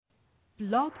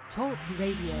Blog Talk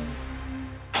Radio.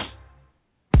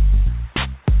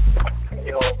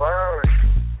 Yo, Bird.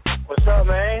 What's up,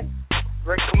 man?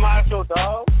 Rick Camacho,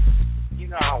 dog. You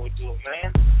know how we do it,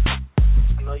 man.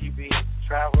 I know you be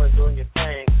traveling, doing your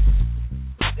thing.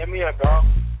 Hit me up, dog.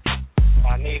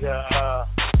 I need an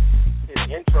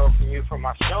intro from you for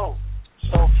my show,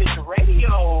 Soul Kitchen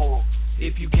Radio.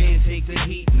 If you can't take the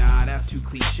heat, nah, that's too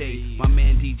cliche. My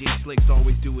man DJ Slicks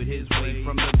always do it his way.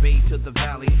 From the Bay to the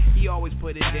Valley, he always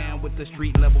put it down with the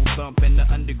street level thump and the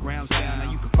underground sound. Now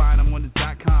you can find him on his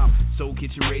 .com, Soul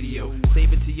Kitchen Radio.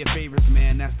 Save it to your favorites,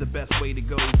 man, that's the best way to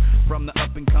go. From the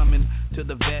up and coming to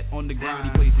the vet on the grind,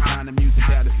 he plays the kind of music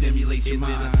that'll stimulate your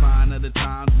mind. Is it a sign of the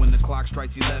times when the clock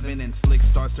strikes 11 and Slick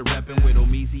starts to reppin' with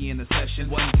Omizi in the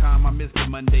session? One time I missed it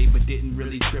Monday, but didn't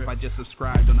really trip. I just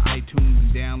subscribed on iTunes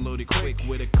and downloaded quick.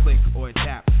 With a click or a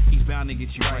tap, he's bound to get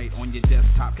you right on your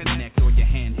desktop, connect, or your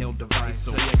handheld device.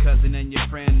 So tell your cousin and your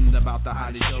friend about the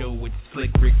hottest show with Slick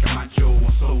Rick Camacho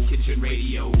on Soul Kitchen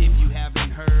Radio. If you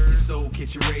haven't heard Soul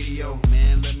Kitchen Radio,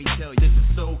 man, let me tell you, this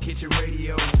is Soul Kitchen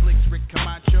Radio. Slick Rick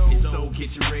Camacho, it's Soul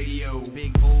Kitchen Radio.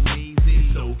 Big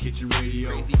Omizi, Soul Kitchen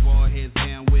Radio. Crazy boy heads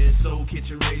down with Soul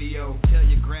Kitchen Radio. Tell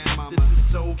your grandmama, this is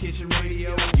Soul Kitchen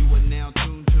Radio. You are now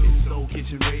tuned to Soul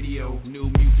Kitchen Radio. New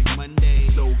Music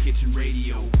Monday, Soul Kitchen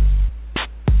Radio.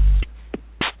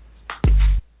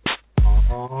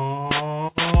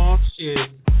 Oh, shit.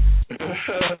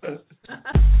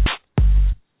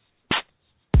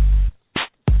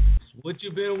 What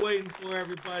you been waiting for,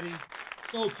 everybody?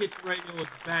 Soul Kitchen Radio is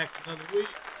back another week.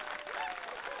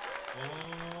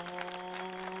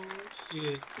 Oh,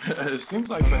 shit. It seems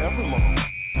like forever long.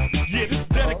 Yeah, this is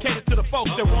dedicated to the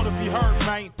folks that want to be heard,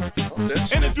 man.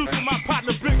 Introducing my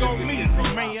partner, Big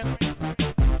Omizi, man.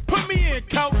 Put me in,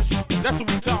 coach. That's what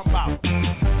we talking about.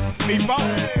 Me, boss.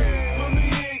 Put me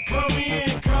in, come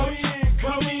in,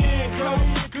 come in, come in,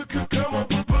 come in. Come on,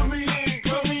 put me in,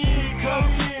 come in, come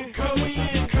in, come in, come in,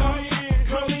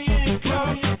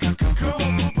 come in, come in. Come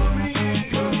on, put me in,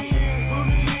 come in,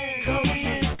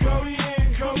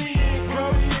 come in, come in, come in, come in, come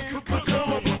in.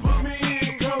 Come on, put me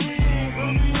in, come in,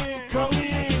 come in, come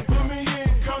in,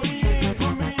 come in,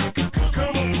 come in,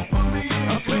 come on, put me in.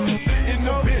 I'm sick of sitting in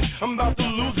the bench. I'm about to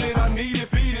lose it. I need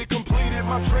it, beat it, completed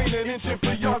my training. Inching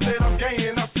for yards that I'm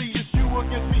gaining. I see it's you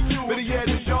against me, but yeah,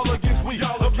 it's y'all against we.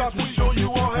 About to show you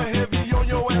all how heavy on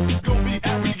your ass is gonna be.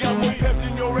 We got more pep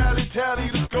in your rally tally.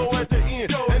 Let's go at the end,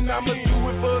 and I'ma do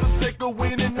it for the sake of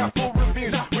winning, not for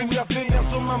revenge. When nothing else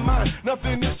on my mind,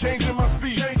 nothing is changing my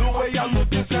speed. The way I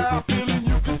look is how I feel, and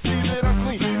you can see that I'm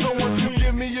clean. No one can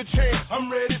give me a chance. I'm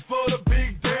ready for the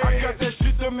big day. I got that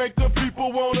shit to make the people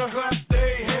wanna clap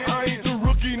their hands. I ain't the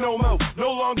rookie no more,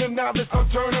 no longer novice. I'm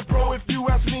turning pro. If you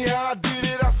ask me how I did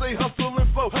it, I say hustle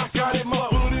and flow. Got it, my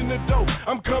foot in the dough.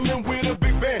 I'm coming with a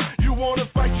big band. You wanna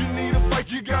fight, you need a fight.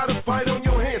 You gotta fight on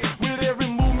your hands. With every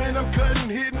movement, I'm cutting,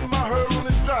 hitting my hurdle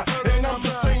and stride. And I'm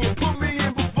just saying, put me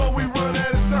in before we run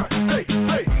out of time. Hey,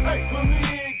 hey, hey, put me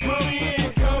in, come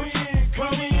in, come in,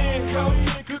 come in, come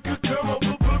in. Come on,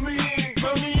 put me in,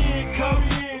 come in, come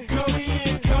in, come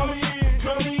in, come in, come in,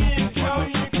 come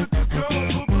in. Come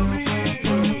on, put me in,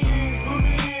 come in, come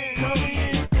in, come in, come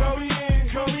in, come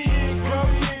in, come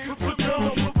in. Come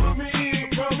on, put me in,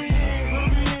 come in,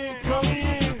 come in, come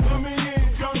in, come in,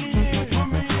 come in,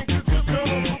 come in. Come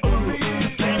on, put me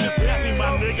in. Deadly, my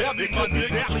nigga.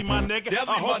 Deadly, my nigga.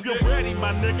 I hope you're ready,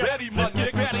 my nigga. Ready, my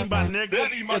nigga.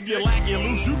 If you like it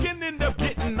loose, you can end up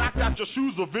getting knocked out your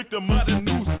shoes. A victim of the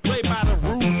news. Play by the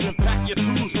rules and pack your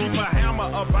tools. Keep a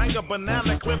hammer, a banger,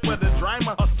 banana clip for the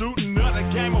drama. A student of the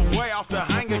game away off the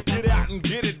hanger. Get out and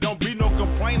get it. Don't be no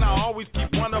complainer. Always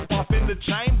keep one up off in the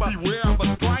chamber. Beware of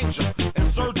a stranger.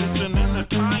 Insurgents and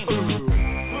entertainers.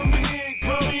 Put me in,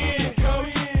 come in, come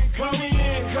in, come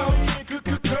in, come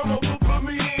in. Come on, put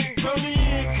me in, come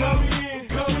in, come in,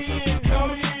 come in, come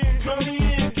in, come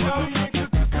in, come in.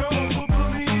 Come on, put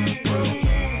me in, come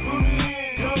in,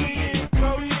 come in, come in,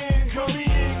 come in, come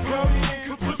in.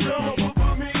 Come on,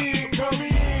 put me in, come in,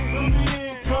 come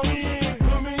in, come in,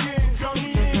 come in.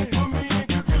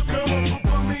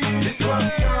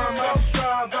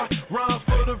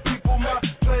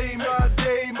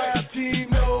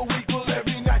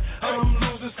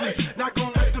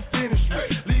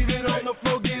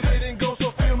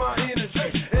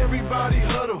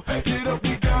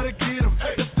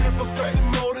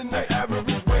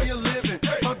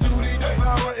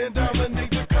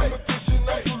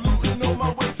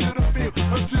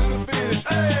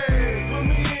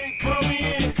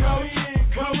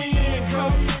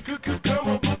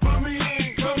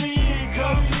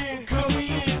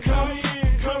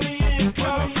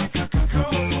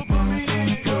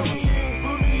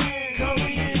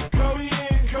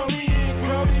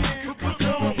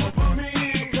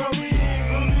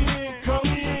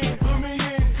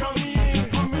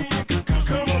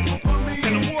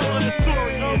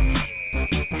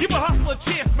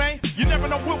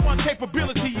 one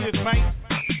capability is, man.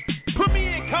 Put me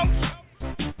in, coach.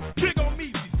 Big on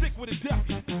me, sick with a death.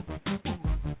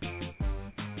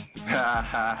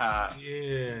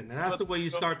 Yeah, now that's the way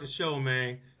you start the show,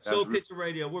 man. Soul Kitchen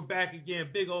Radio, we're back again.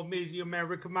 Big old Meezy, your man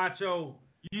Rick Camacho.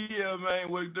 Yeah, man,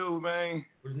 what it do, man?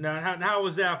 Now, how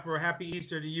was that for a happy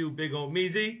Easter to you, big old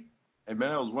Meezy? Hey, man,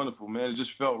 that was wonderful, man. It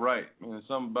just felt right, man.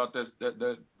 Something about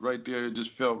that right there, it just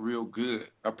felt real good.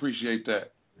 I appreciate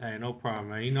that. Hey, no problem,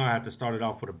 man. You know I have to start it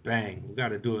off with a bang. We got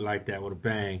to do it like that with a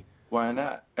bang. Why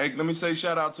not? Hey, let me say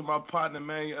shout out to my partner,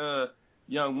 man,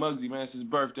 Young Muggsy, man. It's his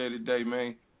birthday today,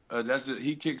 man. That's it.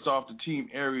 He kicks off the Team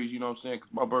Aries, you know what I'm saying,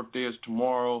 because my birthday is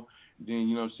tomorrow. Then,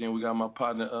 you know what I'm saying, we got my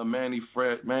partner, Manny,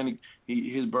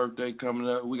 his birthday coming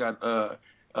up. We got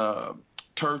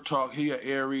Turf Talk here,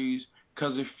 Aries.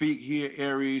 Cousin Feek here,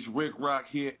 Aries. Rick Rock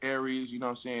here, Aries. You know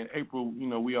what I'm saying? April, you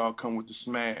know, we all come with the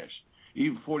smash.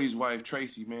 Even 40's wife,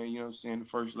 Tracy, man, you know what I'm saying, the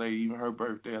first lady, even her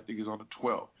birthday, I think, is on the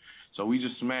 12th. So we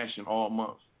just smashing all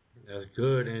month. That's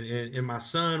good. And my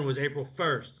son was April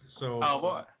 1st. So, oh,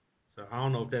 boy. So I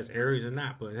don't know if that's Aries or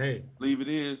not, but hey. I believe it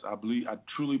is. I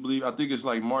truly believe. I think it's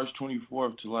like March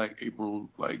 24th to like April,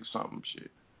 like something shit.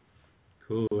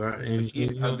 Cool. And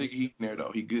I think he's in there,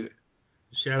 though. He good.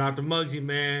 Shout out to Muggsy,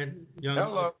 man.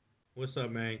 Hello. What's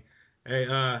up, man? Hey,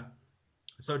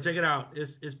 so check it out.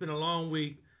 It's been a long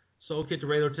week. Soul Kitchen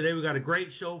Radio. Today we got a great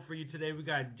show for you today. We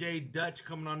got Jay Dutch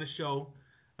coming on the show,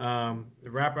 the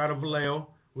rapper out of Vallejo.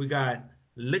 We got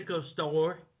Liquor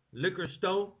Store, man.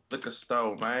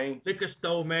 Liquor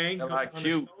Store, man.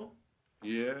 L-I-Q.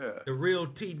 Yeah. The real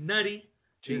T Nutty.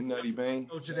 T Nutty, man.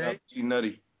 Today. T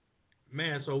Nutty.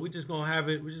 Man, so we're just gonna have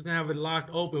it locked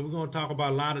open. We're gonna talk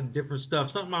about a lot of different stuff.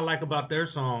 Something I like about their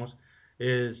songs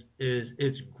is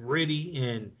it's gritty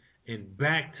and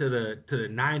back to the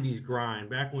 90s grind,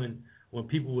 back when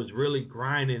people was really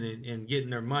grinding and getting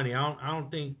their money. I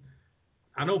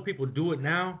know people do it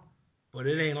now, but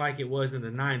it ain't like it was in the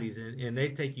 90s, and they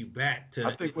take you back to.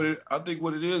 I think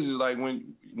what it is like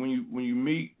when you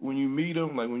meet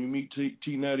them, like when you meet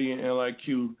T Nutty and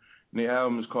LIQ. And the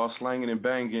album is called Slangin' and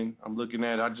Bangin'. I'm looking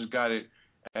at it. I just got it.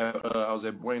 I was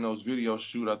at Bueno's video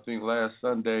shoot, I think, last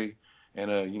Sunday.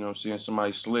 And, you know what I'm saying,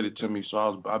 somebody slid it to me. So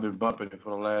I've been bumping it for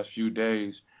the last few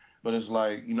days. But it's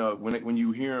like, you know, when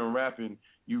you hear them rapping,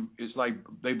 it's like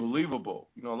they believable.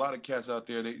 You know, a lot of cats out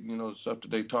there, they, you know, the stuff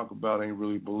that they talk about ain't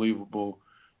really believable.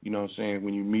 You know what I'm saying,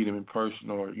 when you meet them in person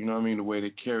or, you know what I mean, the way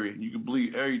they carry it. You can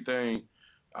believe everything.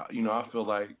 You know, I feel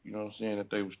like, you know what I'm saying, that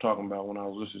they was talking about when I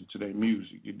was listening to their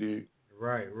music, you dig?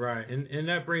 Right. And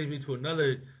that brings me to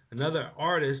another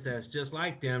artist that's just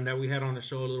like them that we had on the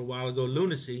show a little while ago,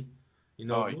 Lunacy. You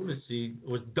know, Lunacy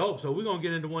was dope. So we're going to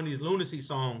get into one of these Lunacy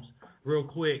songs real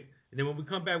quick. And then when we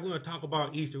come back, we're going to talk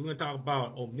about Easter. We're going to talk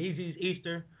about Meezy's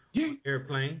Easter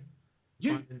Airplane.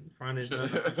 Finding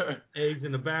eggs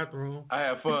in the bathroom. I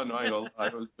had fun. I ain't gonna lie.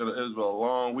 It was a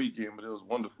long weekend, but it was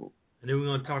wonderful. And then we're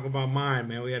gonna talk about mine,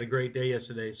 man. We had a great day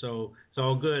yesterday, so it's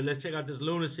all good. Let's check out this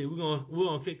Lunacy. We're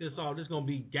gonna kick this off. This is gonna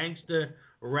be Gangsta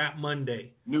Rap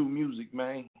Monday. New music,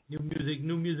 man.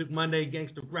 New music Monday,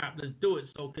 Gangsta Rap. Let's do it.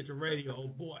 Soul Kitchen Radio, oh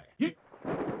boy. Yeah.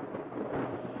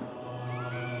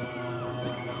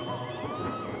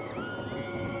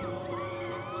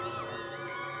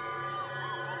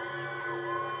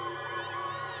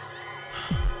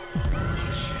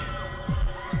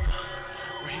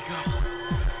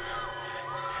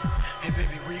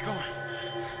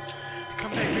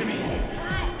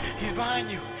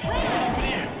 You. Over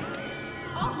there.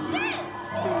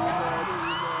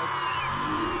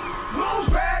 Oh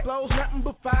shit! Blows nothing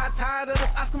but fire. Tired of the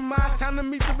Oscar Miles. Time to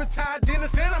meet the retired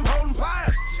dentist, and I'm holding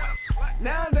pliers.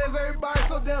 Nowadays everybody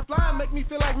so damn fly, make me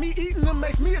feel like me eating them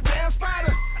makes me a damn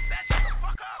spider.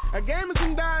 A gamer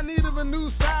can die in need of a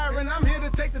new siren. I'm here to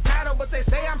take the title, but they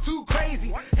say I'm too crazy.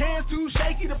 Hands too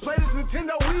shaky to play this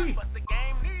Nintendo Wii. But the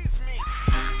game needs me.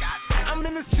 I'm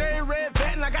in this cherry red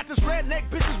vet, and I got this redneck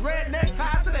bitch's redneck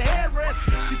tied to the headrest.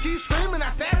 She keeps screaming,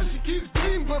 I stab her, she keeps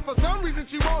screaming, but for some reason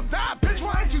she won't die. Bitch,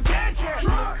 why ain't you dead yet?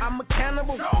 I'm a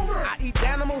cannibal, I eat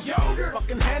animals.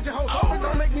 Fucking hand your host over,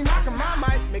 don't make me knock on my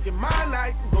mic, make it my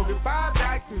night. Go get 5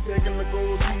 dikes and taking the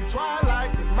gold to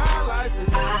Twilight. It's my life.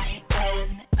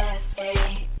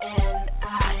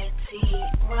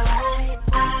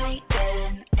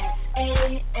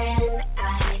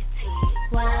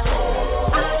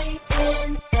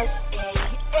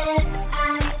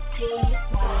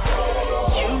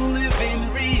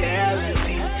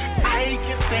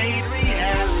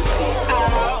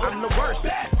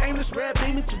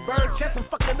 Chest and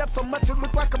fucking up so much it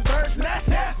look like a bird's nest.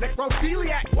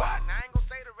 Necrophiliac. What? I ain't gonna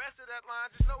say the rest of that line.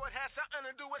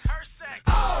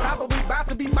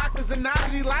 an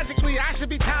oddity. Logically, I should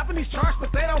be topping these charts,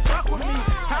 but they don't fuck with me.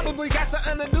 Probably got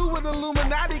something to do with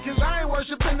Illuminati, cause I ain't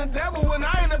worshiping the devil when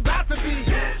I ain't about to be.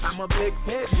 I'm a big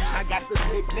fish, I got the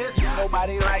sickness,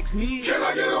 nobody likes me. Can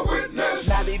I get a witness?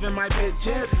 Not even my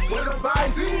bitches. Where the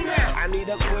vibes in at? I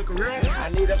need a quick rip, I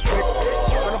need a quick hit.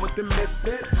 When I'm with the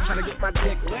misfits, trying to get my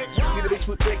dick licked. Need a bitch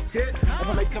with thick tits,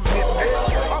 I'ma make commitment.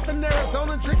 Off in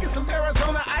Arizona, drinking some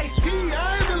Arizona iced tea.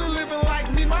 I ain't really living like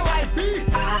me, my life be.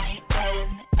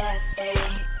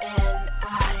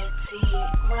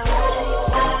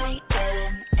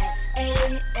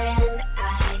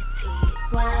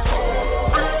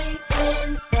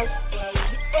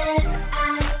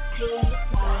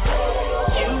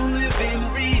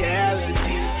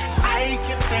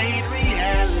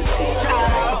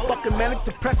 Manic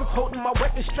depressive, holding my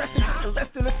weapon, stressing. In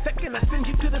less than a second, I send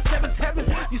you to the seventh heaven.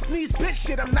 You sneeze, bitch,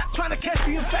 shit. I'm not trying to catch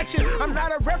the infection. I'm not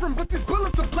a reverend, but these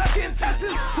bullets are flesh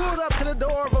intestines. Pulled up to the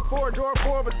door of a four-door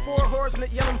four, but four whores and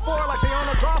it yelling four like they on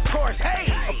a golf course. Hey,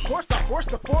 of course I forced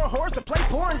the four whores to play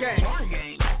porn games.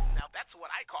 Now that's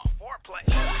what I call foreplay.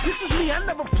 This is me. I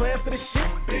never planned for this shit.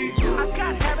 I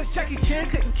got habits Jackie Chan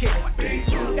couldn't kick.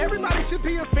 Everybody should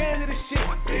be a fan of this shit.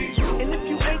 And if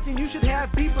you ain't, then you should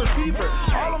have beaver fever.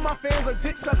 All of my fans are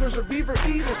dick suckers or beaver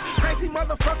eaters. Crazy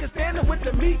motherfuckers standing with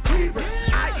the meat cleavers.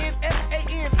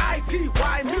 INSANITY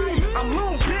me. I'm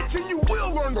little bitch and you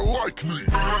will learn to like me.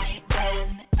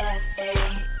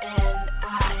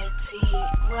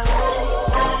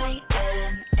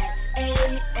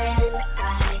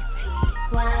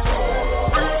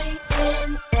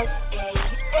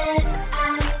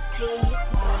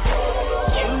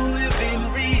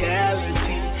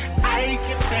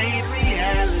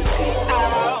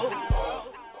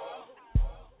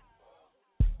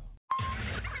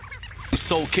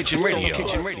 Soul Kitchen Radio.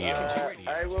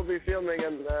 I will be filming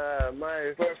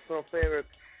my personal favorite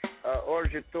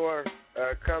orgy tour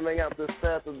coming up this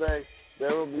Saturday.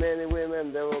 There will be many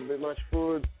women, there will be much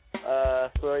food.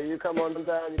 So you come on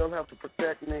down, you don't have to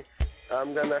protect me.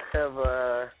 I'm going to have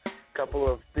a couple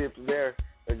of people there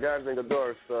guarding the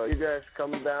doors. So you guys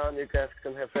come down, you guys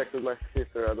can have sex with my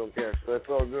sister, I don't care. So it's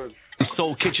all good.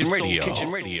 Soul Kitchen Radio.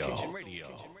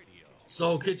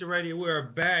 Soul Kitchen Radio, we're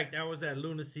back. That was that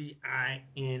Lunacy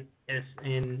INSNI.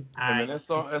 Man, that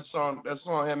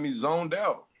song had me zoned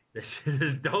out. That shit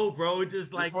is dope, bro. It's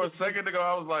just like for a second ago,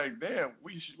 I was like, "Damn,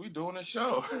 we doing a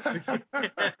show."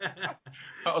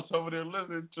 I was over there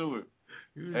listening to it.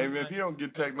 Hey man, if he don't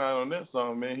get Tech Nine on that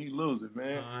song, man, he losing,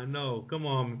 man. I know. Come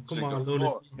on,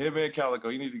 Lunacy. Him and Calico,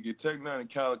 you need to get Tech Nine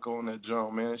and Calico on that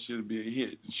drum, man. That should be a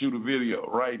hit. Shoot a video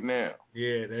right now.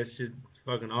 Yeah, that shit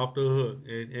fucking off the hook,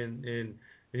 and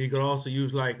you could also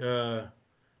use like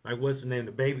what's the name,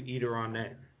 the Baby Eater on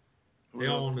that. They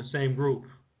all in the same group.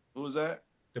 Who was that?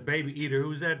 The Baby Eater.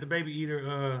 Who's that? The Baby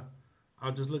Eater. I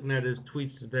was just looking at his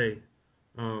tweets today.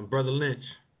 Brother Lynch.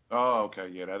 Oh, okay,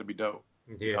 yeah, that'd be dope.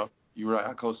 Yeah, you're right.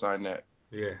 I co-sign that.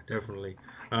 Yeah, definitely.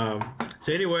 So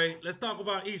anyway, let's talk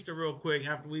about Easter real quick.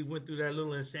 After we went through that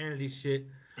little insanity shit.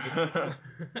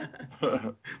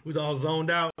 We was all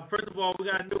zoned out. First of all, we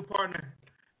got a new partner,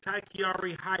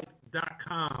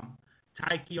 TyKiariHype.com.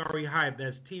 TyKiari Hype,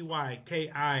 that's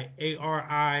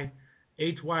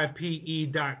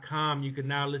TyKiariHype.com. You can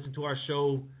now listen to our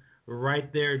show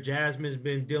right there. Jasmine's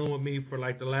been dealing with me for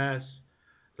like the last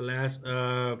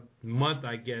month,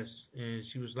 I guess, and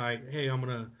she was like, "Hey, I'm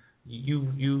gonna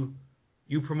you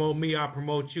promote me, I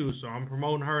promote you." So I'm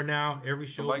promoting her now. Every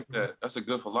show. I like that. That's a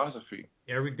good philosophy.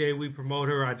 Every day we promote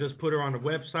her. I just put her on the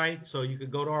website, so you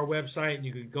could go to our website and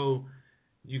you could go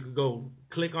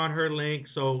click on her link.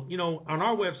 So, on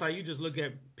our website, you just look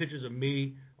at pictures of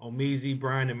me, Omeezy,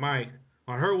 Brian, and Mike.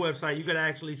 On her website, you could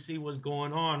actually see what's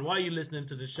going on while you're listening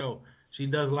to the show. She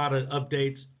does a lot of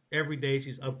updates. Every day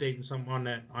she's updating something on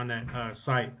that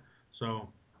site. So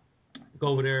go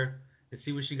over there and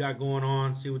see what she got going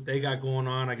on, see what they got going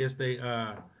on. I guess they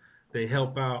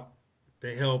help out.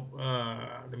 They help,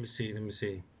 let me see. This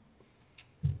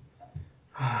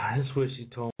is what she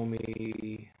told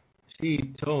me.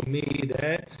 She told me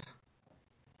that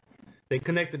they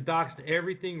connect the dots to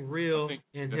everything real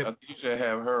and hip. I think you should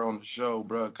have her on the show,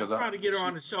 bro. Because I'm trying to get her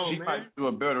on the show, she man. She might do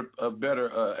a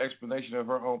better explanation of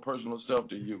her own personal self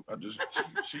than you. I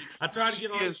try to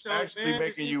get on the show, man. She's actually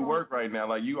making you work right now.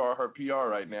 Like, you are her PR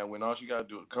right now, when all she got to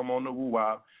do is come on the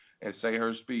woo-wop and say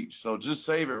her speech. So just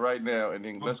save it right now, and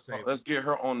then let's get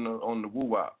her on the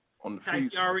woo-wop. On the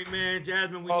TyKiari, man.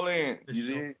 Jasmine, call in. You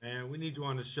did? Man, we need you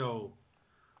on the show.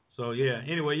 So yeah.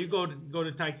 Anyway, you go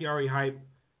to TyKiari Hype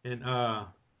and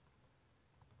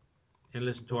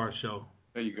listen to our show.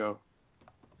 There you go.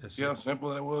 See how simple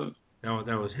that was? That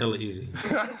was hella easy.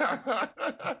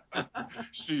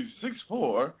 She's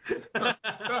 6'4",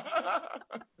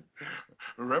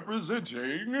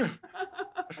 representing.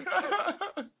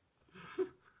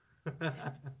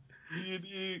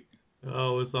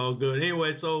 Oh, it's all good.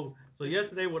 Anyway, so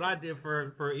yesterday, what I did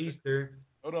for Easter.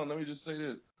 Hold on, let me just say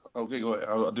this. Okay, go ahead.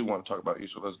 I do want to talk about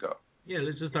Easter. Let's go. Yeah,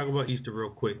 let's just talk about Easter real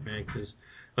quick, man. Because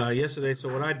yesterday, so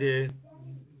what I did.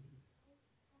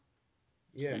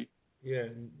 Yeah.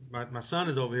 My son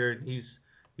is over here.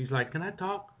 He's like, can I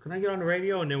talk? Can I get on the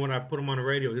radio? And then when I put him on the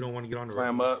radio, he don't want to get on the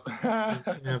radio. Clam up.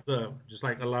 Clams up, just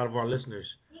like a lot of our listeners.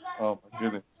 Oh my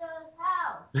goodness.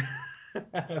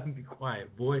 Be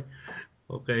quiet, boy.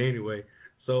 Okay, anyway.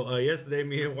 So yesterday,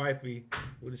 me and wifey,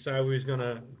 we decided we was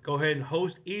gonna go ahead and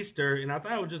host Easter, and I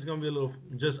thought it was just gonna be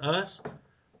just us.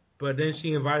 But then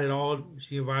she invited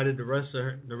the rest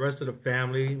of the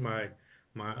family, my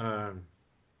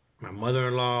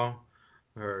mother-in-law,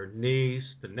 her niece,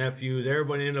 the nephews,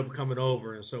 everybody ended up coming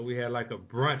over, and so we had like a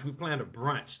brunch. We planned a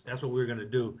brunch. That's what we were gonna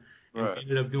do. And right. we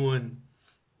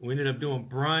ended up doing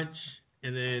brunch,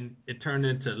 and then it turned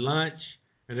into lunch,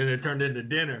 and then it turned into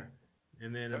dinner.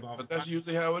 And then but that's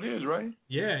usually how it is, right?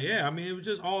 Yeah. I mean, it was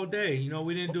just all day. You know,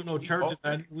 we didn't do no church.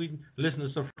 We listened to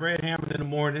some Fred Hammond in the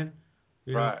morning.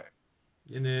 You know? Right.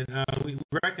 And then we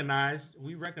recognize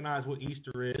what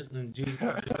Easter is, and Jesus.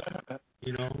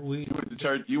 You know,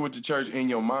 you went to church in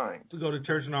your mind. We go to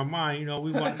church in our mind. You know,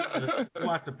 we watched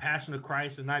the Passion of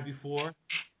Christ the night before.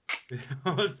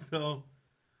 So.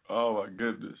 Oh my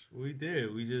goodness. We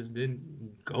did. We just didn't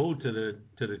go to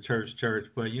the church,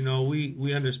 but you know,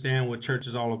 we understand what church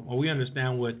is all about. We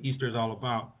understand what Easter is all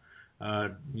about.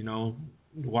 You know,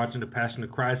 watching the Passion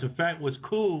of Christ. In fact, what's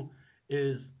cool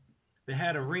is they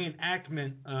had a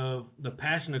reenactment of the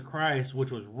Passion of Christ, which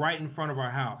was right in front of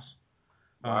our house.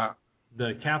 Wow.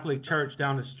 The Catholic Church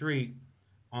down the street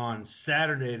on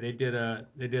Saturday, they did a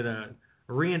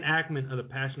reenactment of the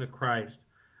Passion of Christ.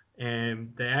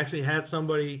 And they actually had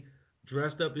somebody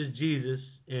dressed up as Jesus,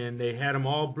 and they had him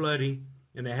all bloody,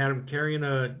 and they had him carrying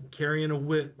a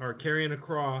whip or carrying a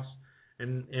cross,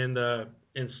 and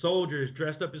soldiers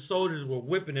dressed up as soldiers were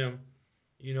whipping him,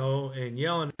 you know, and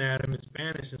yelling at him in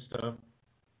Spanish and stuff.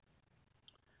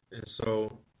 And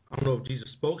so I don't know if Jesus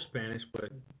spoke Spanish, but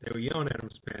they were yelling at him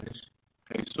in Spanish.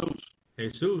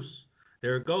 Jesus.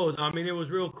 There it goes. I mean, it was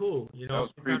real cool. You know,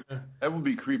 that would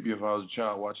be creepy if I was a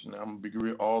child watching that. I'm gonna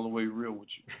be all the way real with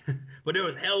you. But there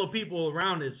was hella people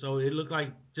around it, so it looked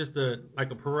like just a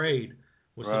parade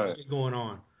with something going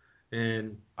on.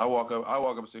 And I walk up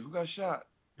and say, "Who got shot?"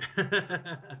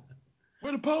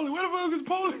 Where the police? Where the fuck is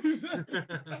police?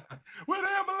 Where the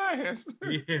ambulance?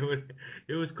 Yeah,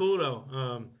 it was cool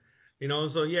though. You know,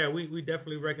 so yeah, we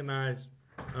definitely recognize.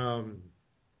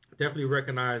 Definitely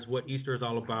recognize what Easter is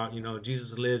all about. You know, Jesus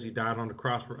lives. He died on the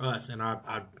cross for us, and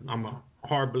I'm a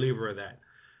hard believer of that.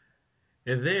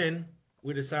 And then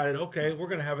we decided, okay, we're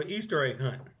going to have an Easter egg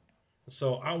hunt.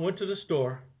 So I went to the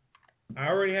store. I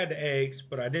already had the eggs,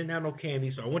 but I didn't have no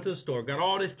candy, so I went to the store, got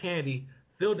all this candy,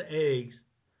 filled the eggs,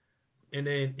 and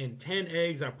then in 10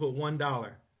 eggs I put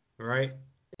 $1, right?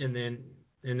 And then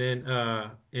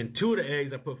in 2 of the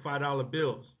eggs I put $5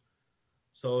 bills.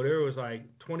 So there was like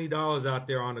 $20 out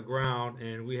there on the ground,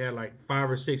 and we had like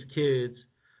 5 or 6 kids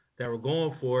that were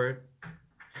going for it.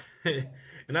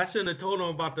 And I shouldn't have told them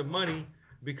about the money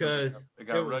because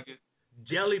there was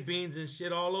jelly beans and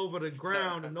shit all over the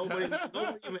ground, and nobody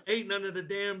even ate none of the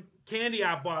damn candy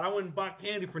I bought. I wouldn't have bought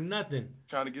candy for nothing.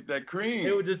 Trying to get that cream.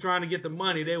 They were just trying to get the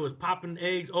money. They was popping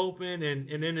eggs open, and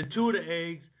then in 2 of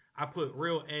the eggs, I put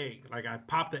real egg. Like I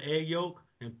popped the egg yolk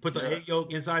and put the egg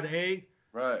yolk inside the egg.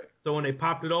 Right. So when they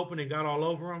popped it open and got all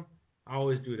over them, I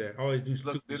always do that. I always do.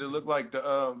 Did it look like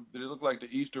the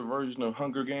Easter version of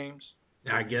Hunger Games?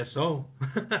 I guess so.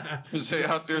 Was they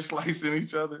out there slicing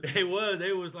each other? They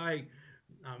was like,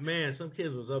 oh, man, some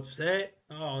kids was upset.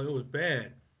 Oh, it was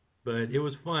bad, but it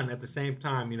was fun at the same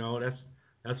time. You know,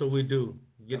 that's what we do.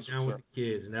 Get down with the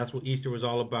kids, and that's what Easter was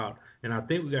all about. And I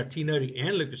think we got T Nutty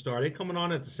and Liquor Star. Are they coming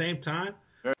on at the same time?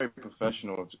 Very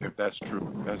professional, if that's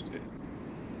true. That's it.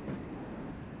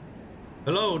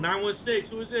 Hello,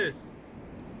 916. Who is this?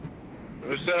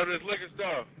 What's up, this Liquor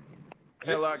Star?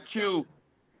 LIQ.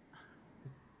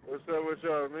 What's up with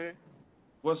y'all, man?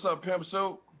 What's up, Pimp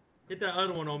Soup? Get that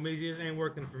other one on me. It ain't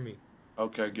working for me.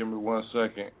 Okay, give me 1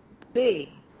 second. B.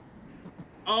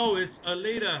 Oh, it's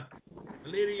Alita.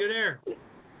 Alita, you there?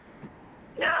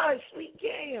 No, it's Sweet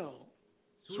Gail.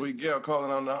 Sweet Gail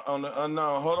calling on the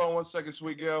unknown. Hold on 1 second,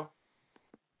 Sweet Gail.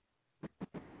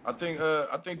 I think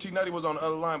T Nutty was on the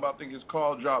other line, but I think his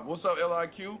call dropped. What's up,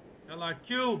 LIQ?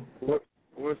 LIQ.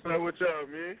 What's up with y'all,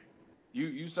 man?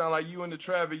 You sound like you in the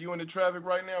traffic. You in the traffic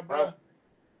right now, bro?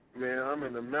 Man, I'm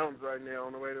in the mountains right now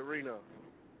on the way to Reno.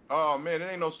 Oh man,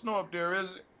 there ain't no snow up there, is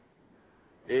it?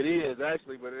 It is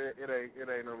actually, but it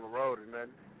ain't on the road or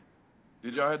nothing.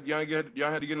 Did y'all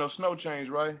had to get no snow change,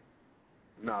 right?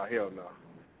 Nah, hell no.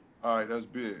 All right, that's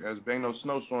big. As ain't no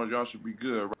snowstorms, y'all should be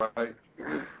good, right?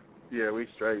 Yeah, we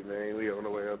straight, man. We on the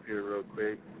way up here real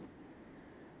quick.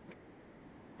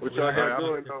 What y'all got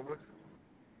doing, Thomas?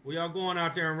 We all going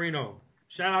out there in Reno.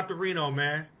 Shout out to Reno,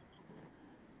 man.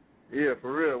 Yeah,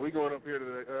 for real. We going up here to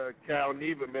the Cal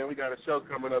Neva, man. We got a show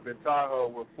coming up in Tahoe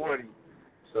with 40.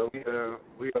 So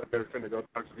we up there finna go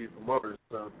talk to these promoters.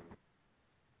 So.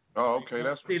 Oh, okay,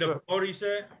 that's see the promoter you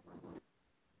said.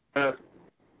 Yeah.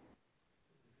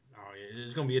 Oh yeah,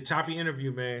 it's gonna be a choppy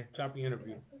interview, man. Choppy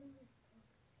interview.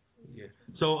 Yeah.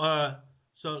 So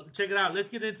check it out. Let's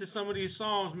get into some of these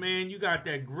songs, man. You got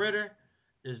that Gritter,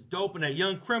 it's dope, and that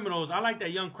Young Criminals. I like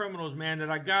that Young Criminals, man. That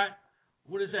I got.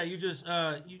 What is that? You just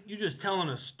you just telling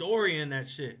a story in that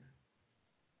shit.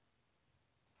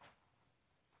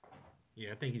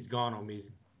 Yeah, I think he's gone on me.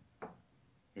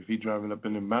 If he driving up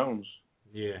in the mountains.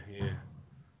 Yeah.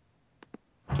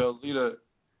 Tell Lita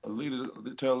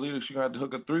she gonna have to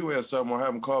hook a 3-way or something, or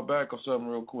have him call back or something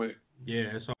real quick.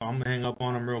 Yeah, so I'm gonna hang up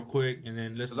on him real quick and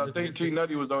then listen. I think T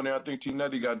Nutty was on there. I think T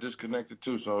Nutty got disconnected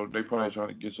too, so they probably trying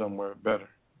to get somewhere better.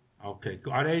 Okay,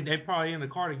 are they probably in the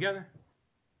car together?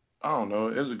 I don't know.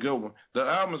 It's a good one. The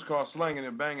album is called Slangin'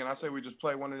 and Bangin'. I say we just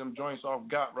play one of them joints off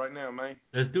GOT right now, man.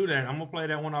 Let's do that. I'm gonna play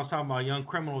that one I was talking about, Young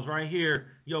Criminals, right here.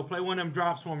 Yo, play one of them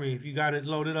drops for me if you got it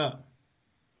loaded up.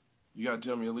 You gotta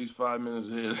tell me at least 5 minutes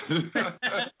ahead.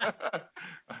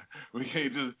 we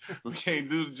can't do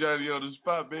the Johnny on the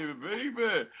spot, baby.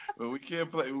 But we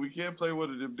can't play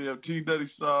one of them damn T Nutty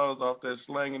songs off that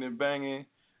Slangin' and Bangin'.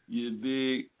 You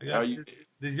dig?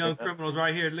 The Young Criminals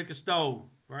right here, Liquor Stove.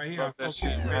 Right here. Fuck that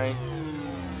shit, man.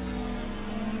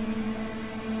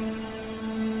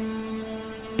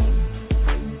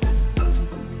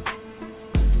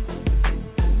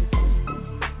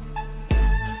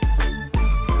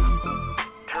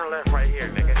 Turn left right here,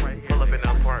 nigga. Pull up in the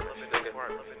apartment, nigga.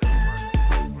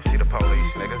 See the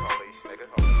police, nigga.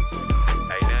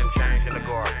 Ain't nothing changed in the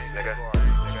garden, nigga.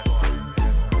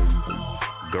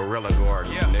 Gorilla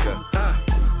Garden, nigga.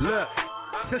 Look.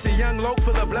 Since a young loc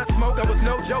full of blood smoke, I was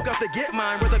no joke out to get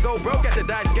mine. Rather go broke at the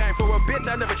dice game. For a bitch,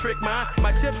 I never trick mine.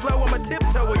 My tips slow, I'm a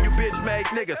tiptoe when you bitch make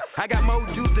niggas. I got more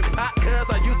juice than pot, cuz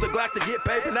I use the Glock to get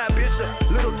paper, not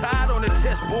bishop. Little tied on the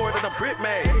chessboard and a Brit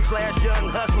made. Slash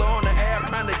young hustler on the app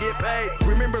trying to get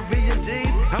paid. Remember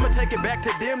VMGs? I'ma take it back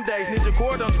to them days. Ninja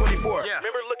Cord on 24. Yeah.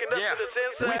 Remember looking up to the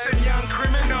sensei? We some young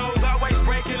criminals, always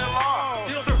breaking the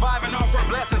law. Still surviving off her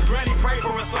blessings, granny pray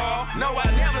for us all. No, I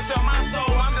never sell my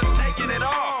soul, I'm just taking it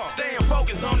all. Staying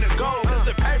focused on the goal, cause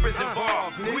the paper's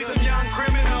involved. We some young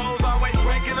criminals, always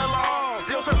breaking the law.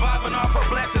 Still surviving off her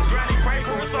blessings, granny pray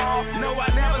for us all. No, I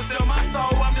never sell my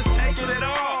soul, I'm just taking it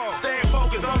all. Staying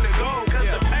focused on the goal, cause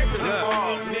the paper's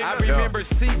involved. I remember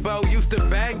Sebo used to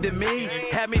bang to me.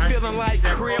 Had me feeling like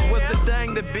crib was the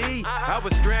thing to be. I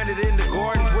was stranded in the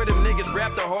gardens where them niggas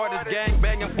rap the hardest, gang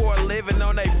banging for a living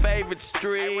on their favorite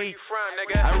street. Hey, where you from,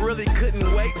 nigga? I really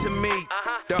couldn't wait to meet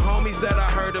the homies that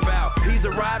I heard about. He's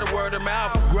a rider, word of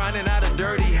mouth, grinding out a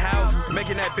dirty house,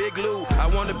 making that big loot.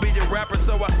 I wanna be a rapper,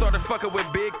 so I started fucking with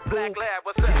Big Black Lab,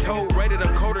 what's up? His hoe rated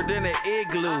him colder than an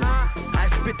igloo.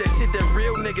 I spit that shit that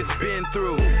real niggas been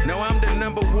through. Now I'm the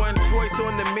number one choice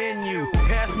on the menu.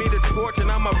 Pass me the torch and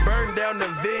I'ma burn down the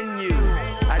venue.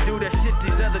 I do that shit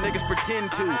these other niggas pretend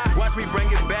to. Watch me bring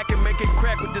it back and make it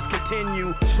crack with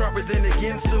discontinue. Sharper than a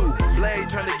Ginsu. Blade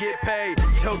trying to get paid.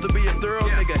 Chose to be a thorough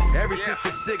nigga ever since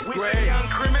the 6th grade. We some young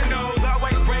criminals,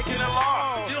 always breaking the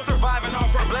law. Still surviving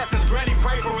off her blessings, granny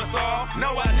pray for us all.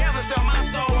 No, I never sell my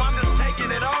soul, I'm just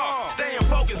taking it all. Staying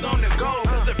focused on the goal,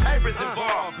 cause the paper's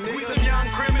involved. We some young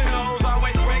criminals,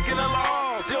 always breaking the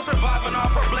law. Still surviving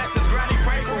off her blessings, granny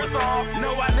pray for us all.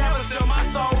 No, I never sell my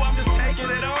soul, I'm just taking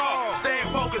it all. Staying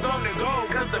focused on the goal,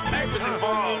 cause the paper's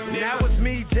involved. Now it's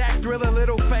me, Jack Thriller,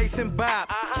 Little Face, and Bop.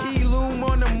 Key Loom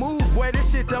on the move, boy, this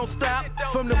shit don't stop.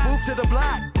 From the booth to the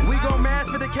block, we gon' mash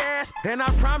for the cash, and I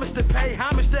promise to pay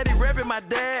homage steady reppin' my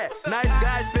dad. Nice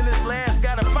guys finish last,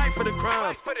 gotta fight for the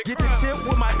crumbs. Get the tip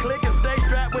with my click and stay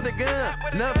strapped with a gun.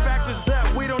 Enough factors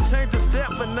up, we don't change a step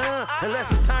for none.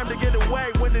 Unless it's time to get away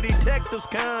when the detectives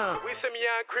come. We some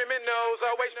young criminals,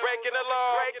 always breaking the law.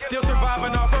 Still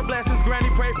surviving off her blessings, granny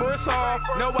pray for us all.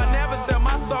 No, I never sell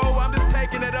my soul, I'm just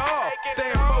taking it all.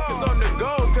 Staying focused on the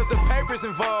goal, cause the paper's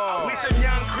involved. We some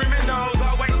young criminals,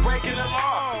 always breaking the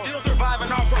law. Still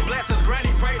surviving off her blessings,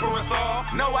 granny pray for us all.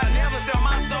 No, I never sell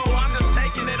my soul, I'm just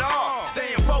taking it all.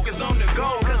 Staying focused on the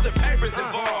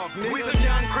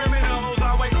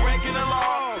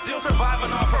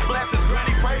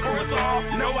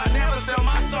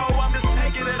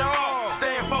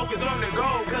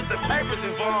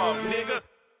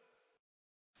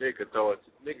Nigga could throw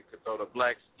the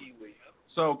black ski wheel.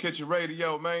 Soul Kitchen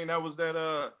Radio, man. That was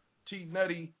that T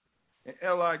Nutty and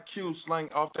LIQ slang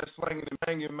off that slanging and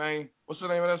banging, man. What's the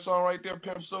name of that song right there,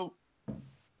 Pimp Soup?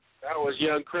 That was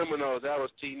Young Criminals. That was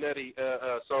T Nutty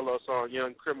solo song,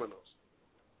 Young Criminals.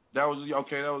 That was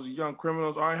okay. That was Young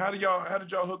Criminals. All right, how did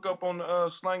y'all hook up on the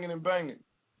slanging and banging?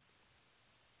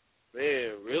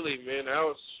 Man, really, man, that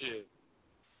was shit.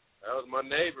 That was my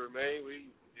neighbor, man.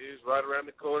 He was right around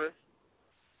the corner.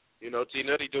 You know, T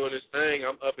Nutty doing his thing.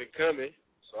 I'm up and coming,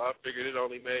 so I figured it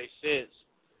only made sense.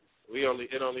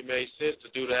 It only made sense to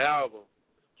do the album.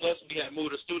 Plus, we had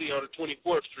moved the studio to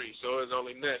 24th Street, so it was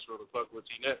only natural to fuck with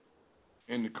T Nutty.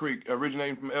 In the creek,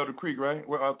 originating from Elder Creek, right?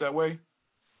 We're out that way.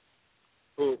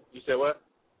 Who? You said what?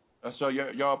 I saw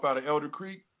y'all up out of Elder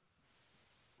Creek.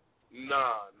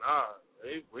 Nah.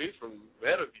 We from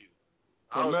Meadowview.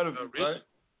 From Meadowview, right?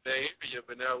 Bay Area,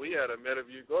 but now we had a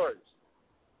Meadowview Gardens.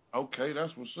 Okay,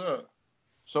 that's what's up.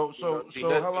 So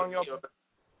how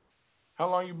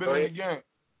long you been in the game?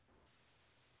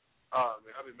 Oh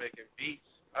man, I've been making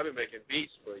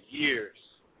beats for years.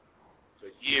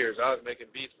 I was making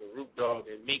beats for Root Dogg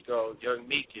and Miko, Young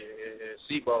Meek and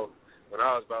Sibo when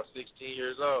I was about 16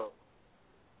 years old.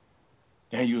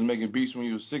 And you was making beats when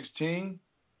you was 16?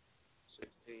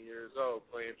 16 years old,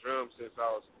 playing drums since I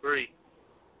was 3.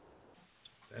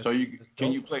 So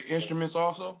can you play instruments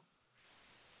also?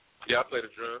 Yeah, I play the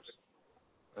drums.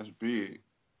 That's big.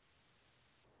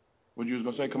 What you was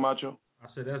gonna say, Camacho? I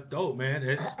said that's dope, man.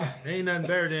 It ain't nothing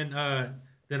better than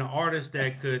an artist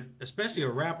that could, especially a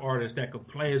rap artist that could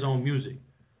play his own music.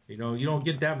 You know, you don't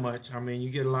get that much. I mean, you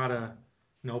get a lot of,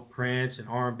 Prince and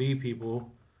R&B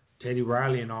people, Teddy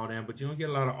Riley and all that, but you don't get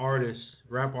a lot of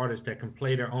rap artists that can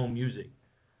play their own music.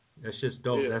 That's just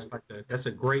dope. Yeah. That's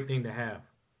a great thing to have.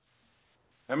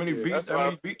 How many beats?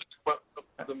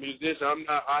 The musician.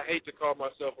 I hate to call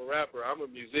myself a rapper. I'm a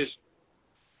musician.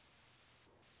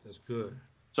 That's good.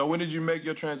 So when did you make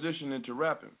your transition into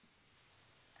rapping?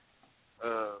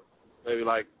 Maybe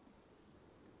like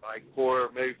 4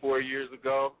 years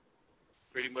ago.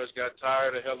 Pretty much got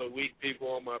tired of hella weak people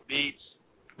on my beats.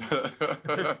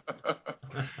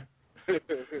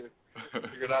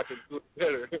 Figured I could do it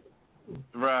better.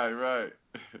 Right.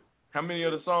 How many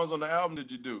of the songs on the album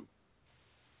did you do?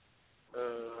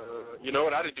 You know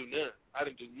what? I didn't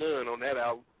do none on that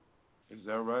album. Is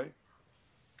that right?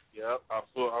 Yep.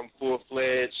 I'm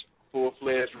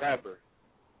full-fledged rapper.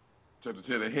 To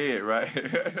the head, right?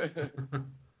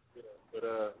 Yeah, but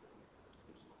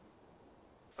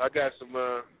I got some.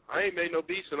 I ain't made no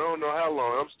beats in I don't know how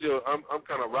long. I'm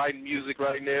kind of writing music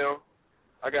right now.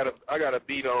 I got a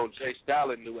beat on Jay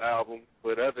Stalin new album,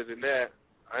 but other than that,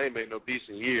 I ain't made no beats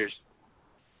in years.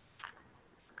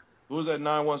 Who's that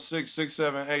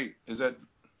 916-678? Is that?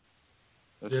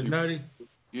 That's Nutty.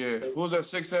 Yeah. Who's that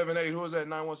 678? Who is that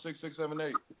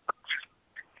 916-678?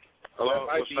 Hello.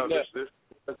 What's up? This.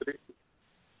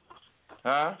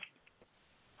 Huh?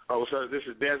 Oh, what's up? This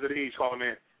is Desert East calling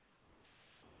in.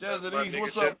 Desert East,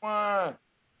 what's up, Wine?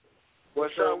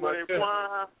 What's up, with it,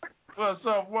 Wine? What's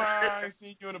up, Wine? I ain't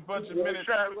seen you in a bunch of minutes.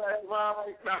 I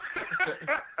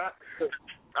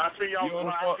see y'all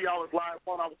was live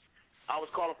on. I was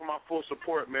calling for my full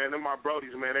support, man. Them my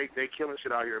brodies, man. They killing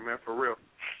shit out here, man, for real.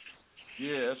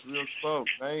 Yeah, that's real smoke,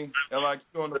 man.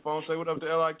 LIQ on the phone. Say what up to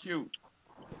LIQ.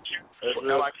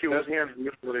 LIQ is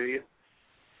handling it.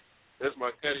 That's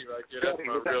my Teddy right there. That's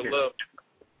my real love.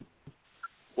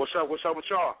 What's up with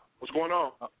y'all? What's going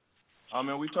on?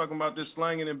 Man, we talking about this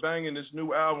slanging and banging, this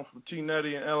new album from T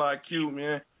Nutty and LIQ,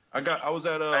 man. I was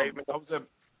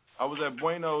at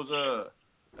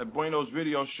Bueno's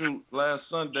video shoot last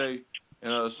Sunday,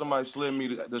 and somebody slid me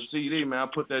the CD, man. I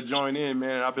put that joint in,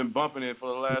 man. I've been bumping it for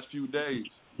the last few days.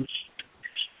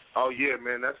 Oh yeah,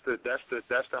 man. That's the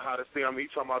hottest thing. I mean, you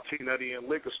talking about T Nutty and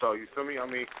Liquor Store? You feel me? I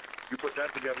mean, you put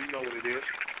that together, you know what it is.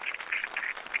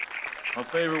 My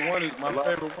favorite one is I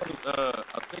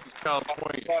think it's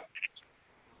California.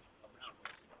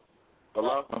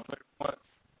 Hello? My favorite one,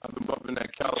 I've been bumping that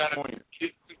California.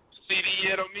 CD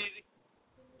yet on music?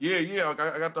 Yeah, I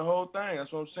got the whole thing.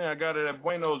 That's what I'm saying. I got it at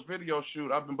Bueno's video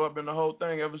shoot. I've been bumping the whole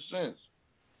thing ever since.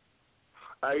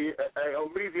 Hey,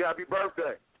 Omeezy, happy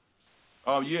birthday.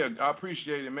 Oh, yeah, I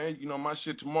appreciate it, man. You know, my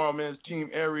shit tomorrow, man, is Team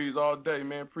Aries all day,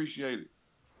 man. Appreciate it.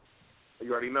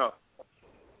 You already know.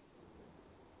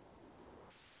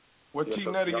 Where T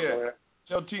Nutty at?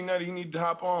 Tell T Nutty he need to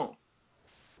hop on.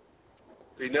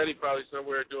 T Nutty probably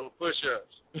somewhere doing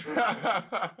push-ups.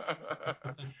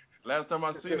 Last time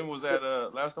I seen him was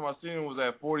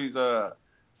at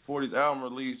 40's album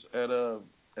release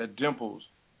at Dimples.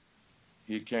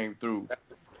 He came through.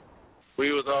 We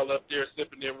was all up there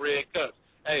sipping them red cups.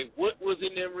 Hey, what was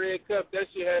in them red cups? That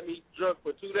shit had me drunk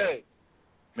for 2 days.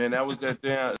 Man, that was that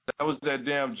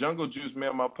damn jungle juice,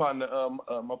 man. My partner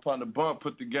Bump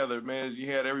put together, man.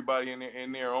 You had everybody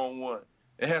in their own one.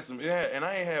 And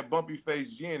I ain't had Bumpy Face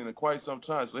gin in quite some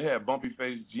time. So they had Bumpy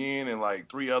Face gin and like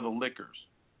 3 other liquors.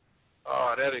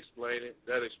 Oh, that explained it.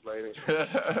 I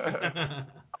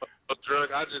was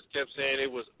drunk. I just kept saying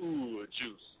it was a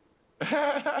juice.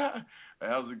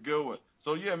 That was a good one.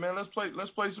 So yeah, man, let's play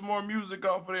some more music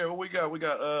off of there. What we got? We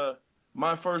got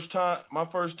My First Time.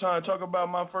 Talk about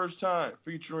My First Time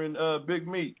featuring Big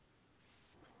Meek.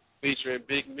 Featuring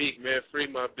Big Meek, man. Free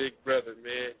my big brother,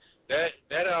 man.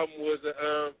 That album was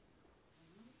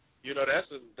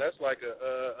that's like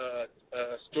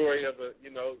a story of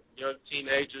young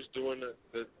teenagers doing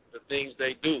the things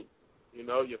they do.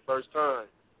 Your first time.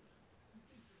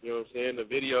 You know what I'm saying? The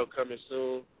video coming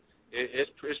soon.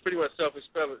 It's pretty much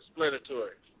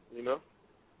self-explanatory.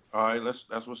 All right,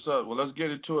 that's what's up. Well, let's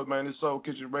get into it, man. It's Soul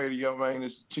Kitchen Radio, man.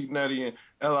 It's T Nutty and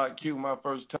LIQ, My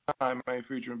First Time, man,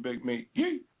 featuring Big Meek.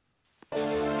 Yeah.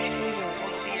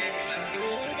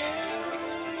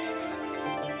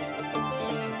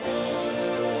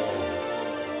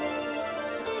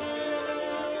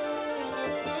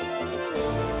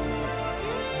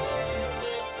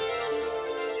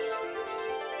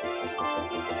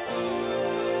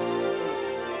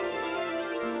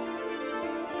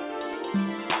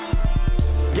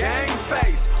 Gang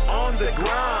face on the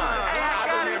grind. I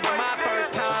remember my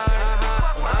first time.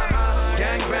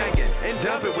 Gang banging and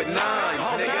dumping with 9.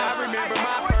 Nigga, I remember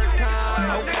my first time.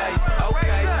 Okay.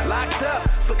 Locked up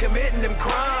for committing them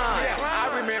crimes. I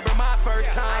remember my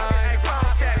first time.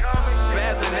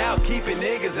 Spazzing out, keeping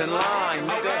niggas in line.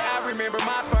 Nigga, I remember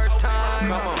my first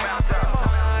time. Come on.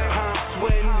 I'm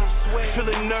sweating,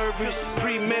 feeling nervous,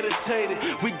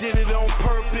 premeditated. We did it on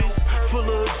purpose. Full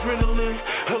of adrenaline,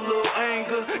 a little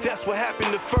anger. That's what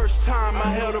happened the first time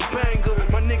I held a banger.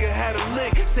 My nigga had a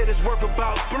lick, said it's worth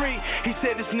about 3. He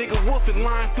said this nigga wolfing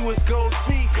lying through his gold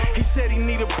teeth. He said he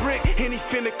need a brick and he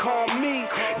finna call me.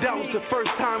 That was the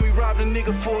first time we robbed a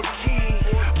nigga for a key.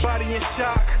 Body in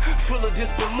shock, full of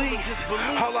disbelief.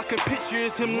 All I can picture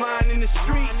is him lying in the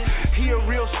street. He a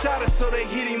real shotter, so they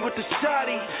hit him with the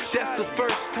shotty. That's the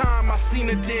first time I seen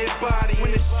a dead body.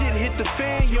 When the shit hit the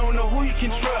fan, you don't know who you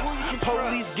can trust.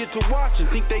 Police get to watching,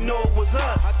 think they know it was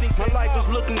us. My life was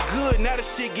looking good, now the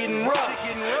shit getting rough.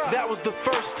 That was the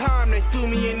first time they threw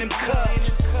me in them cuffs.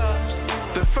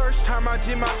 The first time I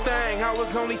did my thing, I was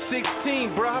only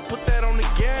 16, bro, I put that on the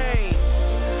game.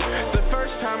 The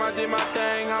first time I did my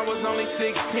thing, I was only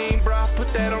 16, bro, I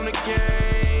put that on the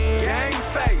game. Gang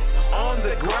face on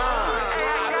the grind.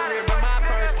 I remember my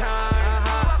first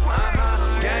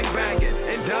time. Gang banging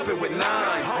and dumping with 9.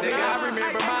 Nigga, I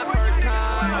remember my first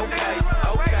time. Okay.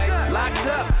 Locked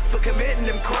up for committing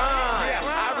them crimes.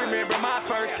 I remember my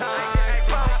first time.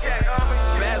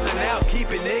 Spazzing out,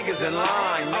 keeping niggas in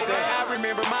line. Nigga, I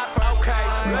remember my first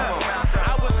time.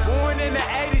 I was born in the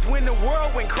 80s when the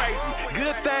world went crazy.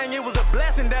 Good thing it was a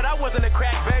blessing that I wasn't a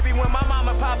crack baby. When my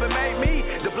mama and papa made me,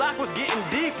 the block was getting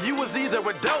deep. You was either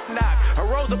a dope knock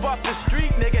or rose up off the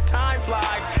street, nigga, time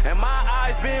flies. And my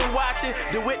eyes been watching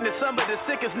to witness some of the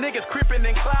sickest niggas creeping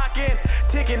and clocking,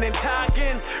 ticking and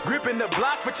talking, gripping the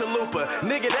block for chalupa.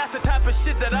 Nigga, that's the type of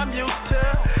shit that I'm used to.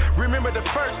 Remember the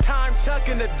first time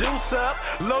tucking the deuce up,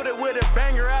 loaded with a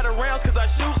banger out of rounds cause I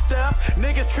shoot stuff.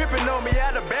 Niggas tripping on me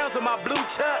out of bounds with my blue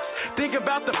chucks. Think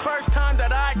about the first time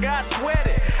that I got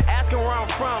sweated. Asking where I'm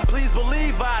from, please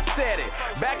believe I said it.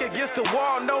 Back against the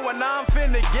wall knowing I'm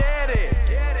finna get it.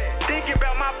 Thinking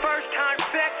about my first time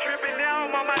sex, tripping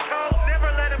down on my toes. Never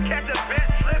let him catch a bet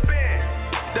slipping.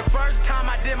 The first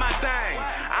time I did my thing,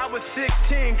 I was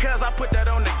 16 cause I put that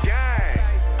on the gang.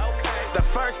 The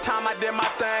first time I did my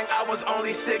thing, I was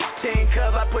only 16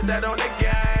 cause I put that on the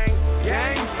gang.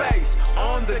 Gang face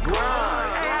on the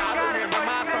grind. I remember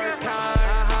my first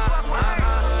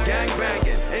time. Gang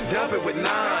banging and dumping with 9.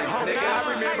 Nigga, I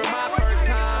remember my first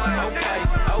time.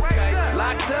 Okay.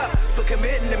 Locked up for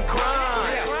committing them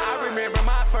crimes. I remember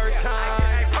my first time.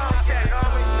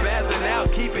 Spazzing out,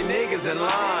 keeping niggas in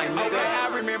line. Nigga, I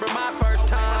remember my first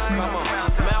time. Come on.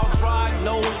 Mouth dry,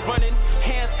 nose running,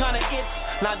 hands kinda itch.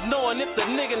 Not knowing if the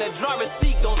nigga in the driver's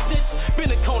seat gon' stitch. Been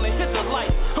a cone and hit the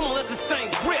light. I'ma let this thing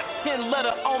rip. 10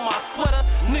 letter on my sweater.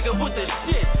 Nigga with the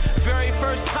shit. Very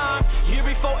first time, year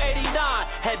before 89.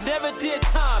 Had never did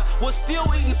time. Was still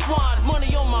eating swine.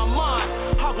 Money on my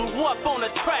mind. I grew up on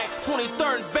the track.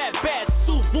 23rd bad.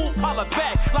 Sue whoop, holla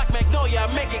back. Like Magnolia,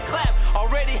 I make it clap.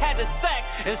 Already had the sack.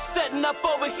 And setting up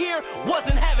over here,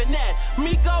 wasn't having that.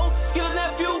 Miko, get a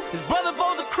nephew. His brother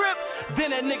bought the crib.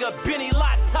 Then that nigga Benny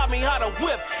Lott taught me how to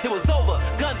whip. It was over,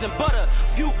 guns and butter,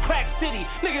 View Crack City.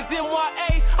 Niggas NYA,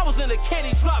 I was in the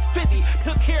candy drop 50.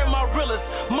 Took care of my realest,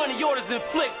 money orders and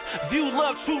flicks. View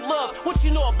love, true love, what you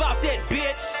know about that,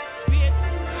 bitch?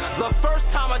 The first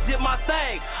time I did my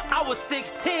thing, I was 16,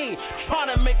 trying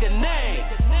to make a name.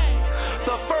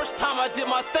 The first time I did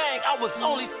my thing, I was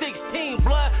only 16,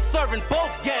 blood serving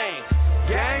both gangs.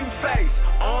 Gang face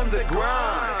on the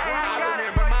grind. I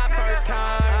remember my first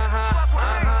time.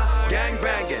 Gang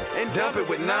banging and dump it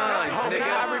with nines. Nigga,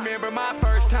 I remember my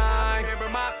first time. Remember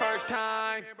my first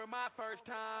time. Remember my first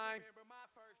time.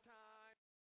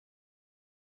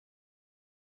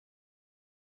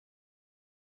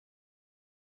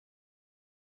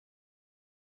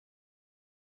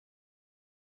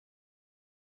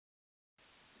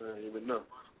 I didn't even know.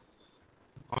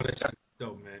 Oh, that's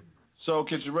dope, man. Soul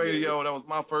Kitchen Radio, that was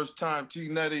my first time. T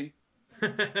Nutty.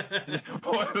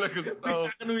 Boy, look at the We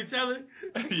talking to each other?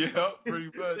 Yeah, pretty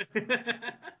much.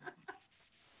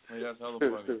 Hey, that's hella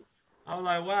funny. I was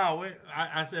like, wow.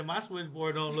 I said my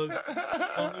switchboard don't look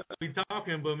like we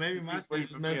talking, but maybe my waiting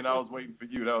for me and I was waiting for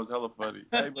you. That was hella funny.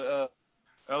 Hey, but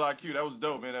LIQ, that was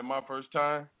dope, man. That my first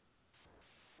time.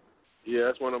 Yeah,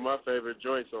 that's one of my favorite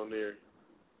joints on there.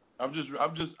 I'm just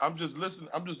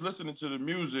listening to the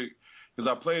music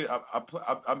because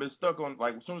I've been stuck on,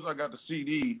 like, as soon as I got the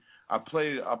CD, I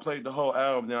played the whole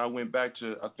album. Then I went back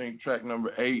to, I think, track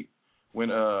number 8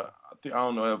 when I think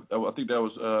that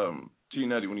was T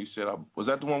Nutty when he said, was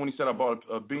that the one when he said I bought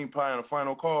a bean pie and a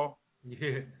final call?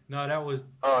 Yeah, no, that was.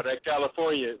 Oh, that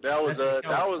California. That was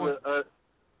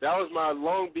my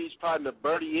Long Beach partner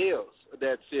Bertie Hills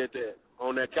that said that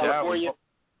on that California.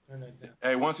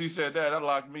 Hey, once he said that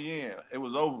locked me in. It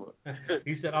was over.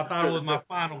 He said, I thought it was my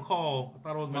final call. I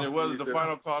thought it was when it wasn't the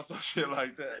final call, some shit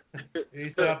like that.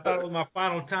 He said, I thought it was my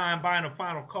final time buying a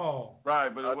final call.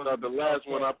 Right, but I thought the last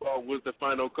one I bought was the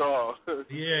final call.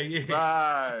 Yeah.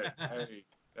 Right. Hey,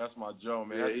 that's my Joe,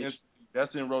 man. Yeah,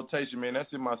 that's in rotation, man.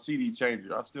 That's in my CD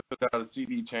changer. I still got a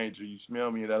CD changer. You smell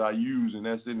me that I use, and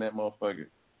that's in that motherfucker.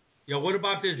 Yo, what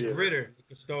about this Gritter?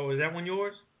 So is that one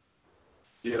yours?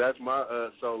 Yeah, that's my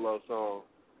solo song.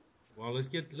 Well, let's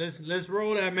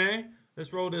roll that, man.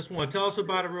 Let's roll this one. Tell us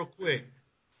about it real quick.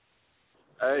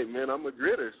 Hey, man, I'm a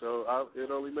gritter, so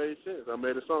it only made sense. I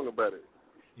made a song about it.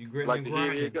 You gritting like and to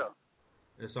grinding. Here you go.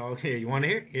 That's all here. You want to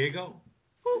hear? Here you go.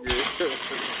 Yeah.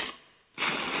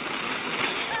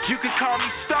 You can call me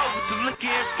Stowe with the liquor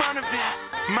in front of it.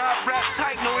 My rap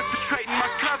tight, no infiltrating my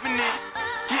covenant.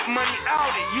 Get money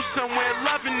out it, you somewhere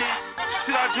loving it.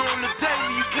 Shit I do on the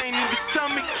daily, you can't even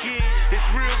stomach it. It's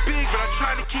real big, but I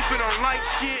try to keep it on light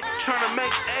shit. Trying to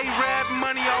make A-Rap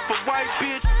money off a white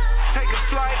bitch. Take a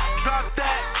flight, drop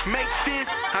that, make this.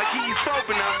 I give you 4,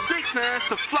 but now 6, now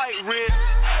it's a flight risk.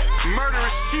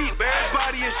 Murderous sheep,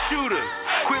 everybody a shooter.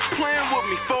 Quit playing with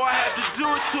me before I have to do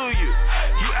it to you.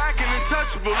 You acting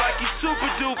untouchable like you super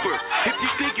duper. If you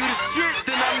think you the shit,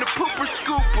 then I'm the pooper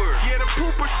scooper. Yeah, the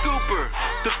pooper scooper,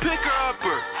 the picker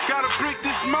upper. Got a brick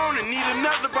this morning, need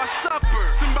another by supper.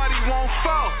 Somebody won't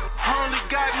fall, I only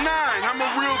got 9. I'm a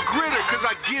real gritter, cause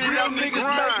I get it up the grind. Real niggas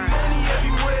make money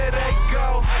everywhere they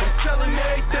go. I'm telling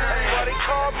everything, why they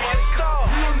call me a star.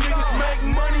 Real niggas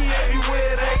make money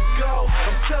everywhere they go.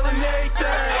 I'm telling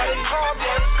everything, why they call me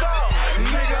a star.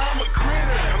 Nigga, I'm a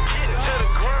gritter, I'm getting to the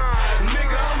grind.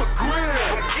 Nigga, I'm a gritter,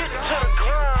 I'm getting to the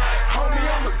grind. Homie,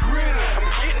 I'm a gritter, I'm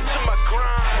getting to my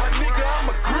grind. My nigga, I'm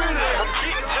a gritter, I'm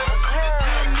getting to the grind.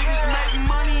 Real niggas make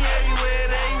money everywhere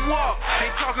they walk.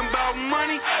 Ain't talking about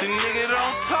money, the nigga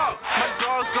don't talk. My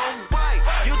dog's gon' bite,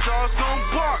 your dog's gon'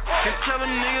 bark. And tell them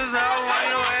niggas I'll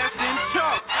line your ass in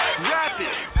chalk.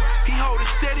 Rapid, he hold it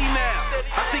steady now.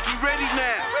 I think he ready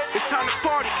now. It's time to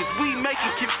party, cause we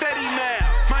making confetti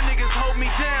now. My niggas hold me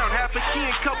down, half a key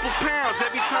and couple pounds.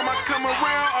 Every time I come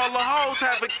around, all the hoes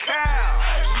have a cow.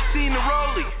 She seen the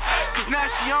rollie, cause now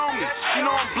she on me. You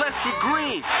know I'm blessed with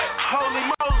green. Holy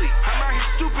moly, I'm out here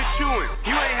stupid chewing.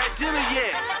 You ain't had dinner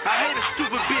yet. I hate a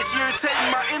stupid bitch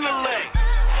irritating my intellect.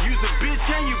 You's a bitch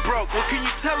and you broke, what can you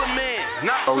tell a man?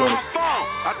 Not on my phone,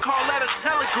 I call that a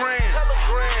telegram.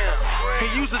 And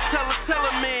use a tell a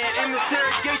man. In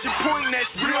interrogation point, that's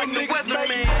real like the weatherman.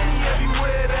 Money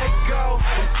everywhere they go,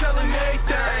 I'm telling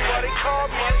everything, why they call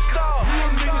me a star. Real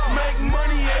niggas make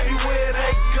money everywhere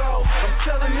they go, I'm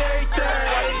telling everything,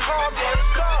 why they call me a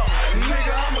star.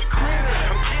 Nigga, I'm a gritter,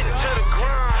 I'm getting to the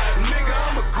grind. Nigga,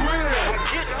 I'm a gritter, I'm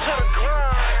getting to the grind.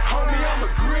 Homie, I'm a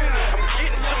gritter, I'm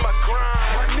getting to my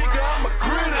grind. My nigga, I'm a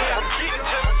gritter, I'm getting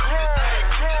to the grind.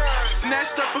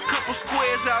 Snatched up a couple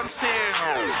squares out in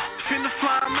Sandhurst. Finna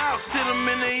fly them out, sit them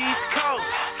in the East Coast.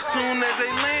 Soon as they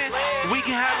land, we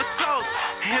can have a toast.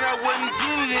 And I I wouldn't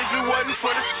get it if it wasn't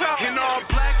for the talk. In all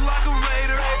black like a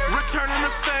Raider, returning the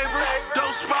favor.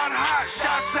 Don't spot hot,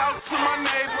 shots out to my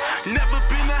neighbor. Never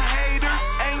been a hater,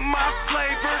 ain't my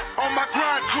flavor. On my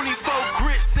grind, 24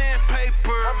 grit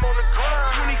sandpaper. I'm on the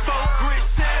grind. 24 grit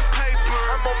sandpaper.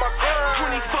 I'm on my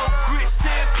grind. 24 grit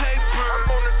sandpaper. I'm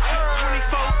on the grind.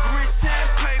 24 grit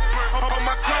sandpaper. On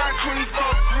my grind,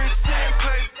 24 grit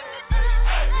sandpaper.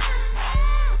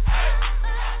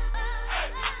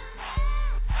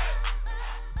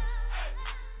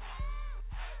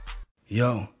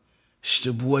 Yo, it's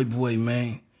your boy,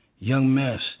 man. Young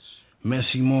Mess.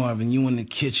 Messy Marvin, you in the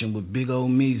kitchen with Big Ol'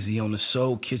 Meezy on the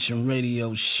Soul Kitchen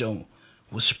Radio Show.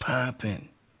 What's poppin'?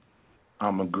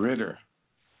 I'm a gritter.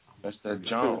 That's that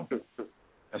John.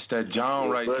 That's that John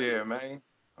right there, man.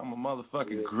 I'm a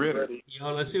motherfucking gritter.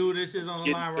 Yo, let's see who this is on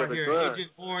the line right here.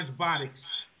 Agent Orange Bodies.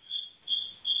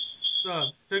 What's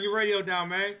up? Turn your radio down,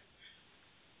 man.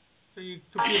 Turn your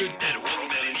computer down.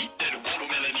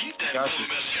 Gotcha.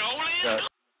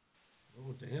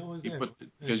 What the hell is that?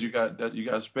 Because you got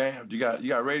spammed. You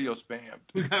got radio spammed.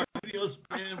 We got radio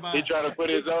spammed by. He trying to put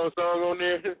his own song on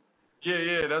there.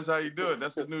 Yeah, that's how you do it.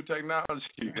 That's the new technology.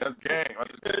 That's game. Hold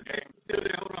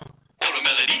on.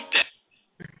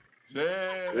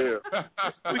 Yeah.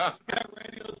 We got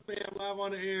radio spam live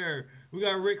on the air. We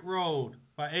got Rick Rolled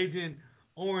by Agent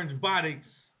Orange Bodies.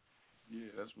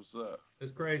 Yeah, that's what's up.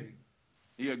 That's crazy.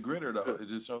 He a gritter though. It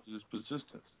just shows his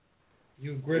persistence.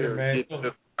 You a gritter, man.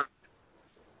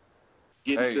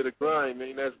 Getting to the grind,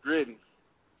 man. That's gritting.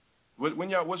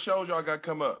 What shows y'all got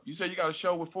come up? You said you got a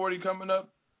show with 40 coming up?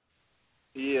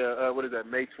 Yeah, what is that,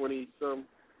 May 20-something?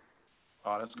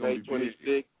 Oh, that's going to be May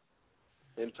 26th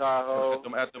in Tahoe.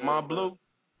 At the Mont Bleu?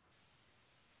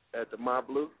 At the Mont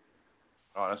Bleu.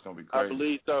 Oh, that's going to be crazy. I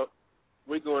believe so.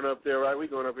 We're going up there, right? We're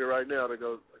going up here right now to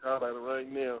go highlight it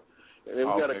right now. And then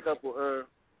we got a couple,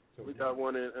 we got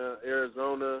one in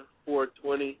Arizona,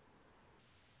 420.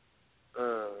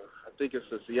 I think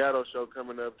it's a Seattle show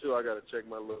coming up, too. I got to check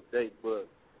my little date book.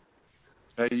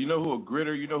 Hey, you know who a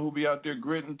gritter? You know who be out there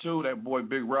gritting, too? That boy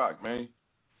Big Rock, man.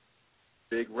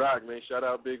 Big Rock, man. Shout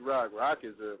out Big Rock. Rock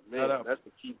is that's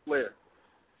the key player.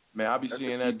 Man, I be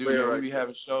seeing that dude. Man,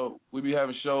 we be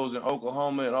having shows in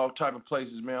Oklahoma and all type of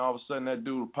places, man. All of a sudden, that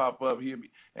dude will pop up.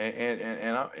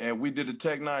 And we did a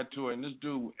Tech 9 tour, and this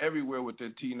dude everywhere with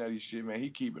that T-Nutty shit, man. He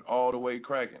keep it all the way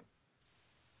cracking.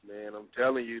 Man, I'm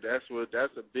telling you,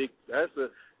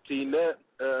 T-Nut.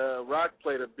 Rock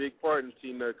played a big part in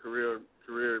T-Nut career,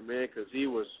 man, because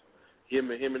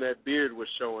him and that beard was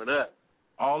showing up.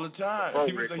 All the time.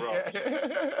 He was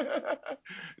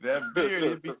that beard,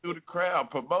 he'd be through the crowd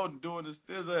promoting, doing this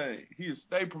thing. He'd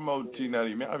stay promoting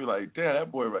T-Nutty, man. I'd be like, damn,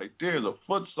 that boy right there is a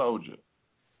foot soldier.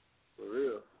 For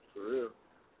real.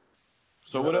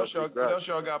 So what else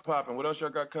y'all got popping? What else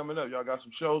y'all got coming up? Y'all got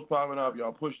some shows popping up.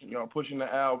 Y'all pushing the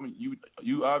album. You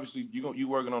obviously you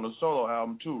working on a solo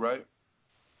album too, right?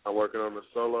 I'm working on the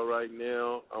solo right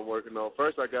now.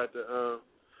 First I got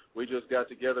we just got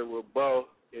together with Bo.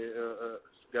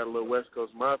 Got a little West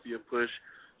Coast Mafia push,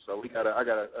 so I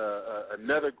got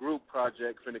another group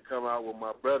project finna come out with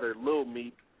my brother Lil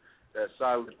Meek, that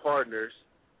Silent Partners.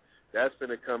 That's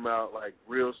finna come out like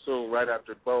real soon, right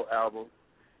after Bo album,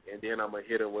 and then I'm gonna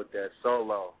hit him with that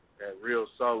real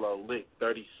solo Lick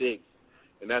 36,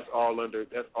 and that's all under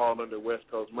West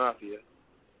Coast Mafia.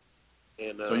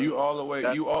 And so you all the way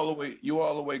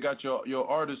got your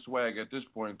artist swag at this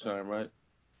point in time, right?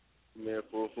 Man,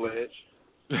 full fledged.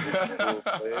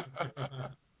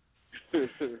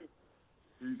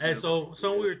 Hey, so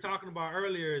we were talking about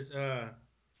earlier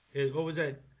is what was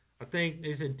that? I think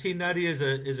they said T-Nutty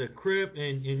is a Crip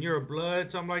and you're a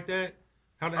Blood, something like that.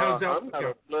 How does that? I'm not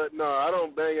a Blood. No, I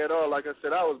don't bang at all. Like I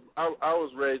said, I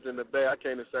was raised in the Bay. I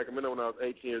came to Sacramento when I was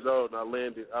 18 years old, and I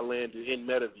landed in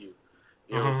Meadowview.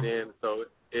 You know what I'm saying? So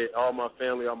all my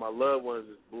family, all my loved ones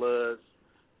is Bloods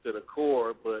to the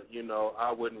core, but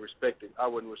I wouldn't respect it. I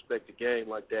wouldn't respect the game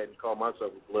like that and call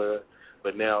myself a Blood.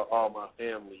 But now all my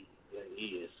family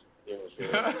is. You know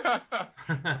what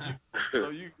I'm saying? So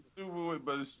you can sue it,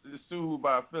 but it's sued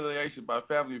by affiliation, by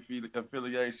family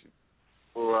affiliation.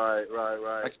 Right.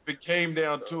 Like if it came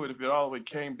down to it, if it all the way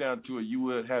came down to it, you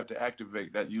would have to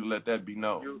activate that. You let that be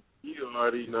known. You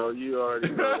already know that.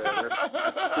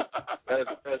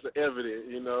 That's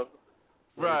evident,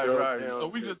 Right. So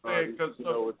we just saying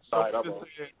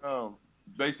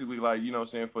basically, like, you know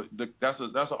what I'm saying, that's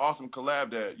an awesome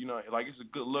collab that, like, it's a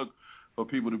good look for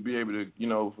people to be able to,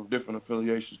 from different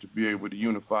affiliations to be able to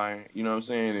unify, you know what I'm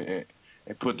saying,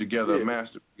 and put together a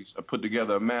masterpiece.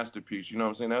 You know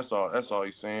what I'm saying? That's all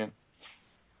he's saying.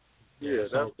 Yeah,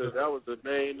 that was the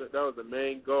main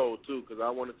goal too, because I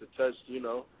wanted to touch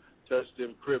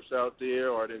them Crips out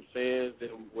there or them fans,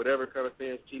 them whatever kind of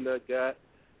fans T-Nut got,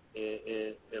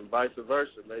 and vice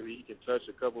versa. Maybe he can touch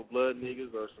a couple blood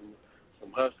niggas or some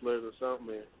hustlers or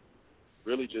something, and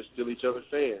really just steal each other's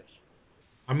fans.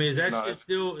 I mean, is that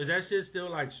shit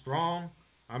still like strong?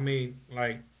 I mean,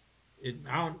 like,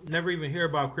 I don't never even hear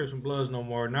about Crips and Bloods no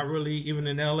more. Not really, even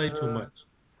in LA too much.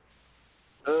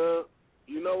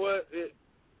 You know what? It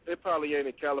probably ain't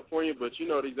in California, but you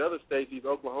know these other states, these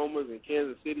Oklahomas and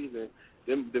Kansas Cities and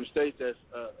them states that's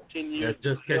 10 years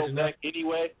just held back up.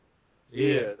 anyway.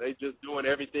 Yeah, they just doing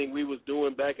everything we was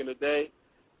doing back in the day.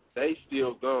 They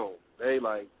still gone. They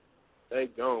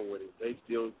gone with it. They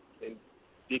still in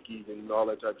Dickies and all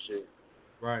that type of shit.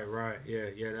 Right.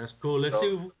 Yeah, that's cool. Let's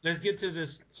get to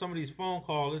some of these phone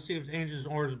calls. Let's see if Agent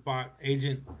Orange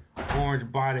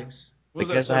Botics.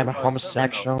 Because I'm a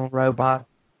homosexual robot.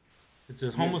 It's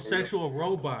a homosexual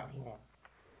robot. Wow.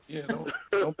 Yeah,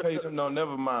 don't pay them. No,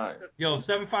 never mind. Yo,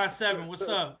 757, what's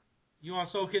up? You on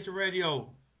Soul Kitchen Radio?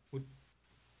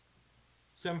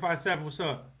 757, what's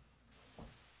up?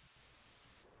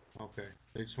 Okay,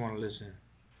 they just want to listen.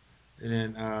 And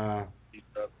then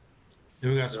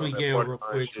we got Sweet Gail real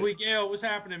quick. Sweet Gail, what's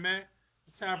happening, man?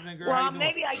 What's happening, girl? Well,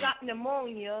 maybe I got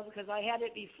pneumonia because I had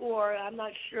it before. I'm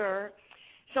not sure.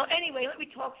 So anyway, let me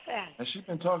talk fast. Has she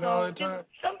been talking all the time?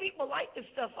 Some people like the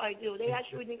stuff I do. They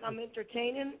actually think I'm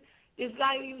entertaining. This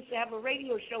guy who used to have a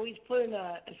radio show, he's putting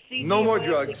a CD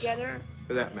together.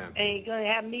 For that man. And he's going to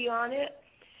have me on it.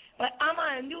 But I'm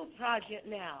on a new project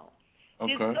now.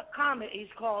 Okay. This comic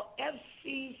is called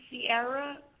FC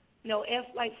Sierra. No, F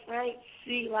like Frank,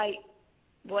 C like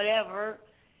whatever,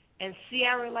 and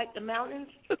Sierra like the mountains.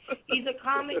 He's a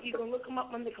comic. You can look him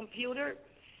up on the computer.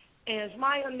 And it's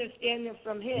my understanding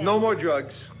from him. No more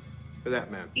drugs for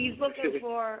that man. He's looking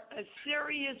for a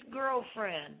serious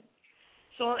girlfriend.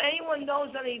 So if anyone knows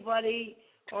anybody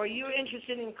or you're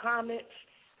interested in comics,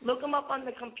 look him up on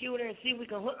the computer and see if we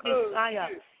can hook this guy up.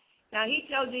 Now, he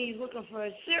tells me he's looking for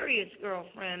a serious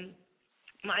girlfriend,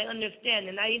 my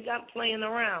understanding. Now, he's not playing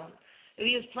around. If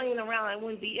he was playing around, I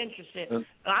wouldn't be interested.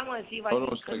 But I want to see if I can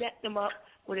connect him up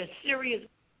with a serious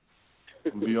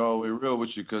be all the way real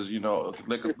with you, because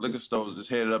liquor stores is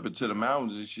headed up into the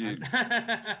mountains and shit.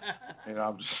 And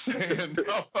I'm just saying,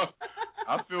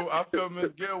 I feel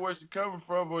Miss Gail where she's coming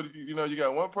from, but you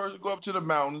got one person go up to the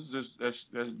mountains that's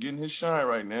getting his shine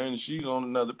right now, and she's on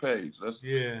another page.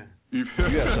 Yeah. You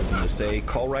have something to say?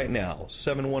 Call right now.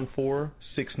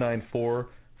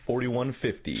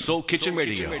 714-694-4150. Soul Kitchen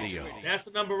Radio. That's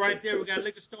the number right there. We got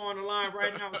Liquor Store on the line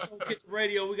right now. Soul Kitchen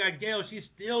Radio. We got Gail. She's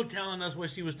still telling us what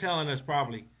she was telling us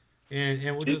probably,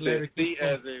 and we'll just let her. She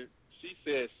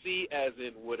said C as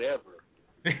in whatever.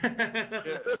 F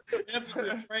as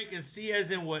in Frank and C as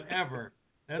in whatever.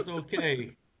 That's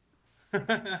okay.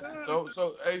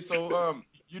 So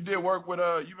you did work with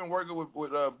you've been working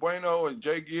with Bueno and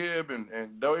Jay Gibb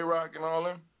and Doey Rock and all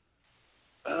them.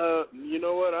 You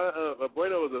know what?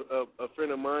 Bueno was a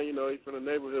friend of mine. He's from the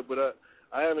neighborhood, but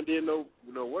I haven't did no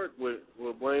work with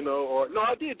Bueno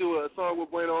I did do a song with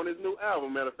Bueno on his new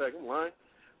album. Matter of fact, I'm lying.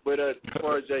 But as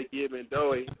far as Jay Gibb and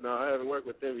Doey, no, I haven't worked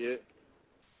with them yet.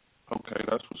 Okay,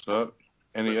 that's what's up.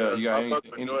 And you got I fuck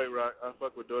with Doey Rock. I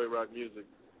fuck with Doey Rock music.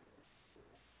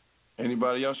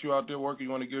 Anybody else you out there working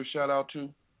you want to give a shout out to?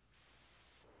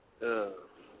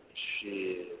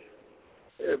 Shit.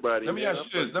 Everybody. Let me ask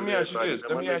you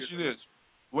this.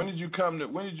 When did you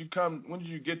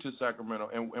get to Sacramento,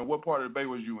 and what part of the Bay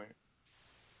was you in?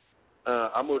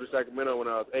 I moved to Sacramento when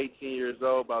I was 18 years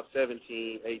old, about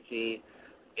 17, 18,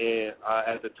 and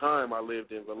at the time I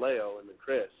lived in Vallejo in the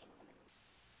Crest,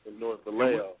 in North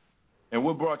Vallejo. And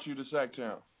what brought you to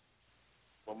Sacktown?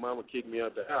 My mama kicked me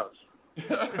out the house.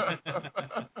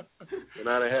 And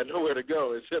I didn't have nowhere to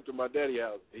go except to my daddy's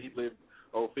house. He lived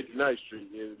on 59th Street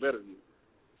in Betterview.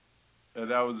 And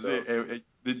that was it.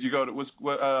 Did you go to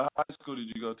what high school did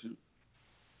you go to?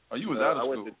 Oh, you was out of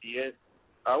school.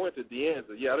 I went to De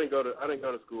Anza. Yeah, I didn't go to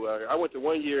school out here. I went to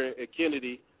 1 year at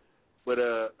Kennedy, but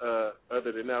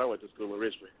other than that, I went to school in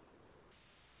Richmond.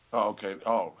 Oh, okay.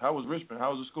 Oh, how was Richmond?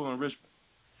 How was the school in Richmond?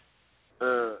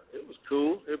 It was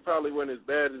cool. It probably wasn't as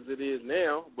bad as it is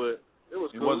now, but it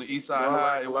was cool. It wasn't East Side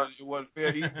High. It wasn't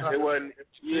fair East Side. It wasn't.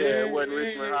 Yeah, it wasn't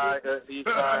Richmond High. East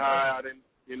Side High. I didn't.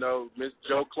 Miss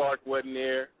Joe Clark wasn't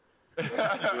there.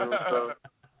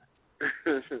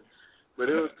 But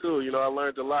it was cool. I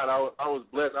learned a lot. I was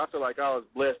blessed. I feel like I was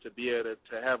blessed to be able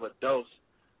to have a dose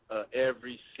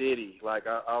every city. Like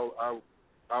I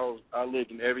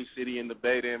lived in every city in the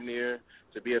Bay damn near,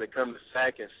 to be able to come to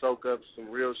Sac and soak up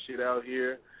some real shit out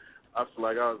here. I feel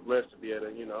like I was blessed to be able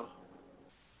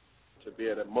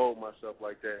to mold myself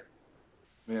like that.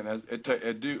 Man, I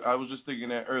was just thinking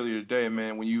that earlier today,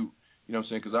 man, when you know what I'm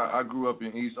saying, because I grew up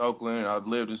in East Oakland, I've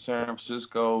lived in San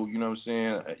Francisco, you know what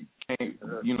I'm saying,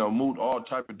 moved all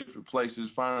type of different places,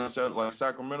 finding myself like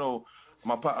Sacramento.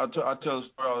 I tell the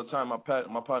story all the time, my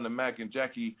partner Mac and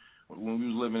Jackie, when we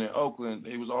was living in Oakland,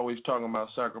 they was always talking about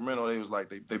Sacramento. They was like,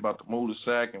 they about to move to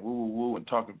Sac and woo and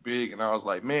talking big, and I was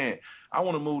like, man, I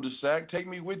want to move to Sac, take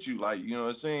me with you, like, you know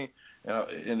what I'm saying?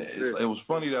 And it was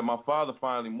funny that my father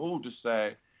finally moved to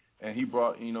Sac, and he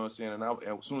brought, you know what I'm saying, and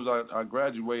as soon as I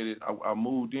graduated, I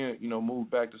moved in, moved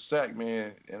back to Sac,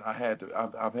 man, and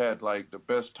I've had like the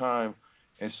best time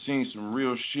and seen some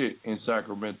real shit in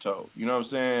Sacramento. You know what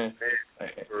I'm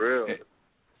saying? For real.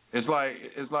 It's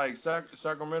like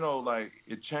Sacramento, like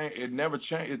it never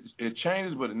changes. It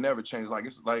changes, but it never changes.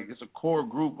 It's a core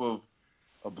group of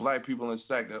black people in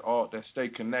Sac that stay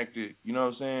connected. You know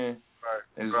what I'm saying?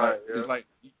 Right. It's like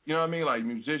you know what I mean, like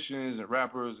musicians and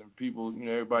rappers and people. You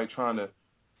know, everybody trying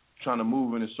to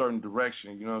move in a certain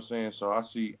direction. You know what I'm saying? So I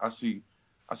see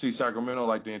Sacramento,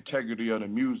 like the integrity of the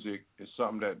music is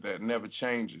something that never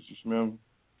changes. You smell me?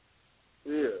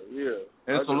 Yeah.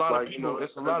 And it's a lot of people.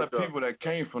 It's a lot of people that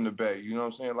came from the Bay. You know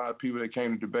what I'm saying? A lot of people that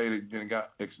came to the Bay that then got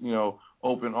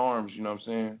open arms. You know what I'm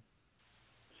saying?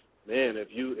 Man,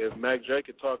 if Mac Drake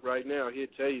could talk right now, he'd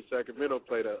tell you Sacramento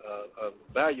played a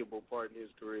valuable part in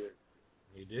his career.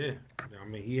 He did. I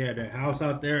mean, he had that house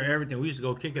out there, everything. We used to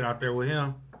go kick it out there with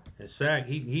him. And Sac,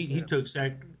 he took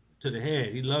Sac to the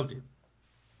head. He loved it.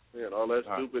 Man, all that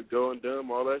stupid going dumb,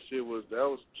 all that shit was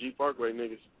G Parkway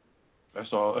niggas.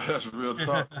 That's all. That's real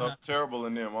talk. That's terrible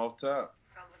in them all the time.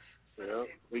 Yeah,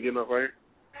 we getting up right here.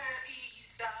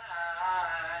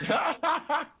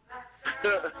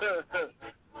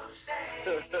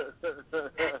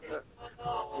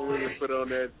 We just put on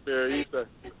that Fair Easter.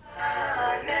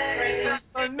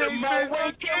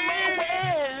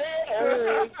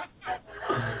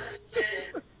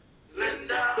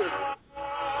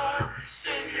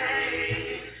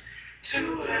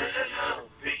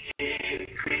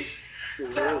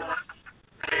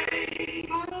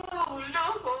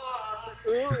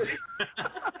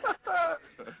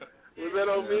 Was that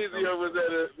on Measy or was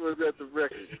that the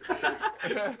record?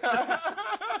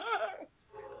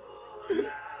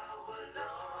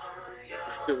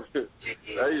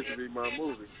 That used to be my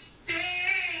movie.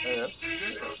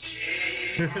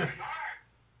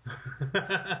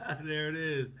 There it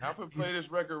is. I'm gonna play this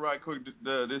record right quick.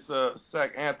 This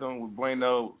Sac anthem with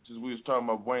Bueno. Just we was talking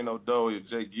about Bueno Doe,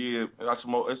 Jay Gibb. It's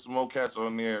some more cats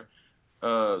on there. So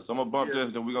I'm gonna bump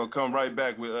this, and we're gonna come right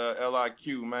back with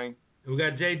LIQ, man. We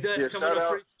got Jay Dutch coming up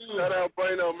pretty soon. Shout out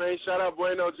Bueno, man. Shout out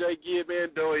Bueno, Jay Gibb,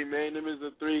 and Doe, man. Them is the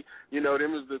three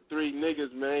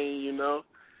niggas, man. You know.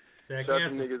 Shout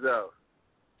them niggas out.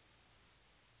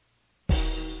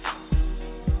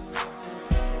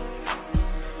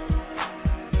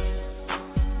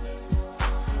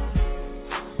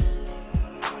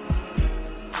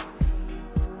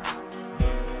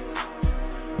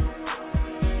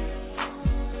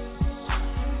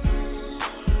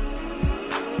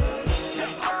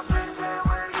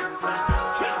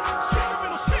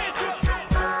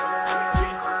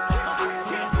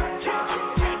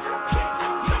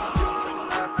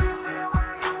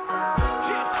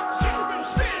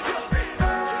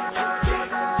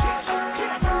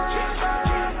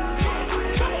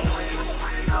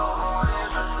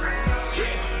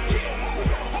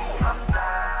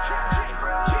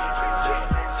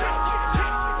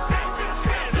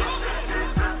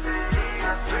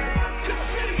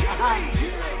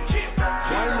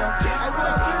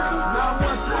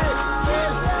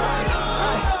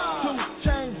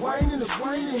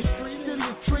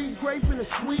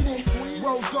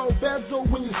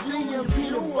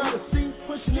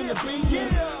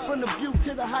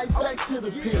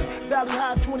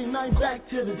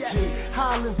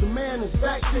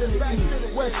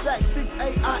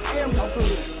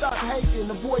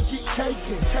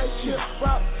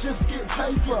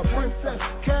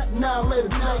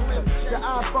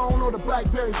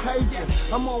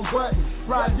 I'm on buttons,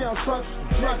 ride down trucks.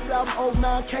 Next album,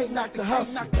 09, can't knock the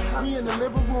hustle. We in the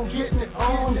living room getting it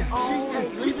on. She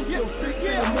ain't leaving till 6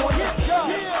 in the morning.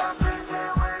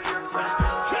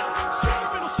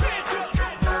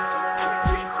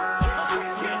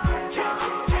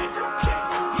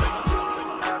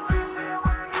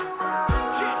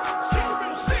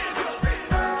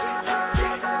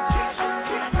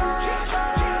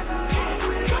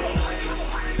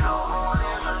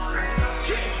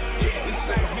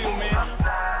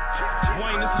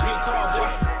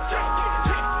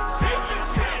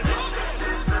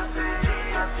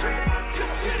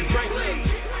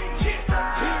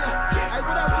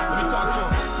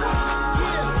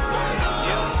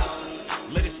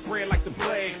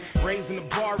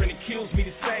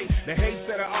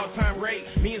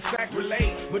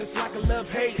 sacrilege, but it's like a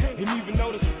love-hate. And even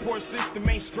though the support system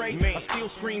ain't straight, I still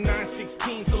scream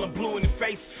 916 till I'm blue in the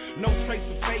face. No trace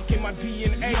of fake in my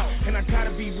DNA, and I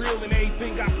gotta be real in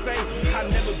everything I say. I'll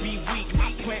never be weak,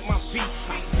 I plant my feet,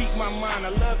 I speak my mind.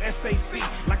 I love SAC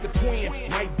like a twin,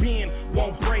 might bend,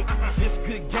 won't break. This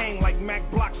good game like Mac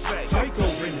Block say. Draco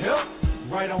in here,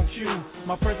 right on cue.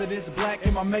 My president's black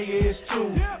and my mayor is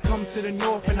too. Come to the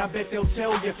north and I bet they'll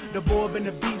tell you the boy been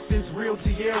the beast since real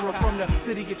Tierra. From the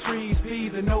city of trees,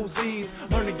 P's and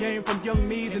OZs. Learn the game from young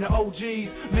me's and the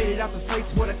OGs. Made it out the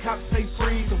states where the cops say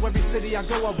free. So every city I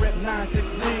go I rep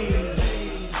 916.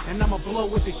 And I'ma blow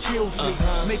if it kills me.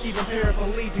 Make even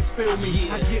paraplegics feel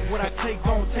me. I get what I take,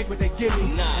 don't take what they give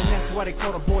me. And that's why they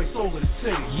call the boy soul of the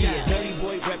city. Yeah, dirty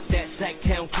boy rep that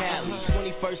Sacktown Cali.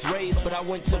 21st raised, but I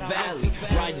went to Valley.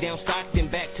 Ride down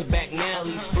Stockton, back-to-back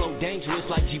Nallies. Flow dangerous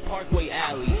like G Parkway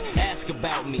Alley. Ask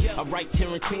about me, I write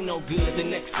Tarantino good. The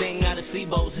next thing out of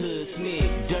Sebo's hood.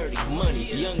 Smig, dirty, money,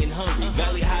 young and hungry.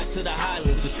 Valley high to the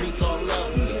highlands, the streets all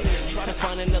love me. Try to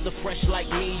find another fresh like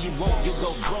me, you won't. You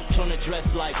go broke trying to dress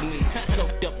like me.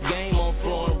 Soaked up game on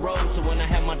Flooring Road. So when I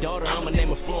have my daughter, I'ma name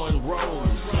her Flooring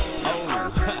Rose. Oh,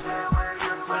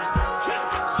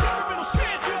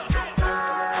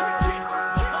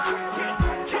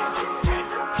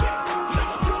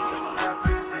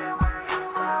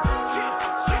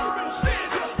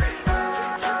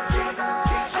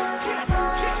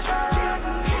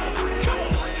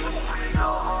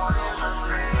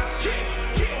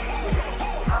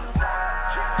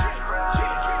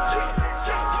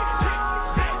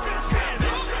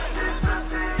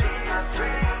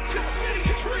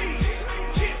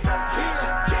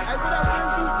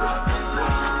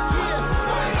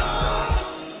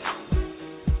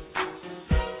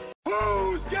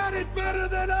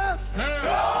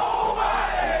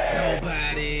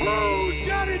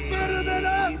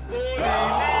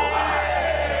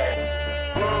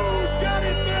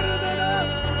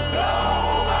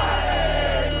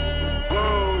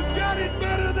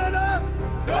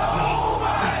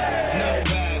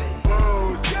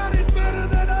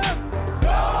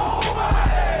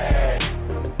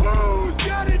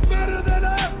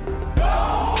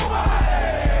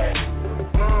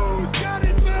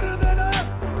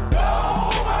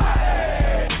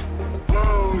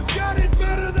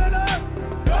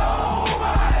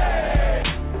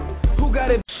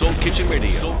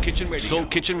 Soul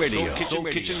Kitchen Radio. Soul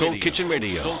Kitchen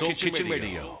Radio. Soul Kitchen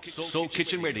Radio. Soul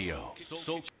Kitchen Radio.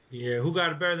 Yeah, who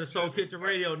got it better than Soul Kitchen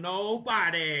Radio?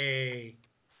 Nobody.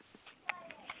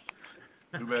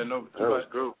 You better know. That was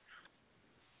good.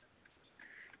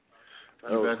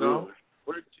 That was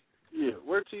good.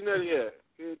 Where T Nutty at?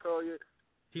 He didn't call yet?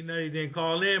 T Nutty didn't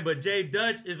call in, but Jay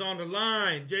Dutch is on the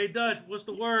line. Jay Dutch, what's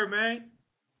the word, man?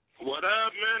 What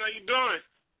up, man? How you doing?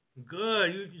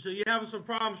 Good. So you're having some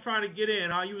problems trying to get in,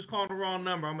 huh? You was calling the wrong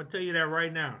number. I'm going to tell you that right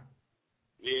now.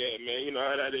 Yeah, man. You know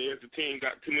how that is. The team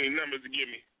got too many numbers to give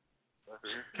me.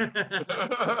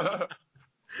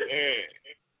 Yeah.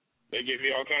 They give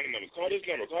me all kinds of numbers. Call this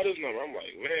number. I'm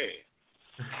like, man.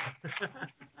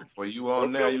 Well, you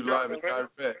on now. You live and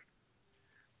direct.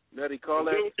 Nutty, call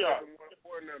that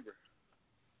number.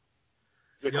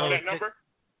 Call that number?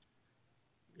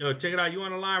 Yo, check it out. You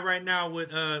on the line right now with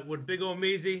Big Ol'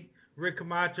 Meezy, Rick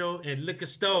Camacho, and Liquor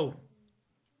Stove.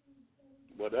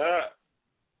 What up?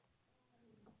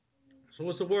 So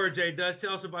what's the word, Jay Dutch?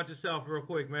 Tell us about yourself real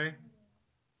quick, man.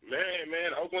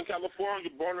 Man, Oakland,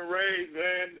 California, born and raised,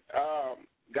 man.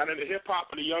 Got into hip-hop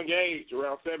at a young age,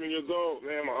 around 7 years old,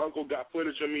 man. My uncle got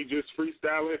footage of me just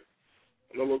freestyling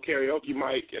on a little karaoke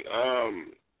mic, and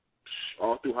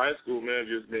all through high school, man,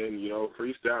 just been,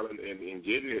 freestyling and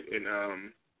getting it. And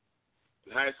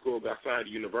in high school, got signed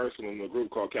to Universal in a group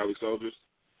called Cali Soldiers,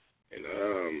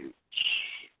 and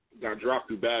got dropped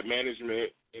through bad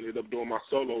management. Ended up doing my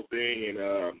solo thing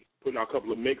and putting out a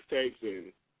couple of mixtapes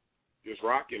and just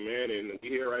rocking, man. And we're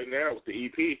here right now with the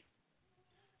EP.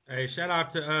 Hey, shout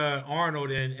out to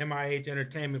Arnold and MIH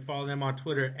Entertainment. Follow them on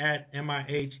Twitter at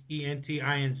MIHENTINC.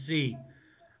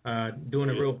 Doing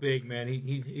it real big, man.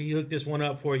 He hooked this one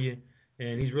up for you,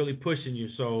 and he's really pushing you.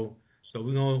 So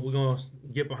we're gonna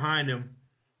get behind him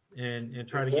and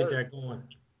try to get that going.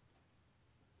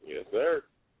 Yes, sir.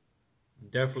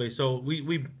 Definitely. So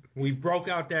we broke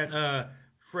out that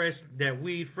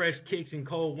weed, fresh kicks, and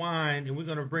cold wine, and we're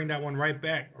gonna bring that one right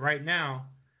back right now.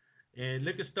 And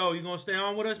Liquor Stove, you gonna stay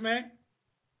on with us, man?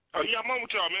 Oh yeah, I'm on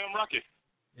with y'all, man. I'm rocking.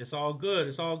 It's all good.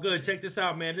 It's all good. Check this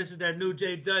out, man. This is that new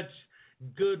Jay Dutch.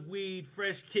 Good weed,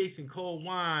 fresh kicks, and cold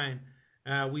wine.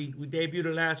 We debuted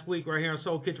it last week right here on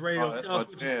Soul Kitchen Radio. Oh,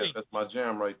 that's my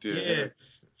jam right there. Yeah.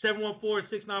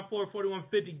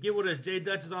 714-694-4150. Get with us. Jay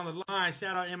Dutch is on the line.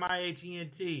 Shout out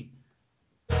MIHENT.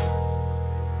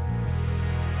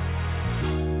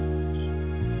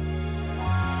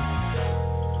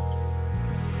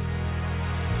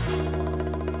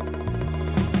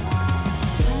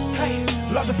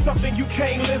 Love is something you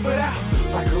can't live without.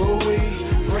 Like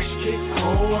ooh-wee, fresh kick,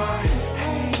 cold wine.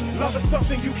 Hey, love is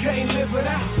something you can't live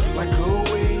without. Like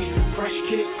ooh-wee, fresh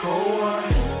kick, cold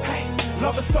wine. Hey,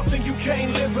 love is something you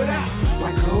can't live without.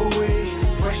 Like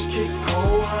ooh-wee, fresh kick,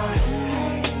 cold wine.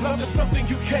 Hey, love is something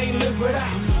you can't live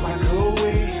without. Like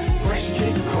ooh-wee, fresh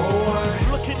kick, cold wine.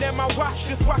 Looking at my watch,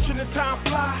 just watching the time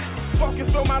fly.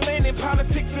 Focus on my lane and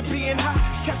politics of being high.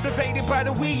 Captivated by the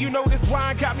weed, you know this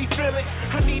wine got me feeling.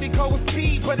 I need to go with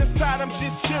speed, but inside I'm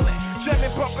just chilling.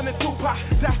 Jamming, bumping the Tupac,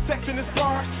 dissecting his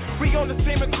bars. We on the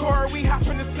same accord, we hop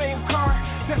in the same car.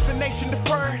 Destination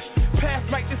deferred, past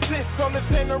might desist. On the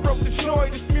tenor road to joy,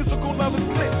 this musical love is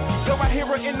bliss. Though I hear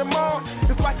her in the morn,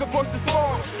 it's like a voice is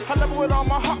born. I love her with all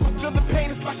my heart, but still the pain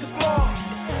is like a storm.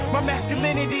 My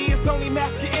masculinity is only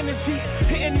masculine energy.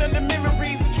 Hitting under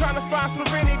memories and trying to find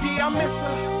serenity. I miss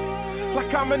her,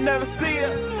 like I'ma never see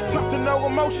her. Tough to no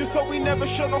emotion, so we never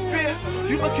show no fear.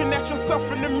 You looking at yourself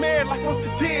in the mirror like what's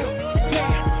the deal?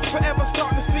 Damn, forever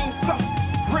starting to seem so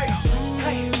real.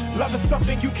 Hey, love is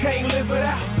something you can't live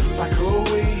without. Like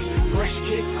ooh-wee, fresh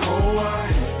kick, cold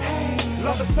wine. Hey,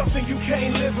 love is something you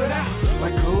can't live without.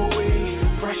 Like ooh-wee,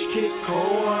 fresh kick,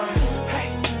 cold wine. Hey,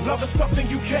 love is something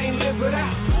you can't live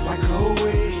without. Like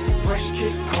ooh-wee, fresh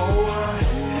kick, cold wine.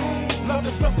 Hey, love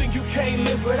is something you can't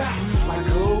live without. Like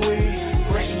ooh-wee,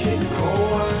 fresh kick, cold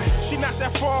wine. She not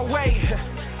that far away,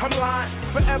 I'm lying.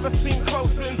 Forever seem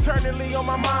closer internally on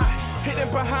my mind. Hidden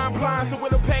behind blinds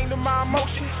with a pain to my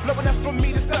emotion. Knowing that's for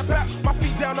me to step out, my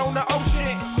feet down on the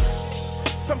ocean.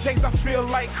 Some days I feel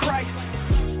like Christ.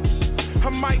 I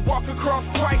might walk across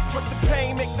twice, but the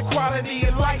pain makes the quality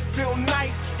of life feel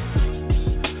nice.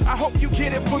 I hope you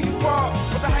get it before you fall.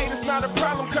 But the hate is not a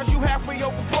problem, cause you halfway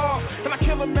overboard. And I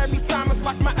kill him every time, it's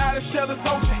like my outer shell is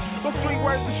OJ. Those 3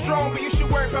 words are strong, but you should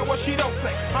worry about what she don't say.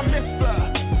 I miss her,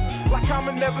 like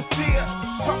I'ma never see her.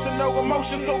 Talk to no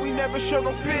emotion, so we never show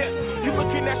no fear. You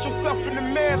looking at yourself in the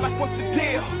mirror like what's the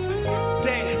deal?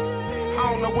 Damn, I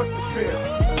don't know what to feel.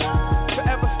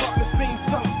 Forever starting to seem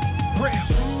so real.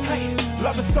 Hey,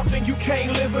 love is something you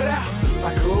can't live without.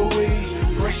 Like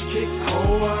ooh-wee, fresh kick,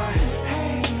 cold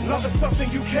wine. Love is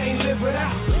something you can't live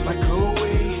without. Like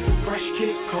ooh-wee, fresh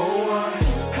kick, cold wine.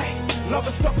 Hey, love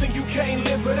is something you can't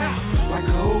live without. Like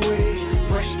ooh-wee,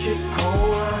 fresh kick, cold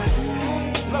wine.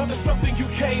 Hey, love is something you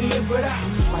can't live without.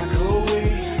 Like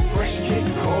ooh-wee, fresh kick,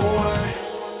 cold wine.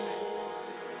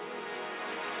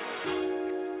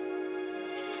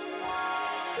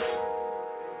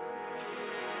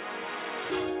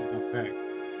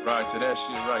 Right to that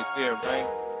shit right there, man.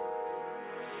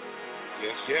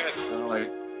 Yes, yes.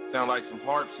 Sound like some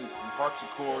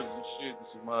harpsichords and shit, and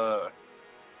some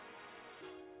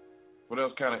what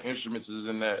else kind of instruments is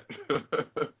in that?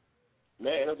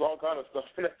 Man, there's all kind of stuff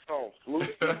in that song. Flute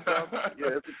and stuff.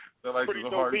 Yeah, it's like pretty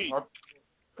dope beat.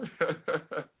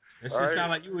 It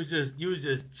sound like you was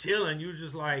just chilling. You was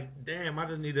just like, damn, I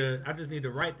just need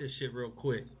to write this shit real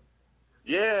quick.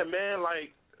 Yeah, man.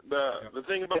 Like the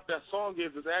thing about that song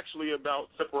is it's actually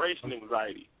about separation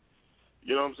anxiety.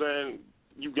 You know what I'm saying?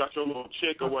 You got your little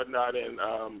chick or whatnot, and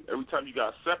every time you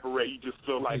got separate, you just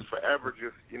feel like forever.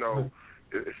 Just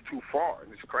it's too far,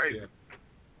 and it's crazy. Yeah.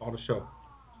 All the show.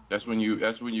 That's when you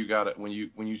got it when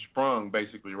you sprung,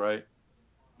 basically, right?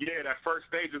 Yeah, that first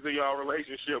stage of your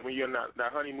relationship when you're in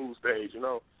that honeymoon stage, you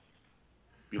know.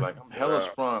 Be like, I'm hella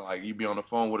sprung. Like you be on the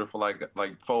phone with her for like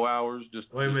 4 hours.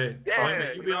 Just wait a minute. Yeah, wait a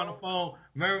minute. You be on the phone.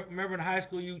 Remember in high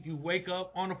school, you wake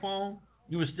up on the phone.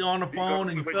 You were still on the phone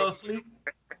and you fell asleep.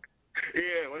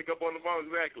 Yeah, wake up on the phone.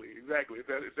 Exactly. It's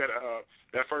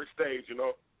that first stage, you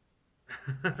know.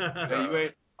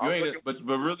 Hey, but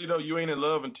really though, you ain't in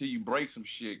love until you break some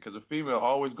shit. Cause a female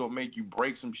always gonna make you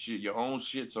break some shit, your own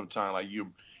shit. Sometime, like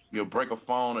you'll break a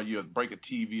phone or you'll break a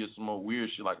TV or some more weird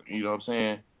shit. Like you know what I'm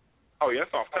saying? Oh yeah,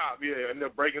 that's off top. Yeah, and they're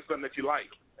breaking something that you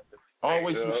like.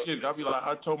 Always some shit. I'll be like,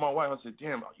 I told my wife, I said,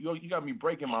 damn, you got me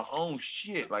breaking my own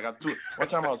shit. Like I threw. One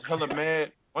time I was hella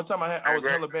mad. One time I was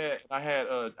hella bad.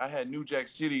 I had New Jack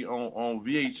City on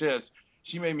VHS.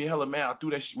 She made me hella mad. I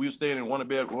threw that shit. We were staying in one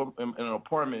bed in an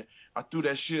apartment. I threw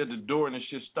that shit at the door and the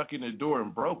shit stuck in the door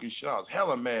and broke and shit. I was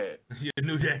hella mad. Yeah,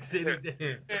 New Jack City, damn.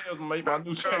 Yeah, it was my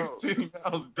New Jack City. I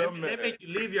was dumb mad. They make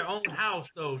you leave your own house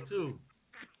though too.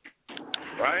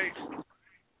 Right?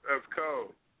 That's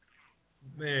cold.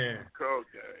 Man. Cold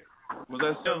game. Was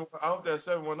that 7? I hope that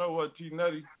 710 was T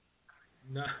Nutty.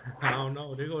 No, I don't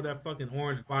know. They go that fucking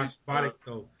orange body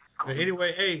though. But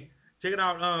anyway, hey, check it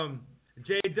out.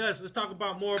 Jay Dust, let's talk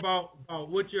more about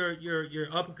what your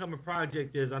up and coming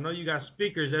project is. I know you got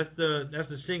Speakers. That's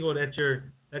the single that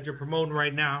you're promoting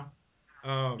right now.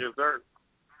 Yes, sir.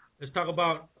 Let's talk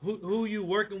about who you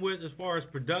working with as far as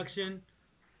production.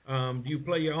 Do you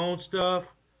play your own stuff?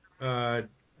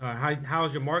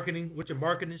 How's your marketing? What's your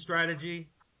marketing strategy?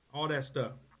 All that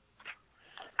stuff.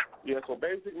 Yeah, so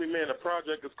basically, man, the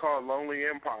project is called Lonely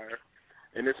Empire,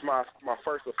 and it's my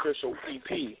first official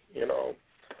EP. You know,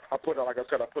 I put out a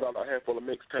handful of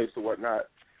mixtapes or whatnot,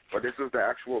 but this is the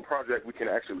actual project we can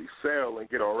actually sell and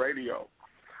get on radio.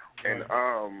 And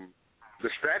the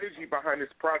strategy behind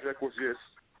this project was just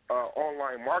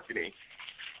online marketing.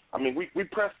 I mean, we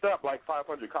pressed up like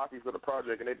 500 copies of the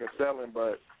project, and they've been selling,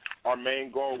 but our main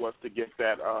goal was to get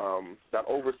that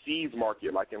overseas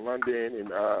market, like in London and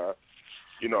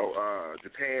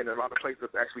Japan, and a lot of places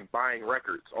actually buying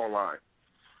records online.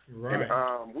 Right.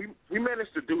 And we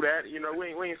managed to do that. You know, we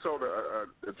ain't sold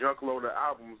a junk load of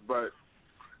albums, but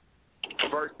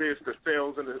versus the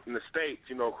sales in the States,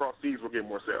 you know, across seas will get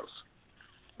more sales.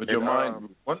 But your mind,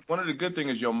 one of the good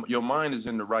things is your mind is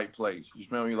in the right place. You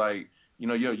feel me? Like, you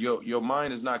know, your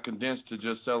mind is not condensed to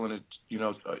just selling it, you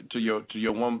know, to your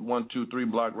 1, 2, 3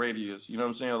 block radius. You know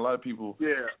what I'm saying? A lot of people,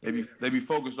 they be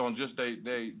focused on just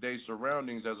they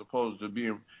surroundings as opposed to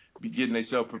be getting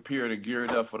themselves prepared and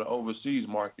geared up for the overseas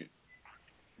market.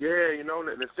 Yeah, you know,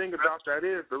 the thing about that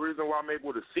is the reason why I'm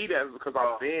able to see that is because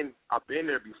I've been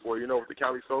there before. You know, with the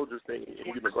Cali Soldiers thing in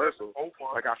Universal,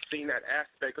 like I've seen that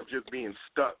aspect of just being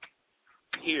stuck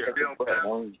here.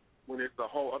 When it's the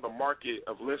whole other market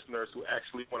of listeners who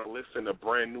actually want to listen to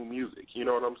brand new music. You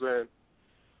know what I'm saying?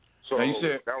 So now you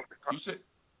said,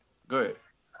 go ahead.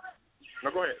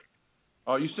 No, go ahead.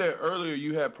 Oh, you said earlier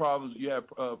you had problems. You had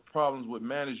problems with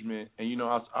management, and you know,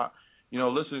 I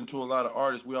listening to a lot of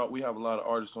artists. We have a lot of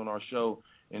artists on our show,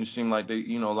 and it seemed like they,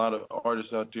 you know, a lot of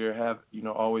artists out there have, you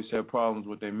know, always had problems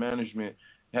with their management.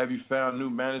 Have you found new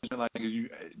management?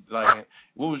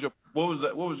 What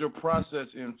was your process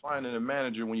in finding a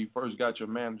manager when you first got your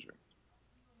manager?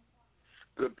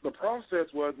 The process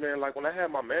was, man, like when I had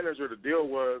my manager, the deal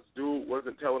was, dude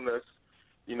wasn't telling us,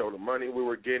 you know, the money we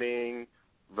were getting,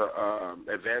 the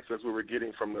advancements we were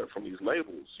getting from these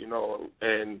labels, you know.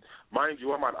 And mind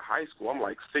you, I'm out of high school. I'm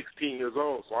like 16 years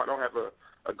old, so I don't have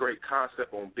a great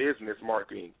concept on business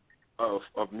marketing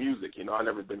of music. You know, I've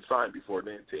never been signed before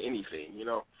then to anything, you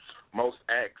know. Most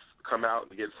acts come out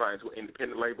and get signed to an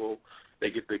independent label, they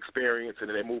get the experience, and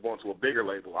then they move on to a bigger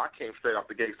label. I came straight off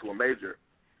the gates to a major,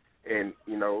 and,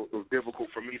 you know, it was difficult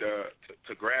for me to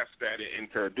grasp that and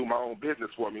to do my own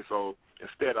business for me. So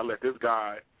instead I let this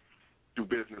guy do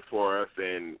business for us,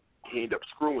 and he ended up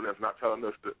screwing us, not telling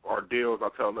us our deals,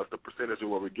 not telling us the percentage of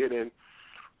what we're getting,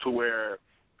 to where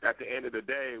at the end of the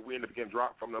day, we ended up getting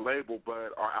dropped from the label,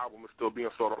 but our album is still being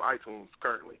sold on iTunes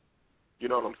currently. You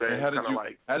know what I'm saying?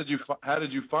 How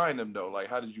did you find them though? Like,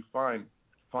 how did you find?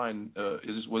 Was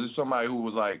it somebody who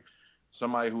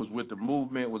was with the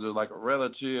movement? Was it like a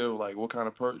relative? Like, what kind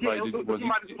of person? Yeah, it was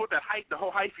somebody with the whole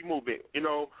hyphy movement. You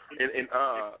know, in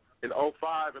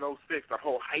 05 and 06, the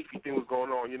whole hyphy thing was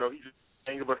going on. You know, he just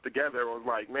gave us together and was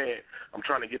like, man, I'm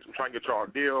trying to get y'all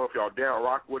a deal. If y'all down,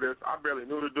 rock with us. I barely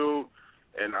knew the dude.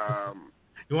 And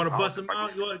you want to bust him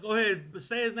out? You want to go ahead,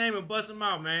 say his name and bust him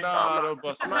out, man. No, don't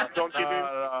bust him out.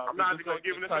 I'm not even gonna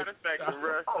give him the satisfaction,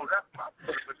 bro. Oh, that's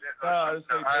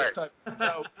my.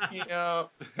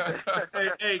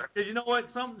 Hey, cause you know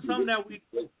what? Something that we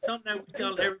tell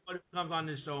everybody who comes on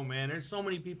this show, man. There's so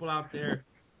many people out there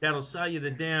that'll sell you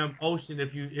the damn ocean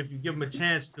if you give them a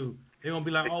chance to. They're going to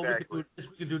be like, oh, we can do this,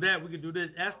 we can do that, we can do this.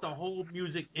 That's the whole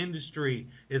music industry.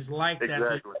 It's like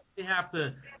that.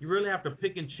 So you really have to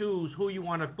pick and choose who you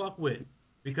want to fuck with,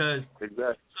 because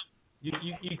you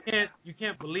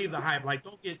can't believe the hype. Like,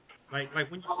 don't get, like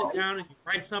when you sit down and you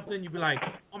write something, you be like,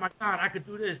 oh, my God, I could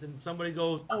do this. And somebody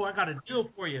goes, oh, I got a deal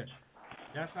for you.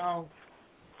 That's how.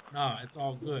 No, it's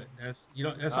all good. That's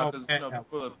all bad.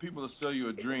 People will sell you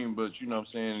a dream, but you know what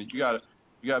I'm saying, you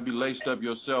gotta be laced up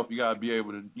yourself. You gotta be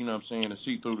able to, you know what I'm saying, to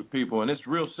see through the people. And it's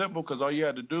real simple, because all you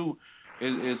had to do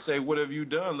is say, what have you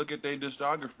done? Look at their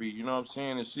discography, you know what I'm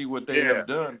saying, and see what they have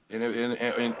done.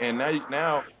 And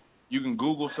now you can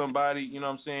Google somebody, you know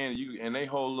what I'm saying, and they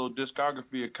whole little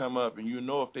discography will come up, and you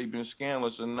know if they've been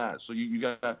scandalous or not. So you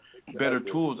got better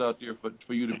tools out there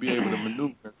for you to be able to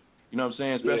maneuver. You know what I'm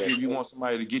saying? Especially if you want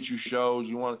somebody to get you shows,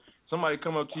 you want somebody to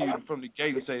come up to you from the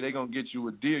gate and say they're going to get you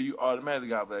a deal, you automatically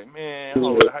got to be like, man,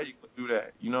 how you going to do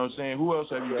that? You know what I'm saying? Who else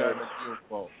have you gotten a deal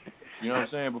for? You know what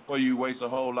I'm saying? Before you waste a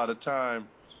whole lot of time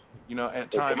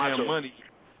at time and money.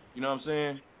 You know what I'm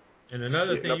saying? And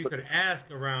another thing you could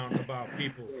ask around about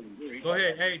people. Go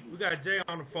ahead. Hey, we got Jay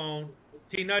on the phone.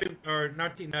 T-Nutty, or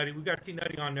not T-Nutty, we got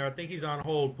T-Nutty on there. I think he's on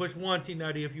hold. Push 1,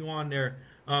 T-Nutty, if you're on there.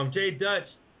 Jay Dutch,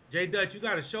 you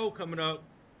got a show coming up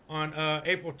on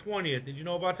April 20th. Did you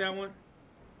know about that one?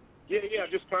 Yeah, I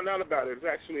just found out about it. It's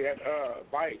actually at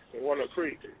Vice in Walnut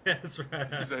Creek. That's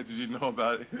right. Did you know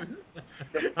about it?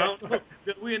 I don't know.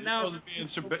 We announced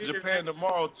it's supposed to be in Japan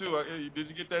tomorrow, too. Did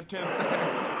you get that 10?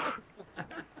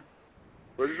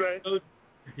 What'd you say?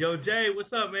 Yo, Jay,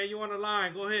 what's up, man? You on the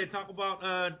line. Go ahead. Talk about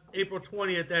April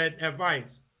 20th at Vice.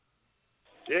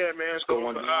 Yeah, man. So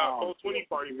it's a 420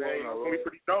 party, man. It's going to be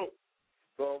pretty dope.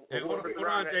 So, hold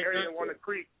on, that Jay. area in Walnut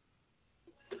Creek.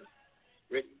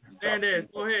 Hernandez,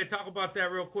 go ahead. Talk about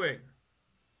that real quick.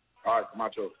 All right,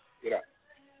 Camacho. Get out.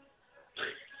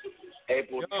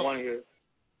 April 20th,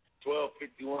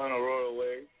 1251 Aurora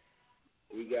Way.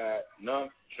 We got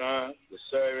Nunk, Tron, The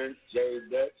Servant, Jay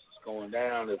Dutch. It's going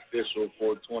down, the official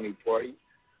 420 party.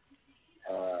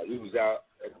 We was out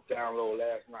at the download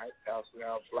last night, passing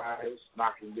out flyers,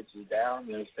 knocking bitches down,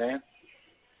 you understand?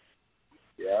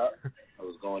 Yeah, I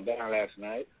was going down last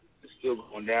night. It's still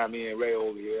going down. Me and Ray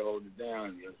over here holding it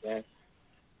down, you understand?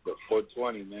 But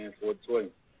 420, man,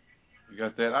 420. You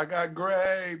got that? I got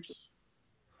grapes.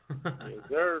 Yes,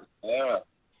 sir. Yeah.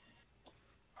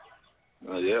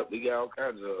 Yeah, we got all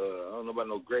kinds of, I don't know about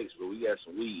no grapes, but we got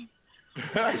some weed.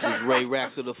 This is Ray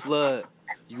Racks of the Flood.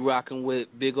 You rocking with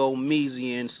Big Old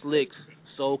Meezy and Slicks,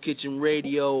 Soul Kitchen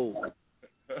Radio.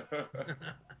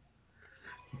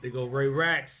 Big old Ray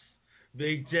Racks,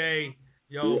 Big J.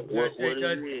 Yo,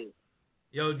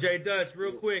 Jay Dutch,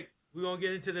 real quick. We're gonna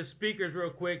get into the speakers real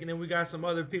quick, and then we got some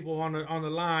other people on the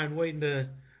line waiting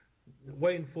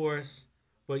for us.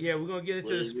 But yeah, we're gonna get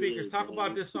into the speakers. Talk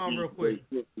about this song real quick.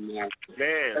 Man,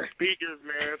 speakers,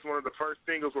 man. It's one of the first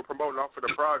singles we're promoting off of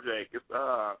the project. It's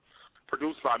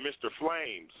produced by Mr.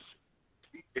 Flames.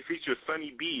 It features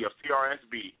Sunny B of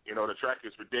CRSB. The track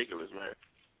is ridiculous, man.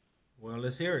 Well,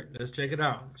 let's hear it. Let's check it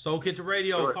out. Soul Kitchen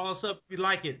Radio. Sure. Call us up if you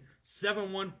like it.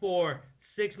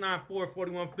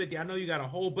 714-694-4150. I know you got a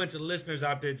whole bunch of listeners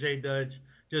out there, Jay Dudge,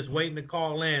 just waiting to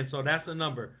call in. So that's the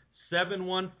number,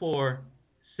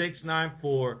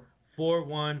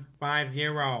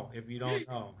 714-694-4150. If you don't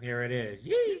know, here it is.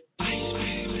 Yee!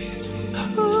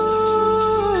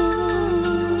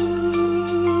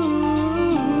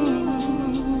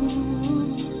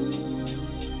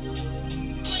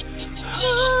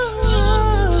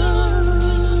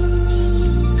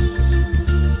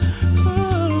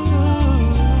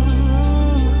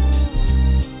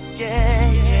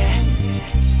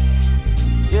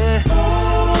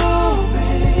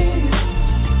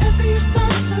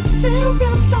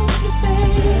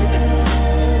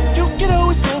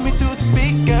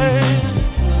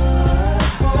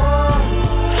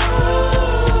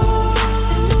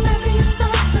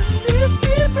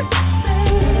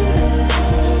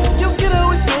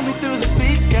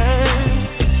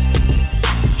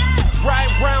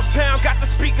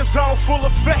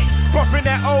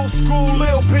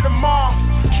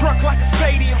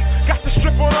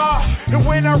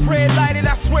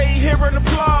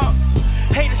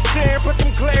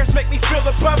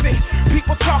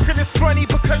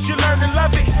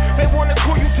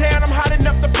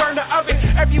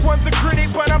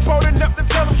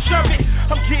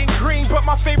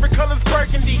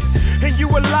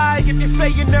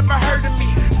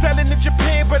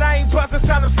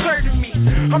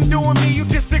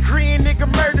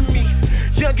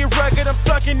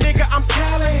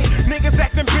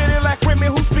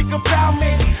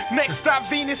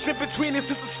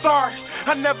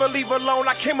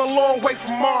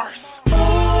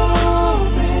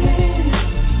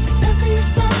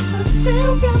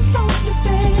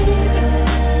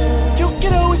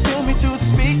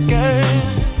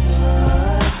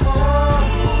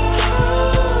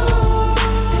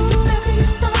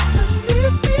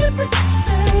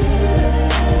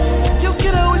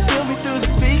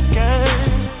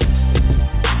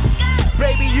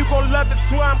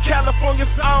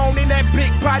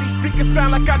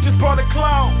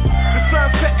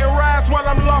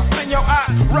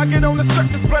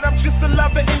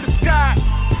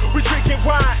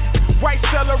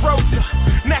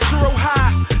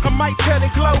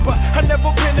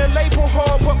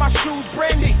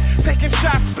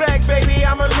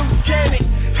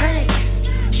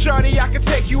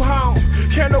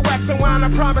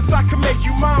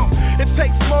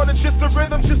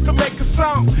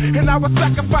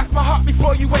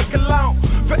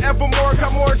 Forevermore,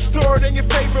 got more in store than your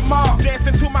favorite mall.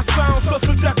 Dancing to my song, so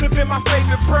seductive in my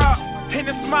favorite bra. and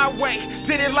it's my way.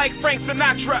 Did it like Frank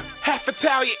Sinatra, half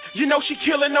Italian. You know she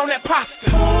killing on that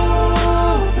pasta.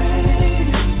 Oh,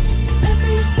 baby,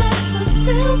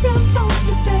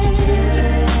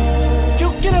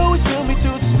 you can always feel me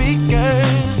through the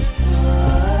speakers.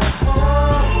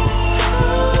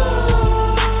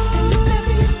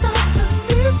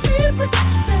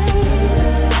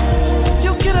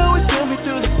 You can always feel me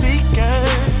through the speakers.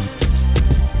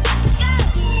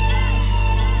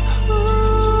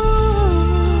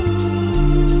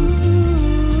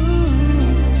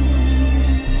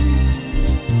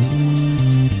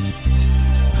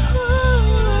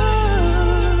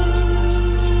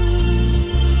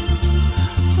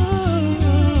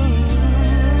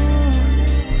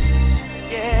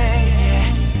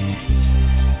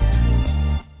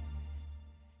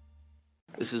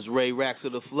 This is Ray Racks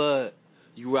of the Flood.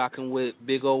 You rocking with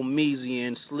Big Ol' Meezy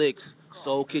and Slicks,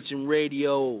 Soul Kitchen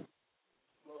Radio.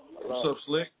 What's up,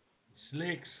 Slick?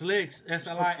 Slicks,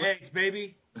 SLIX,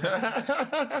 baby.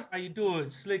 How you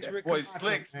doing? Slicks, Rick. Boy,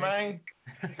 Slicks, man.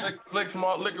 Slick,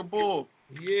 Smart Liquor Bull.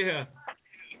 Yeah.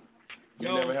 You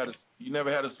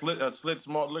never had a Slick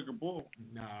Smart Liquor Bull?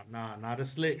 Nah, not a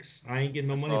Slicks. I ain't getting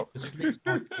no money for the Slicks.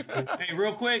 Hey,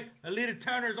 real quick, Alita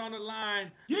Turner's on the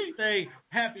line. Say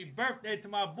happy birthday to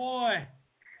my boy.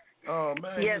 Oh,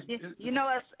 man. Yes, you know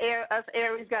us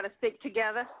Aries got to stick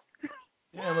together.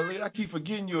 Yeah, Alita, I keep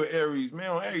forgetting you're Aries, man,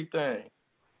 on everything.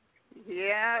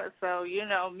 Yeah, so, you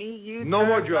know, me, you. No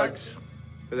more drugs,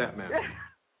 for that matter.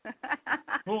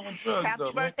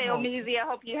 Happy birthday, Omeezy. I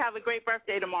hope you have a great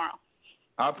birthday tomorrow.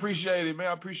 I appreciate it, man.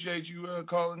 I appreciate you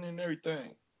calling in and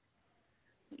everything.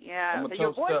 Yeah, so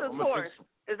your voice is hoarse.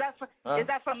 Is that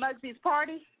for Muggsy's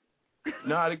party?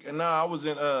 No, I was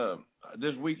in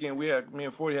this weekend. Me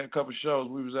and 40 had a couple shows.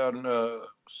 We was out in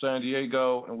San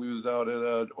Diego, and we was out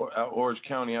at Orange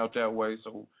County out that way.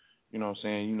 So, you know what I'm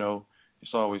saying? You know,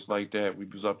 it's always like that. We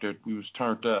was up there. We was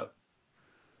turned up,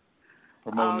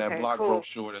 promoting that Block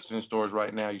brochure that's in stores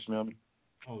right now. You smell me?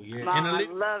 Oh, yeah. I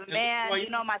love, man,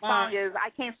 you know my song is I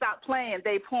Can't Stop Playing,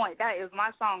 They Point. That is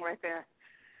my song right there.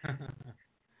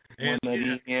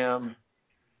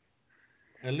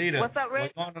 Alita, what's up,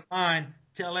 Rick? On the line,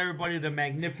 tell everybody the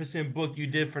magnificent book you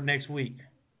did for next week.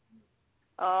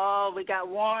 Oh, we got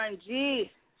Warren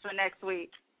G for next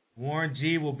week. Warren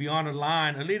G will be on the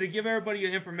line. Alita, give everybody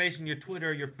your information, your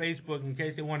Twitter, your Facebook, in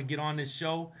case they want to get on this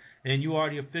show. And you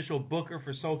are the official booker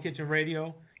for Soul Kitchen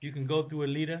Radio. You can go through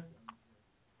Alita.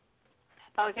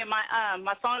 Okay,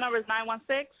 my phone number is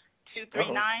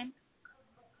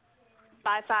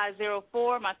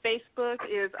 916-239-5504. My Facebook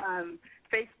is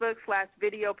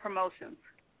Facebook/Video Promotions.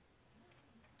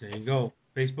 There you go.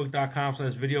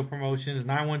 Facebook.com/Video Promotions.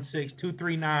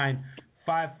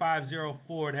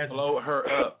 916-239-5504. That's blow her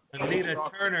up.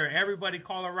 Alita Turner. Everybody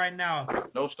call her right now.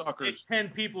 No stalkers. 10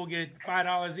 people get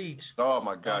 $5 each. Oh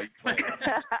my God.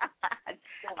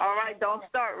 All right, don't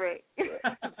start, Rick.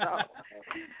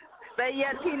 But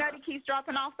yeah, T Nutty keeps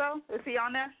dropping off though. Is he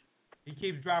on there? He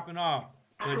keeps dropping off.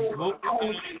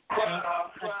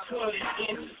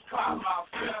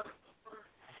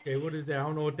 Okay, what is that? I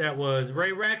don't know what that was.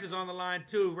 Ray Rax is on the line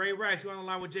too. Ray Rax, you on the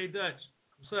line with Jay Dutch.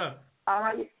 What's up? All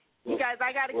right. You guys,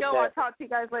 I gotta go. I'll talk to you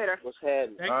guys later. What's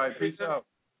happening? All right, peace out.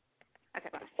 Okay,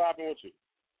 bye. What's popping with you?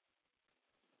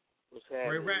 What's happening,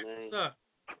 Ray Rax, man? what's up?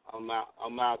 I'm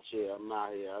out here.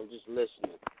 I'm just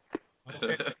listening.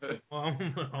 Okay.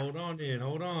 Hold on then.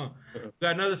 Hold on.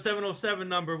 Got another 707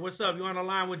 number. What's up? You on the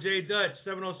line with Jay Dutch?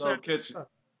 707. Kitchen.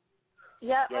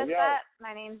 Yep, what's up?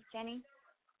 My name's Jenny.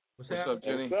 What's up,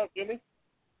 Jenny? What's up, Jenny?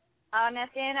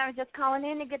 Nothing. I was just calling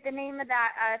in to get the name of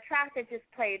that track that just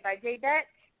played by Jay Dutch.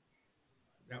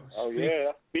 Yeah,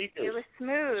 Speakers. It was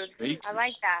smooth. Speakers. I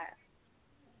like that.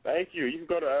 Thank you. You can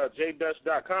go to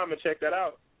jdutch.com and check that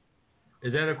out.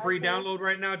 Is that a free download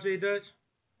right now, Jay Dutch?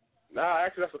 Nah,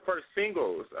 actually, that's the first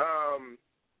single.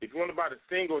 If you want to buy the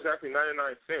single, it's actually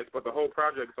 99 cents, but the whole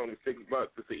project is only $6.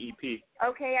 It's an EP.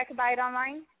 Okay, I can buy it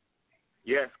online?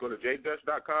 Yes, go to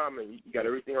jdutch.com, and you got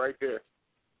everything right there.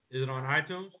 Is it on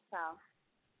iTunes?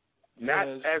 Not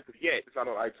as of yet. It's not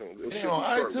on iTunes. It's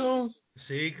on iTunes?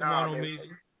 See, come on, Omeezy.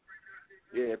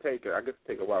 Yeah, I guess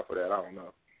take a while for that. I don't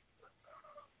know.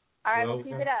 All right, we'll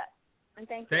keep it up. And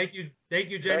thank you. Thank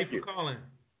you, Jenny, for calling.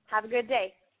 Have a good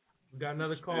day. We got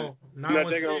another call.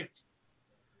 916.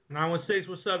 916,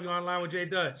 what's up? You online with Jay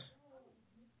Dutch?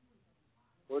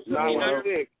 What's up,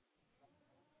 916?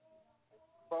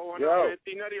 Yo.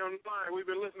 T Nutty on the line. We've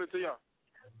been listening to y'all.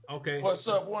 Okay. What's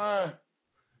up, Wine?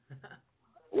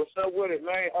 What's up with it,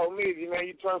 man? Oh, Meezy, man,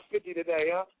 you turned 50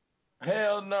 today, huh?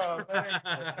 Hell no,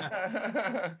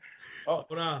 man.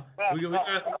 Hold on.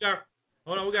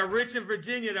 Hold on, we got Rich in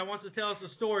Virginia that wants to tell us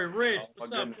a story. Rich,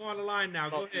 what's up? Go on the line now.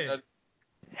 Go ahead.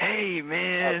 Hey,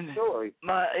 man.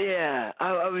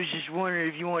 I was just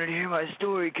wondering if you wanted to hear my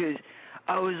story, because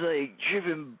I was, like,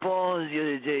 tripping balls the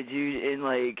other day, dude, and,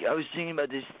 like, I was thinking about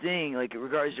this thing, like, in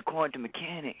regards to quantum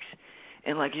mechanics,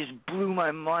 and, like, it just blew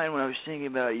my mind when I was thinking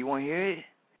about it. You want to hear it?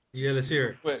 Yeah, let's hear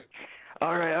it. Quick.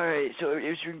 All right. So it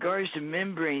was in regards to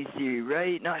membrane theory,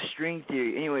 right? Not string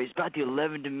theory. Anyway, it's about the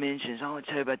 11 dimensions. I want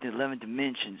to tell you about the 11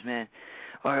 dimensions, man.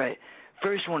 All right.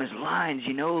 First one is lines,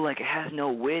 like it has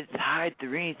no width, height,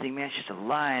 or anything, man. It's just a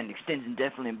line. It extends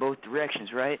indefinitely in both directions,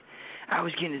 right? I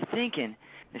was getting to thinking,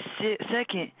 the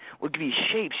second would be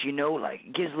shapes, like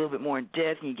it gives a little bit more in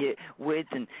depth and you get width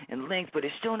and length, but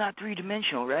it's still not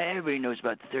three-dimensional, right? Everybody knows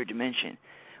about the third dimension.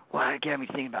 Well, it got me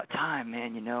thinking about time,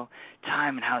 man,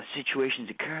 time and how situations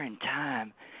occur in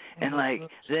time. And,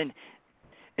 then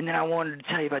I wanted to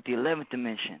tell you about the 11th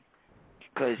dimension,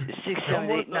 because 6, 7,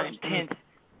 8, 9, 10th,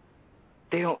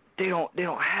 they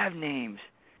don't have names,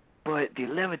 but the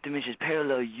 11th dimension is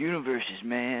parallel universes,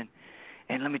 man.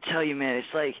 And let me tell you, man,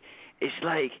 it's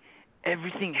like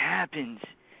everything happens,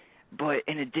 but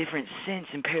in a different sense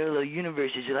in parallel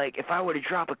universes. Like if I were to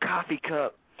drop a coffee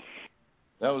cup.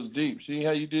 That was deep. See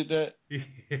how you did that?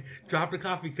 Drop the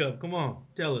coffee cup. Come on,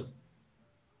 tell us.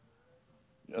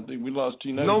 I think we lost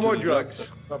T-Nutty. No more drugs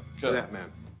for that man.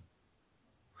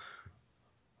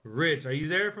 Rich, are you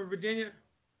there from Virginia?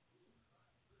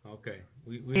 Okay,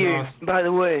 we Here, lost. by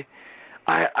the way,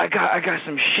 I got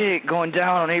some shit going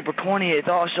down on April 20th.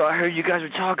 Also, I heard you guys were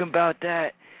talking about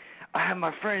that. I have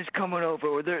my friends coming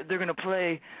over. They're gonna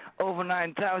play over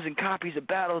 9,000 copies of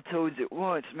Battletoads at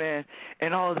once, man,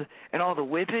 and all the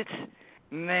whippets.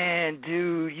 Man,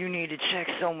 dude, you need to check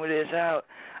some of this out.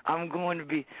 I'm going to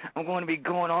be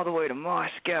going all the way to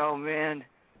Moscow, man.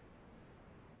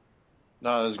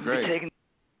 No, that's great.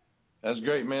 That's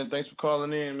great, man. Thanks for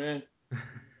calling in, man.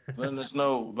 Letting us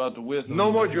know about the wisdom.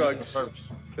 No more drugs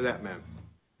for that man.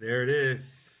 There it is.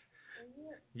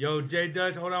 Yo, Jay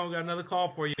Dutch, hold on. We got another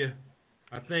call for you.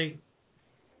 I think.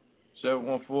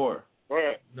 714.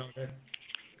 Right. No.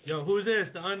 Yo, who's this?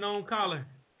 The unknown caller.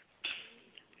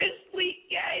 It's Sweet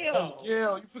Gail. Oh,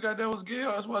 Gail. You forgot that was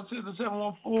Gail. That's why I said the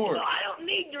 714. No, I don't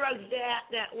need drugs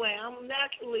that way. I'm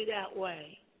naturally that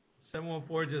way.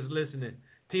 714 just listening.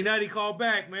 T-Nutty, call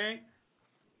back, man.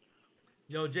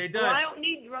 Yo, Jay Dutch. No, I don't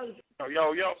need drugs.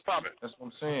 Yo, stop it. That's what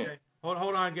I'm saying. Okay.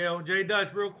 Hold on, Gail. Jay Dutch,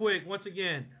 real quick. Once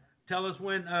again, tell us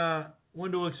when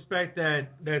to expect that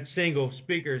single,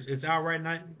 Speakers. It's out right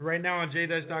now on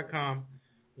JDutch.com.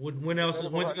 When's it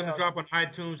gonna drop on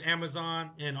iTunes,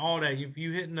 Amazon, and all that? If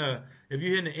you're hitting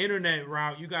the internet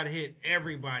route, you gotta hit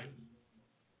everybody.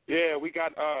 Yeah, we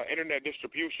got internet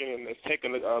distribution, and it's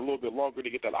taking a little bit longer to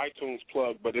get that iTunes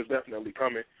plug, but it's definitely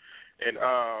coming. And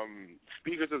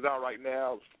Speakers is out right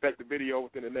now. Expect the video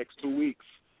within the next 2 weeks.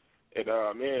 And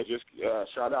man, just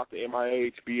shout out to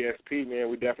MIH BSP, man.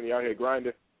 We definitely out here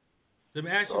grinding. Let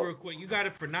me ask you real quick. You got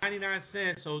it for 99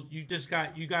 cents, so you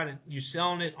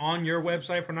selling it on your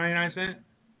website for 99 cents?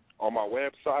 On my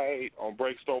website, on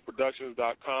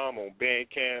BreakstoneProductions.com, on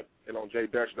Bandcamp, and on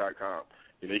JDutch.com.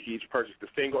 You can each purchase the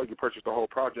single. You can purchase the whole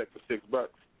project for $6.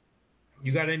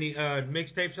 You got any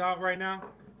mixtapes out right now?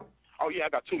 Oh yeah, I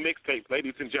got 2 mixtapes,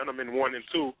 Ladies and Gentlemen 1 and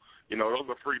 2. Those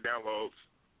are free downloads.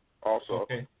 Also.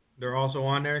 Okay, they're also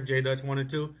on there. JDutch 1 and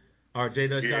 2, or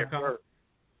JDutch.com. Yeah,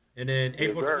 and then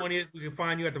April 20th, we can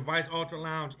find you at the Vice Ultra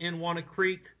Lounge in Walnut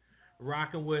Creek,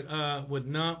 rocking with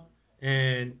Nump.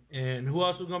 And who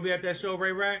else is gonna be at that show,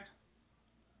 Ray Rax?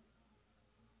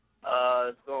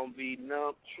 It's gonna be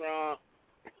Nump, Trump.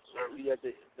 We got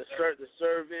the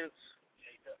Servants,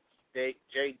 Jay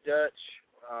Dutch.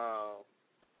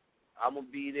 I'm gonna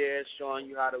be there showing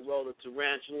you how to roll a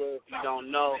tarantula if you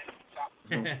don't know.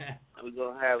 And we're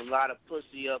gonna have a lot of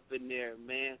pussy up in there,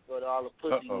 man, for all the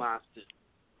pussy monsters.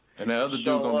 And that other dude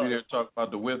gonna be there to talk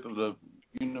about the width of the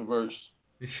universe.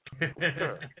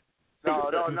 No,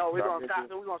 we're gonna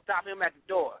stop him at the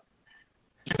door.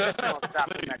 We're gonna stop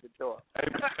him at the door.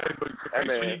 Hey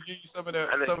man, he give you some of that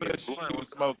shit he was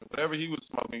smoking. Whatever he was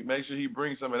smoking, make sure he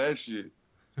brings some of that shit.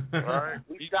 All right.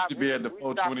 He should be at the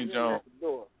 420 Jones.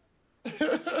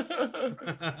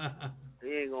 He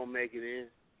ain't gonna make it in.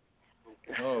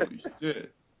 Oh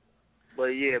shit. But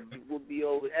yeah, we'll be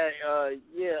over.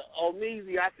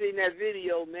 Omeezy, I seen that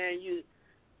video, man.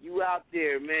 You out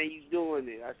there, man. You doing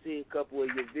it. I seen a couple of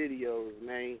your videos,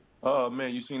 man. Oh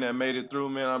man, you seen that Made It Through,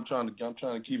 man? I'm trying to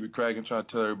keep it cracking, trying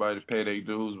to tell everybody to pay their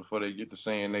dues before they get to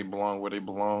saying they belong where they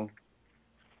belong.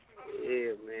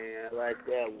 Yeah, man, I like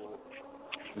that one.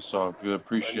 It's all good.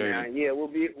 Appreciate it. Yeah, we'll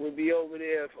be over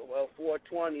there for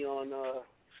 420 on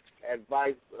at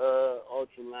Vice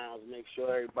Ultra Lounge. Make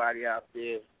sure everybody out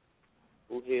there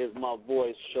who hears my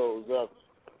voice shows up.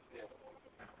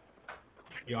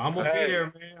 Yo, I'm gonna be there,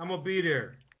 man. I'm gonna be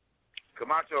there.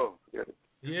 Camacho.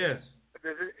 Yes. If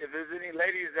there's any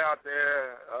ladies out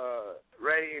there,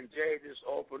 Ray and Jay just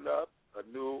opened up a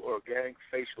new organic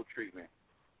facial treatment.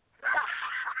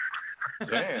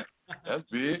 Damn, that's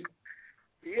big.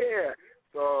 Yeah.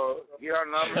 So get our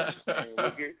numbers and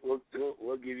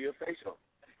we'll give you a facial.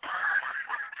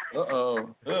 All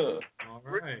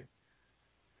right.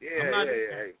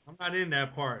 Yeah. I'm not in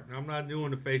that part. I'm not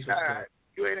doing the facial stuff.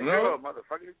 You ain't a girl,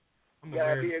 motherfucker. You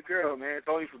gotta be a girl, man. It's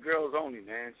only for girls only,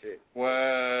 man. Shit.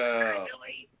 Wow. What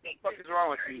the fuck is wrong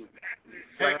with you?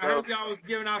 Hey, I heard y'all was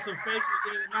giving out some facials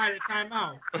the other night at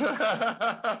timeout.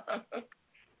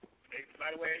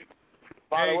 By the way,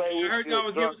 I heard y'all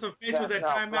was giving some facials at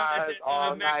timeout at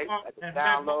the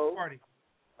Mac party.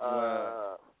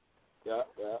 Yeah.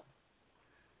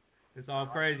 It's all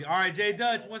crazy. All right, Jay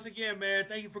Dutch, once again, man,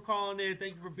 thank you for calling in.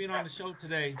 Thank you for being on the show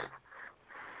today.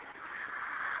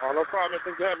 Oh, no problem.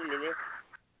 Thanks for having me, man.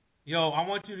 Yo, I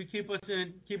want you to keep us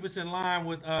in line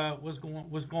with what's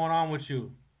going on with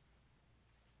you.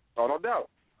 Oh, no doubt.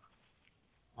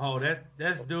 Oh, that's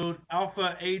dude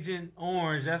Alpha Agent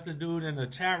Orange. That's the dude in the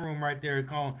chat room right there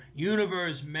calling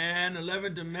Universe, man,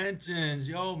 11 Dimensions.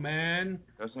 Yo, man.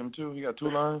 That's him too. He got 2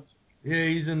 lines. Yeah,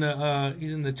 he's in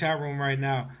the chat room right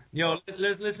now. Yo,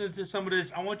 let's listen to some of this.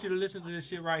 I want you to listen to this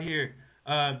shit right here.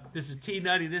 This is T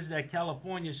Nutty. This is that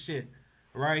California shit.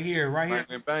 Right here.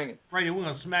 Banging. Right here, we're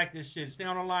going to smack this shit. Stay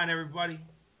on the line, everybody.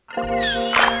 All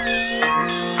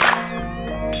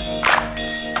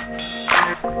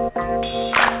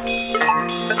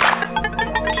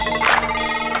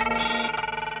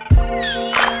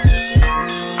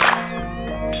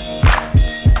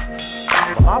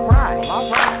right.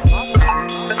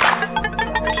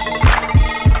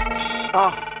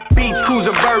 Beach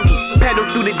cruiser birdie, pedal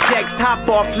through the jacks, top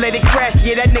off, let it crash,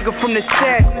 yeah, that nigga from the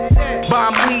set.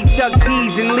 Bomb weed, Chuck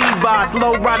D's and Levi's,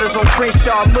 low riders on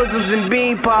Crenshaw, Muslims and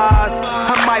bean pies.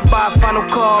 I might buy a final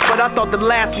car, but I thought the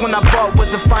last one I bought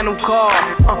was the final car.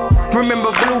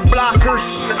 Remember blue blockers?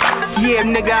 Yeah,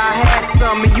 nigga, I had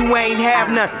some and you ain't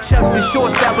have none. Chucks and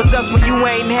shorts, that was us when you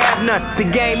ain't have none. The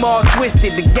game all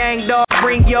twisted, the gang dog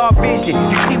bring y'all vision.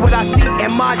 You see what I see,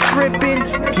 am I tripping?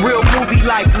 Real movie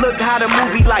life, look how the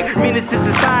movie like. Menace to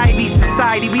society,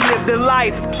 we live the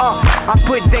life. I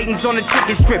put Dayton's on the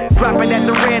chicken strip, dropping at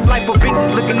the red light for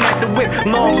bitches looking at the whip.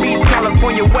 Long Beach,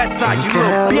 California, West Side, you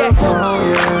little bitch.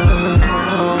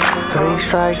 3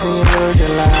 strikes and you lose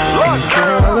your life.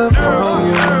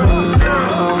 California,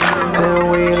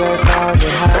 till we let all get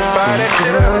high.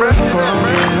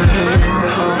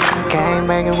 Gang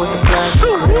banging with the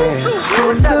plastic crib.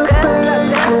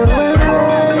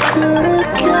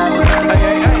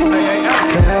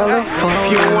 If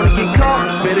you don't wanna get caught,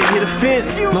 better hit a fence.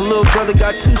 My little brother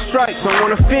got 2 stripes, I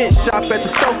want a fence. Shop at the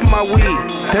store for my weed,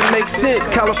 that makes sense.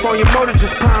 California motor,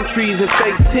 just palm trees and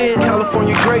fake tint.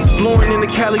 California grapes blowing in the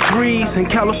Cali breeze.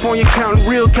 And California counting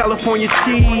real California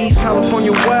cheese.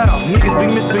 California wild, niggas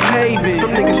be misbehaving.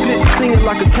 Some niggas snitch singing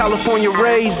like a California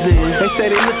raisin. They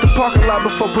say they lit the parking lot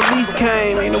before police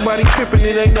came. Ain't nobody tripping,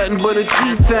 it ain't nothing but a G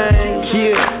thing.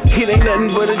 Yeah, it ain't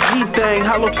nothing but a G thing.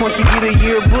 Hollow point, you get a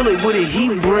year bullet, what did he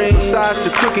bring? Besides the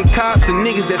crooked cops and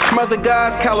niggas that smother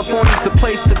guys, California's the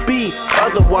place to be.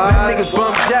 Otherwise, niggas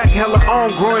bump jack, hella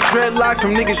on, growing dreadlocks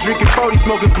from niggas drinking 40,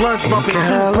 smoking blunts, bumping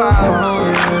Tupac.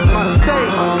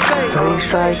 3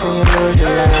 strikes and you lose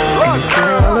your life.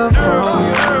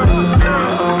 California,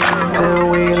 till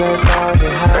we let all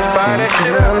get high.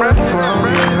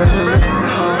 California,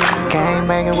 gang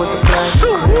banging with the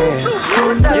plastic crib.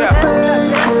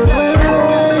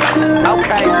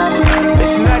 Okay,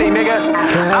 it's nutty, nigga.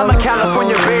 I'm a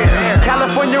California bear,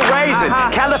 California raisin,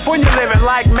 California living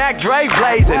like Mac Dre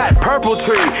blazing. Purple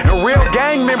tree, and real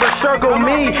gang members circle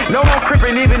me. No one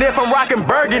crippin' even if I'm rocking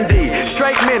burgundy.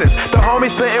 Straight menace, the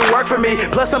homies spittin' work for me.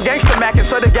 Plus I'm gangsta mackin',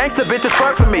 so the gangsta bitches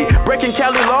work for me. Breaking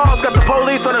Cali laws, got the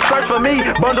police on the search for me.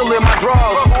 Bundle in my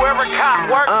drawers, whoever cop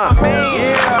work for me.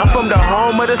 Yeah. I'm from the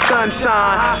home of the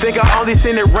sunshine. Think I only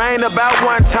seen it rain about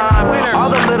one time. All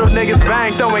the little niggas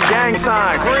bang, throwing gang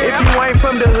signs. If you ain't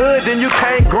from the hood, then you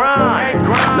can't grind.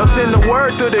 No send the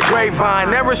word through the grapevine.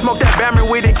 Never smoke that Bammer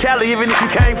weed in Cali, even if you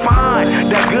can't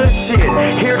find that good shit.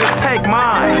 Here to take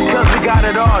mine, cause we got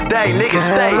it all day.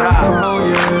 Niggas stay high.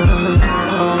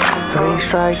 3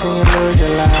 strikes and you lose your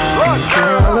life.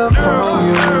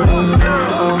 California,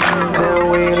 till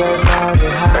we let all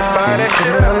get high.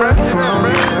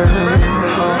 California,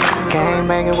 gang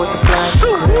banging with the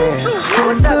plastic crib.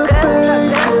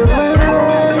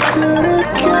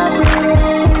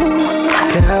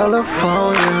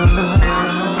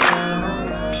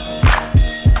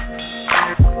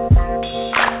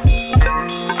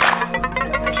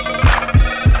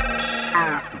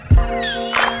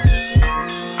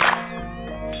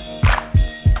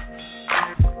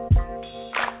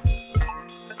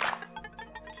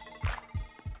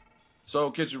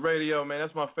 Soul Kitchen Radio, man.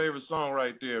 That's my favorite song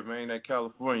right there, man. That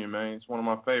California, man. It's one of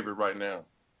my favorite right now.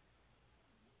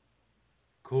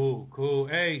 Cool.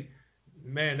 Hey,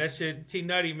 man, that shit, T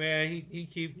Nutty, man.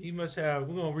 He must have.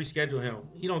 We're gonna reschedule him.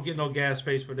 He don't get no gas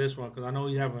space for this one because I know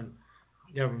he haven't.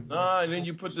 Nah, and then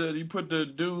you put the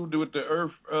dude with the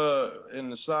earth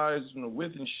and the size and the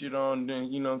width and shit on.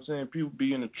 Then you know what I'm saying. People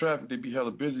be in the traffic. They be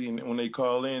hella busy, and when they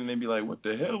call in, they be like, "What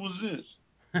the hell was this?"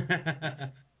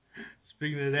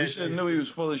 Speaking of that, we should have knew he was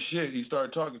full of shit. He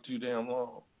started talking too damn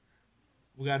long.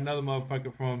 We got another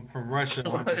motherfucker from Russia.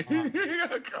 You gotta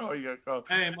call.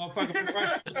 Hey, motherfucker from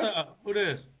Russia, what's up? Who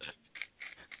this?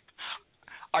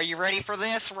 Are you ready for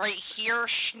this right here,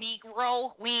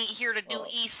 Schneegro? We ain't here to do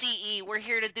ECE. We're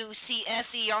here to do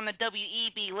CSE on the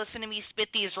WEB. Listen to me spit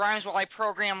these rhymes while I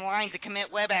program lines to commit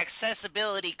web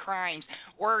accessibility crimes.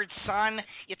 Words, son.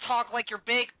 You talk like you're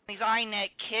big on these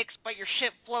INET kicks, but your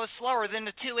shit flows slower than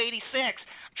the 286.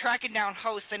 Tracking down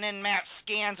hosts and Nmap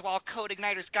scans while Code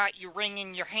Igniter's got you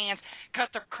ringing your hands.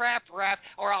 Cut the crap rap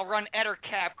or I'll run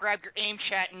Ettercap. Grab your aim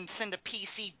chat and send a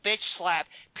PC bitch slap.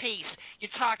 Peace.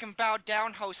 You're talking about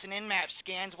down hosts and Nmap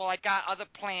scans while I got other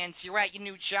plans. You're at your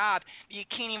new job, but you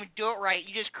can't even do it right.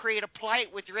 You just create a plight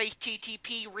with your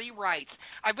HTTP rewrites.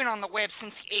 I've been on the web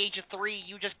since the age of 3.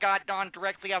 You just got on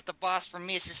directly out the bus from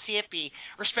Mississippi.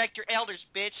 Respect your elders,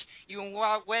 bitch. You been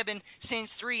webbing since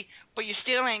 3, but you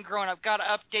still ain't grown up. Gotta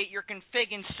update your config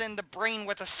and send the brain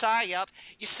with a sigh up.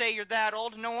 You say you're that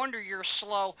old, no wonder you're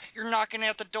slow. You're knocking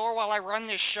at the door while I run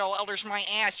this show. Elders my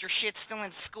ass, your shit's still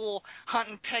in school.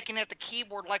 Hunting, pecking at the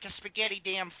keyboard like a spaghetti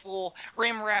damn fool.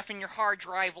 Rim raffing your hard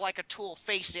drive like a tool.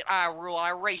 Face it, I rule.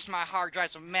 I erase my hard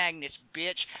drives with magnets,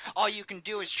 bitch. All you can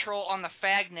do is troll on the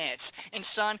fagnets. And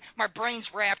son, my brain's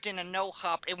wrapped in a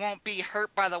no-hup. It won't be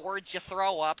hurt by the words you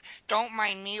throw up. Don't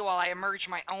mind me while I emerge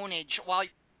my ownage. While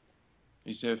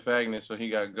he said fagnets, so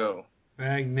he got to go.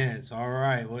 Fagnets, all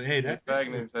right. Well, hey, that's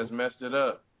fagnets. That's messed it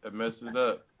up. That's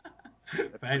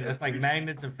like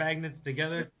magnets and fagnets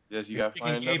together. Yes, you got to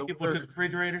find another people word. To the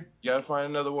refrigerator. You got to find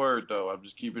another word though. I'm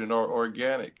just keeping it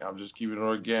organic.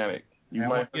 You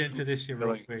might get into this shit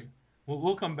real quick.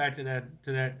 We'll come back to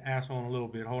that asshole in a little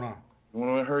bit. Hold on. I don't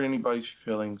want to hurt anybody's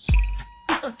feelings.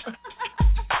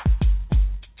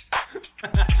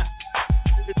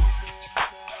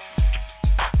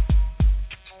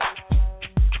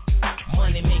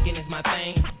 Money making is my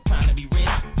thing. Trying to be rich.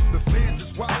 The fans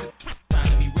just watch it.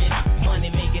 Trying to be rich. Money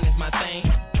making is my thing.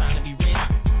 Trying to be rich.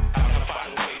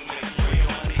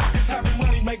 It's having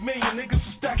money make million niggas,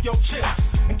 so stack your chips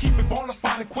and keep it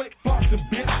bonafide and quick boxing,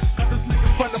 bitch. Got this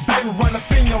nigga from the bay run up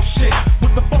in your shit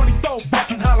with the 40 throw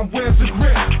bustin' hollin' where's the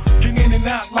grip? Get in and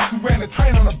out like we ran a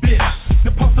train on a bitch.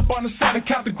 Then post up on the side and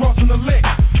count the gross in the lick.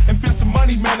 And fit some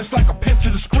money, man, it's like a pinch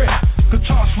of the script. The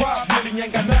Charles Rob really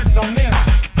ain't got nothing on this.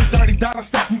 $30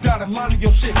 stuff, you gotta line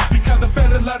your shit. Because the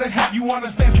federal let it have you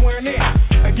understand swearing in.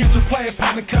 And get your player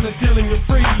partner color dealing you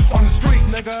free. On the street,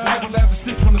 nigga, label as a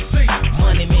stick from the seat.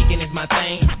 Money making is my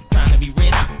thing. Trying to be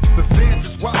rich. The fans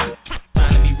just watch it.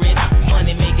 Trying to be rich.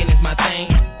 Money making is my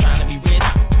thing. Trying to be rich.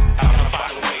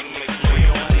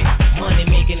 Money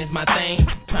making is my thing.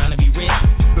 Trying to be rich.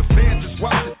 The fans just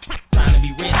watch it. Trying to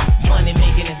be rich. Money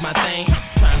making is my thing.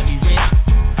 Trying to be rich.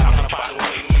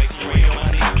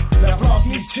 Now floss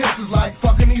these chances like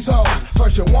fucking these hoes.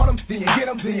 First you want them, then you get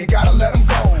them, then you gotta let them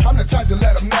go. I'm the type to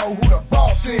let them know who the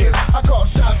boss is. I call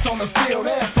shots on the field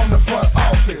and from the front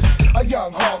office. A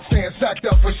young hog stand sacked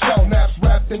up for show. Naps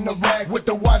wrapped in the rag with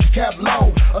the watch cap low.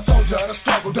 A soldier in a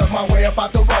struggle does my way up out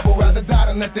the rubble. Rather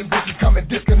die than let them bitches come and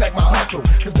disconnect my hustle.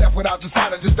 Cause death without the sign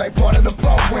just ain't part of the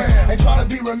program. Ain't trying to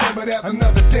be remembered as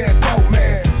another dead dope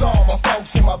man. So all my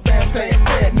folks in my band staying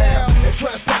dead now. And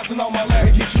trespassing on my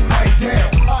land get you laid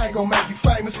down. I ain't gonna make you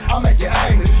famous, I'll make you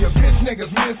aimless. Your bitch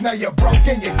niggas miss, now you're broke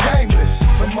and you're gameless.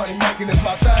 But money making is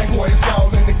my thing, boy, it's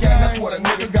all in the game. That's what a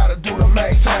nigga gotta do to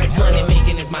maintain. Money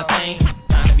making is my thing.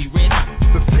 Trying to be rich.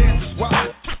 The fans just watch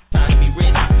it. Trying to be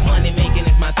rich. Money making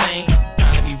is my thing.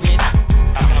 Trying to be rich.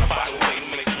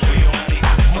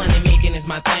 Money making is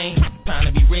my thing. Trying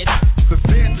to be rich. The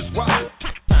fans just watch it.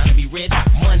 Trying to be rich.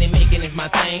 Money making is my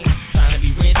thing. Trying to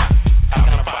be rich.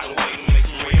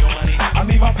 I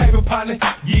need my paper partner,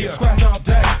 yeah, scratch all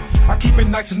day. I keep it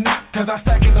nice and neat, cause I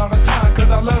stack it all the time.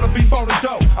 Cause I love to be for the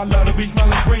dough, I love to be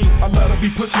smelling green. I love to be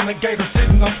pushing the gator,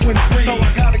 sitting on 23. So I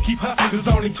gotta keep hustling, there's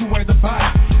only two ways to buy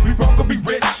it. We broke or be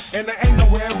rich, and there ain't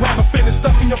nowhere around to finish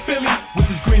stuff in your Philly. With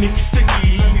this green and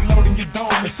sticky, let me load in your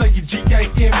dome and say your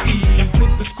G-A-M-E. And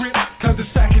flip the script, cause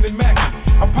it's sacking and macking.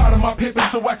 I'm part of my pimpin',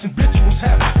 so watching bitches was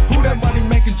happy. Who that money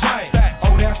making giant?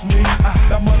 Oh, that's me.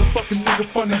 That motherfucking nigga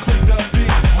from the clicked up bitch.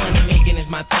 Money making is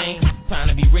my thing. Trying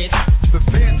to be rich. The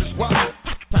fans just watch it.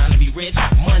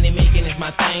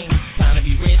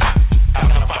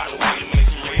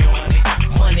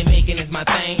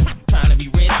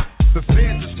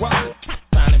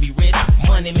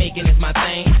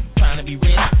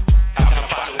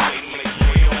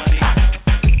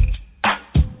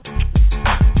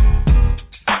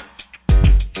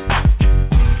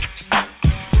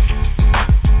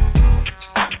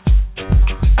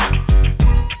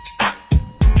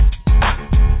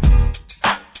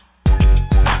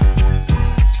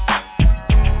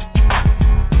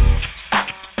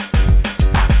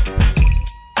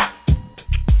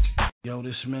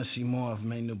 Messy Marv,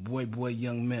 man, the boy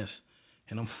Young Miss.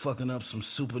 And I'm fucking up some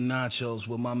super nachos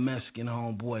with my Mexican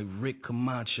homeboy, Rick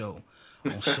Camacho,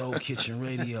 on Soul Kitchen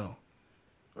Radio.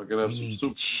 Fucking up some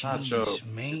super nachos.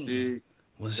 Man.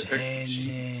 What's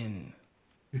happening?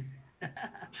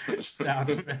 Shout out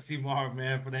to Messy Marv,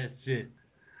 man, for that shit.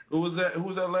 Who was that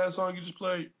last song you just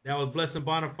played? That was Blessing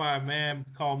Bonafide, man,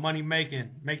 called Money Making.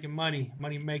 Making money.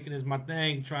 Money making is my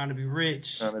thing, trying to be rich.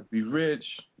 Trying to be rich.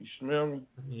 You smell me?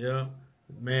 Yeah.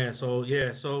 Man, so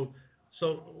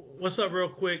what's up real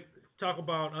quick? Talk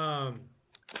about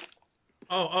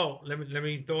let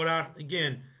me throw it out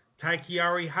again.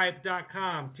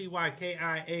 TyKiariHype.com,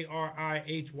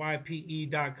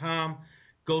 TyKiariHype.com.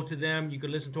 Go to them. You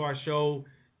can listen to our show.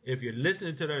 If you're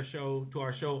listening to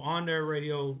our show on their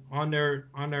radio, on their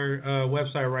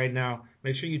website right now,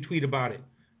 make sure you tweet about it.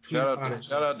 Shout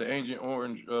out to Agent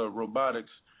Orange Robotics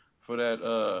for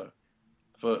that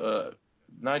for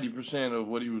 90% of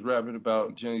what he was rapping about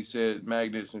until he said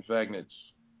magnets and fagnets.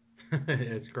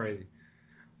 It's crazy.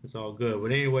 It's all good.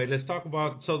 But anyway, let's talk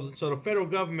about so the federal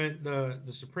government, the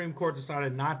Supreme Court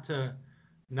decided the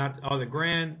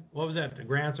Grand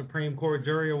Supreme Court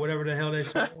jury or whatever the hell they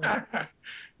said.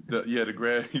 the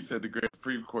Grand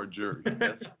Supreme Court jury.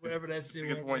 Whatever that shit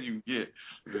was. The one you can get.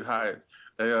 The highest.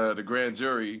 The grand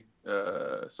jury.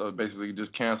 So basically,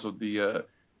 just canceled they're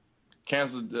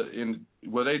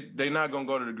not gonna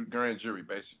go to the grand jury.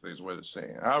 Basically, is what it's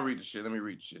saying. I'll read the shit. Let me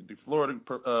read the shit. The Florida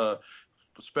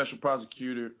special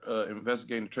prosecutor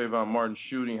investigating the Trayvon Martin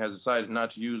shooting has decided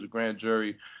not to use a grand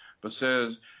jury, but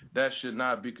says that should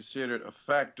not be considered a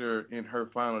factor in her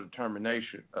final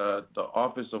determination. The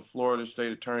Office of Florida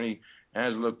State Attorney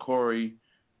Angela Correa,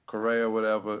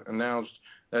 announced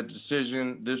that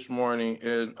decision this morning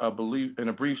in a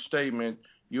brief statement.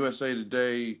 USA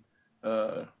Today,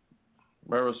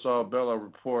 Marisol Bella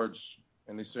reports,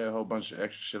 and they say a whole bunch of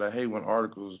extra shit. I hate when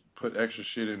articles put extra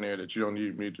shit in there that you don't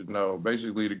need me to know.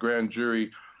 Basically, the grand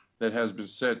jury that has been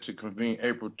set to convene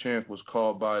April 10th was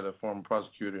called by the former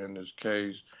prosecutor in this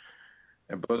case.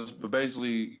 But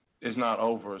basically, it's not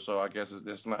over, so I guess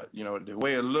it's not, the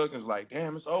way it looks is like,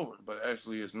 damn, it's over. But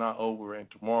actually, it's not over, and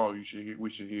tomorrow we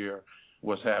should hear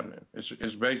what's happening.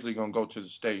 It's basically going to go to the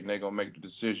state, and they're going to make the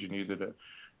decision either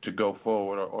to go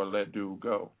forward or let dude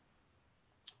go.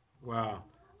 Wow.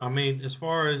 I mean, as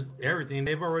far as everything,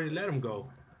 they've already let him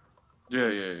go.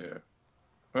 Yeah.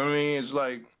 I mean, it's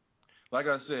like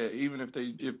I said, even if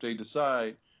they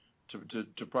decide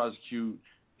to prosecute,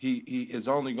 he is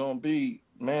only going to be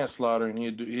manslaughter, and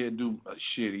he'll do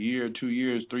shit a year, 2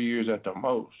 years, 3 years at the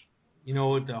most. You know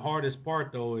what the hardest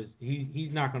part though is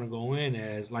he's not going to go in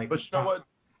as like. But you know what?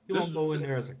 He won't go in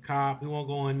there as a cop. He won't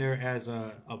go in there as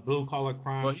a blue collar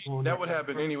crime. Well, that would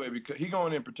happen anyway because he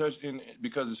going in protection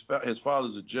because his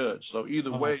father's a judge. So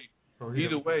either way,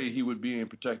 he would be in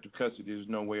protective custody. There's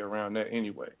no way around that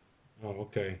anyway. Oh,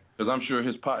 okay. Because I'm sure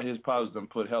his father's done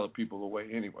put hella people away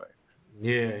anyway.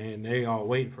 Yeah, and they are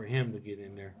waiting for him to get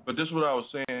in there. But this is what I was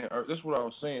saying.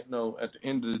 No, at the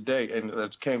end of the day, and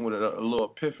that came with a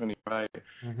little epiphany, right?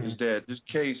 Mm-hmm. Is that this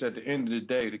case at the end of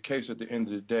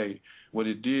the day, what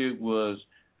it did was,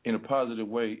 in a positive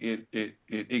way, it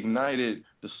ignited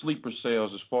the sleeper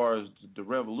cells as far as the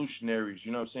revolutionaries.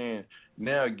 You know what I'm saying?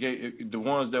 Now the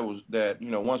ones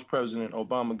once President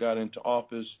Obama got into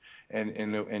office and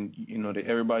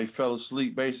everybody fell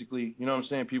asleep basically. You know what I'm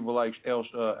saying? People like Al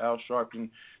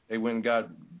Sharpton, they went and got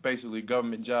basically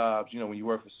government jobs. When you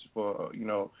work for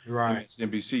right.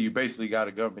 NBC, you basically got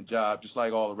a government job, just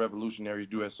like all the revolutionaries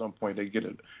do. At some point, they get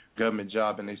a government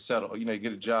job and they settle. They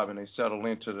get a job and they settle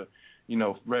into the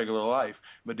regular life.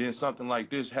 But then something like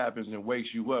this happens and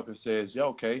wakes you up and says, yeah,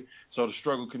 okay, so the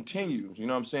struggle continues. You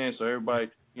know what I'm saying? So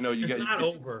everybody, it's not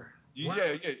over.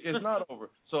 Yeah, it's not over.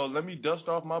 So let me dust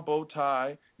off my bow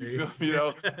tie. Let me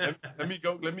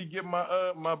get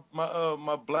my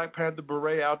my Black Panther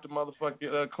beret out the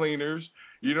motherfucking cleaners.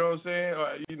 You know what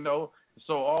I'm saying?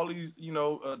 So all these,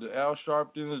 the Al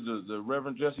Sharptons, the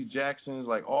Reverend Jesse Jacksons,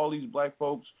 like all these black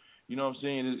folks, you know what I'm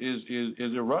saying,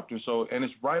 is erupting. So, and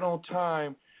it's right on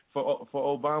time for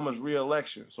Obama's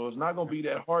reelection. So it's not going to be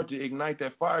that hard to ignite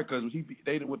that fire because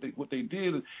what they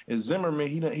did is Zimmerman,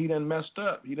 he done messed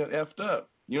up. He done effed up.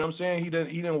 You know what I'm saying?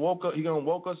 He done woke up. He done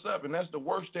woke us up, and that's the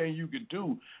worst thing you could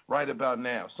do right about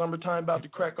now. Summertime about to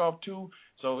crack off too.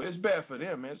 So it's bad for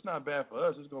them, man. It's not bad for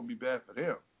us. It's going to be bad for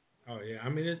them. Oh yeah, I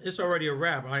mean it's already a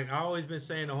wrap. Like I always been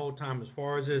saying the whole time, as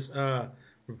far as this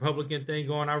Republican thing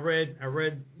going, I read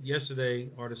yesterday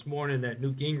or this morning that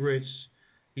Newt Gingrich,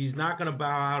 he's not going to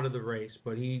bow out of the race,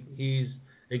 but he's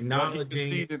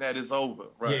acknowledging that it's over.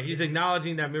 Right? Yeah, he's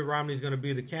acknowledging that Mitt Romney is going to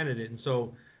be the candidate, and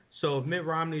so So if Mitt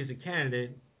Romney is a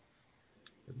candidate,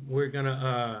 we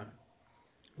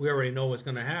already know what's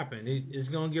gonna happen. It's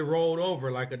gonna get rolled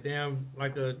over like a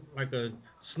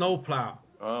snowplow.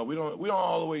 We don't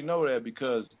all the way know that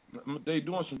because they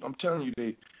doing some. I'm telling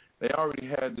you, they already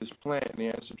had this plan. They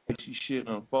had some fishy shit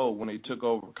unfold when they took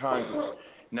over Congress.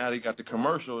 Now they got the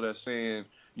commercial that's saying,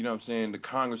 you know what I'm saying, the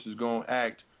Congress is gonna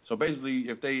act. So basically,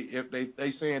 if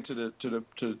they saying to the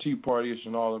Tea Partyists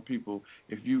and all the people,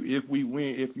 if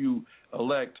you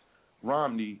elect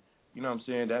Romney, you know what I'm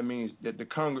saying, that means that the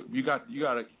Congress we got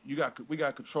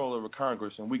control over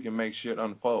Congress and we can make shit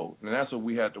unfold, and that's what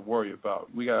we have to worry about.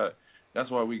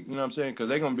 That's why we, you know what I'm saying, because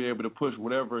they're gonna be able to push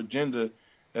whatever agenda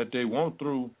that they want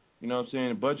through, you know what I'm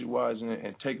saying, budget wise,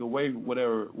 and take away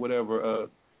whatever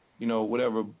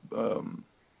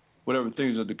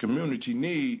things that the community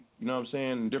need, you know what I'm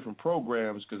saying, in different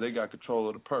programs because they got control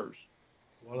of the purse.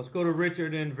 Well, let's go to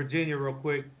Richard in Virginia real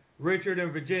quick. Richard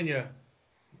in Virginia,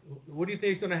 what do you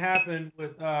think is going to happen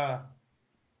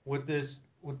with this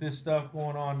stuff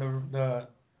going on, the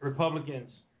Republicans?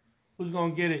 Who's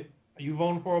going to get it? Are you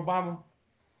voting for Obama?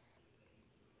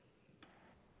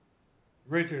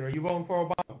 Richard, are you voting for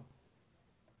Obama?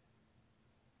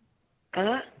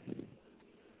 Huh?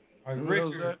 All right,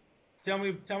 Richard, tell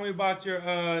me about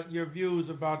your views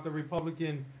about the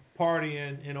Republican Party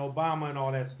and Obama and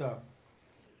all that stuff.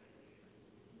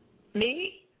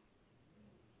 Me?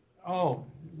 Oh,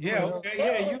 yeah, okay,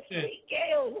 yeah, you can. Sweet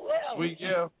Gail, who else? Sweet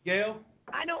Gail. Gail?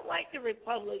 I don't like the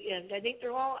Republicans. I think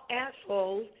they're all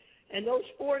assholes, and those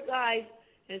four guys,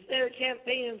 instead of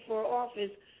campaigning for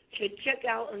office, should check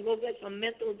out and go get some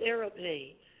mental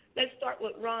therapy. Let's start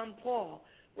with Ron Paul.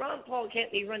 Ron Paul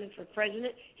can't be running for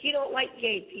president. He don't like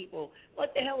gay people.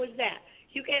 What the hell is that?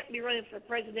 You can't be running for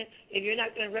president if you're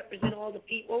not going to represent all the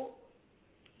people.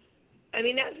 I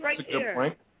mean, that's right there. Good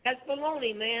point. That's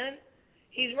baloney, man.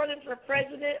 He's running for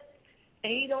president,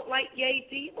 and he don't like gay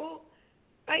people.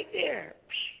 Right there.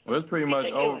 Well, it's pretty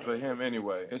much over for him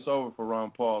anyway. It's over for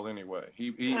Ron Paul anyway.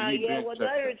 Well, the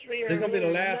other three are. It's gonna be the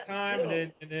last time,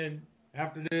 and then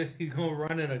after this, he's gonna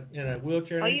run in a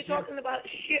wheelchair. Are you talking about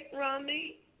shit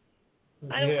Romney?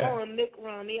 I don't call him Mick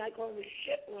Romney. I call him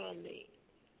shit Romney.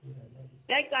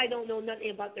 That guy don't know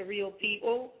nothing about the real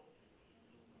people.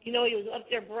 You know, he was up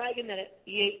there bragging that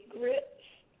he ate grits.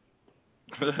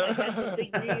 That's a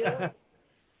big deal.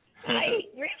 I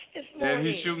ate grits this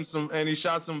morning. And he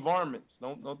shot some varmints.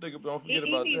 Don't forget about that. He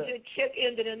needs to check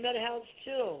into the nut house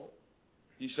too.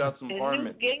 He shot some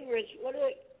varmints. Newt Gingrich,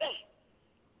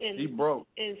 he broke.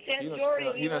 In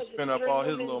Santorum, he done spent up all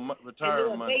his little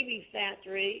retirement money. A baby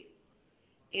factory.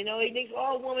 You know, he thinks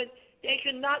all women, they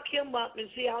should knock him up and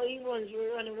see how he runs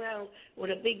around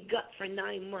with a big gut for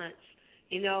 9 months.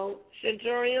 You know,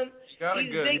 Santorum,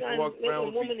 he's big on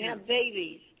making women have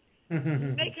babies.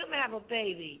 Make him have a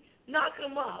baby. Knock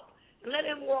him up. And let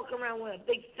him walk around with a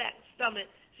big fat stomach.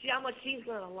 See how much he's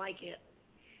going to like it.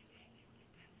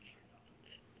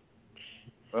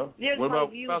 Well, what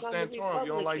about Santorum?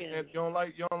 You don't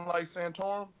like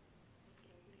Santorum?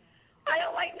 I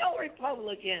don't like no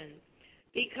Republicans.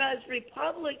 Because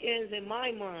Republicans, in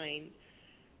my mind,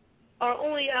 are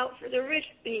only out for the rich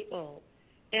people.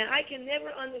 And I can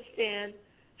never understand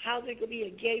how there could be a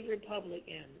gay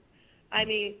Republican. I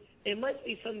mean, there must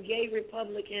be some gay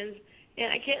Republicans,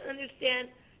 and I can't understand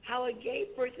how a gay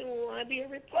person will want to be a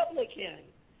Republican.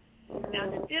 Now,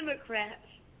 the Democrats,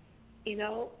 you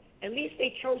know, at least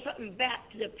they throw something back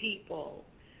to the people.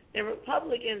 The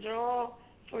Republicans are all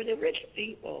for the rich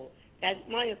people. That's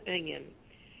my opinion.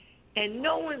 And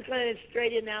no one's going to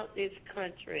straighten out this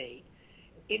country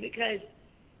because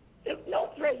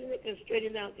no president can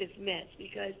straighten out this mess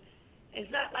because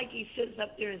it's not like he sits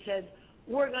up there and says,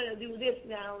 we're going to do this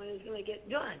now and it's going to get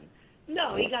done.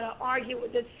 No, he got to argue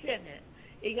with the Senate.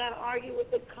 He got to argue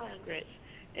with the Congress.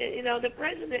 And, you know, the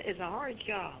president is a hard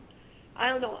job. I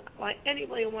don't know why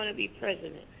anybody would want to be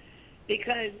president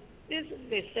because this is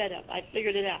their setup. I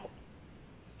figured it out.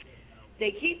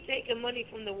 They keep taking money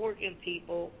from the working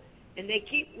people and they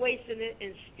keep wasting it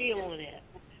and stealing it.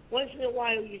 Once in a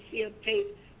while you see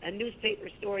a newspaper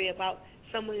story about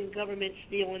someone in government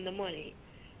stealing the money.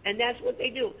 And that's what they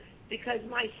do. Because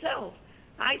myself,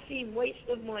 I seen waste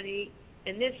of money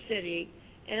in this city,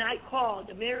 and I called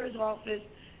the mayor's office,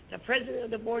 the president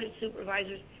of the board of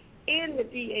supervisors, and the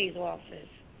DA's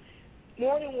office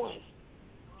more than once.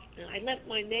 And I left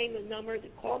my name and number to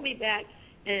call me back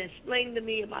and explain to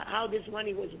me about how this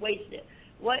money was wasted.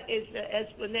 What is the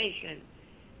explanation?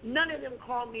 None of them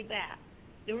called me back.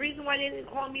 The reason why they didn't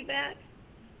call me back,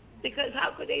 because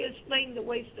how could they explain the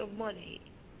waste of money?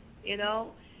 You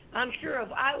know, I'm sure if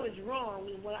I was wrong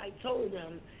in what I told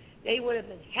them, they would have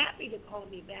been happy to call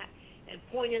me back and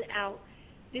pointed out,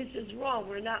 this is wrong,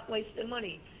 we're not wasting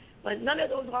money. But none of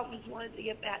those officers wanted to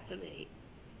get back to me.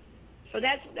 So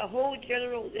that's the whole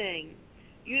general thing.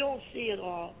 You don't see it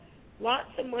all. Lots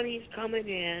of money is coming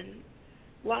in.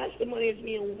 Lots of money is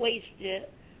being wasted.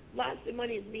 Lots of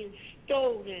money is being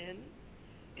stolen.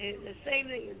 And the same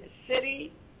thing in the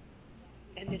city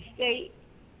and the state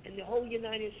and the whole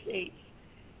United States.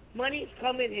 Money's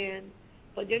coming in,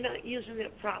 but they're not using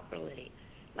it properly.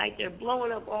 Like they're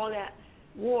blowing up all that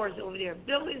wars over there.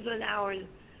 Billions of dollars.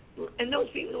 And those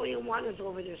people don't even want us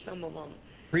over there, some of them.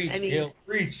 Preach, Gil,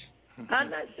 preach. I'm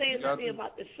not saying nothing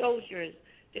about the soldiers.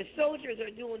 The soldiers are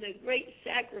doing a great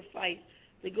sacrifice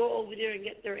to go over there and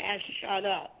get their ass shot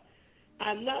up.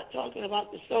 I'm not talking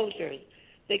about the soldiers,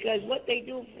 because what they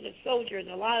do for the soldiers,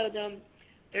 a lot of them,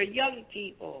 they're young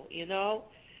people, you know,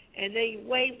 and they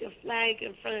wave the flag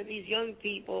in front of these young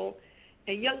people,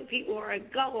 and young people are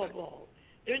gullible.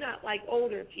 They're not like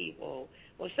older people.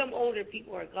 Well, some older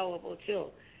people are gullible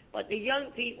too, but the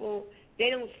young people, they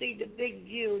don't see the big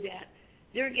view that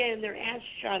they're getting their ass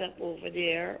shot up over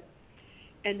there,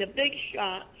 and the big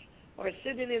shots are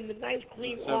sitting in the nice,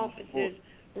 clean offices,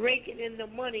 raking in the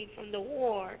money from the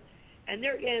war, and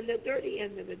they're getting the dirty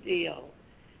end of the deal.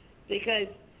 Because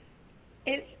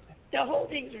the whole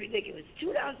thing's ridiculous.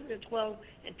 2012,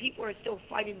 and people are still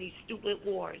fighting these stupid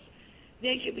wars.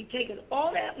 They should be taking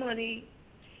all that money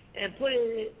and putting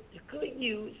it to good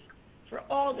use for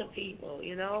all the people,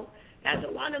 you know. That's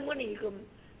a lot of money you can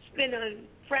spend on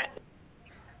frat.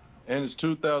 And it's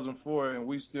 2004, and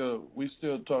we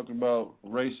still talking about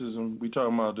racism. We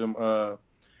talking about them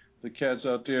the cats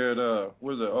out there at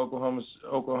what is it,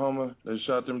 Oklahoma? They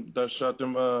shot them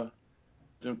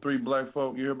 3 black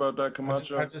folk. You hear about that,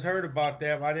 Camacho? I just heard about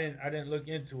that. But I didn't look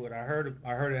into it. I heard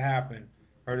it happen.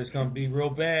 Heard it's gonna be real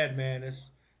bad, man.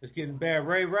 It's getting bad.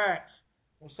 Ray Rax,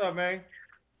 what's up, man?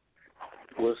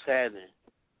 What's happening?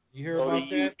 You hear about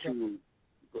that? YouTube.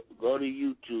 Go to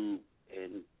YouTube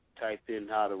and type in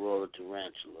how to roll a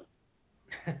tarantula.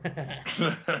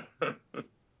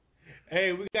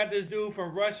 Hey, we got this dude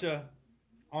from Russia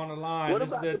on the line. What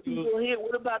about the people here?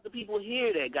 What about the people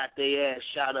here that got their ass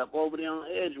shot up over there on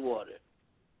Edgewater?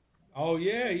 Oh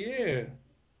yeah.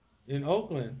 In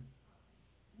Oakland.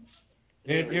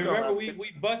 And remember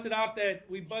we busted out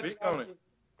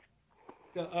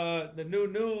the new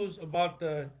news about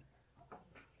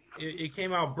it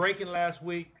came out breaking last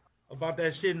week about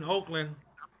that shit in Oakland,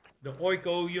 the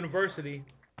Oiko University,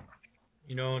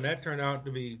 you know, and that turned out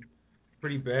to be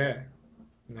pretty bad.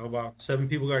 You know, about 7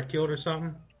 people got killed or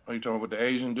something. Are you talking about the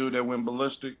Asian dude that went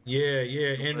ballistic? Yeah.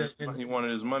 And he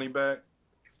wanted his money back?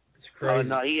 It's crazy. Oh,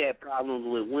 no, he had problems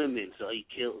with women, so he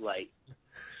killed like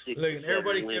 6 Look, and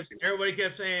everybody women.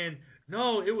 kept saying,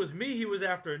 no, it was me he was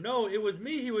after. No, it was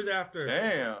me he was after.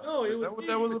 Damn. No, it Is was that what me.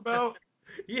 that was about?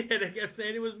 Yeah, they kept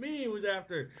saying it was me he was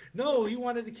after. No, he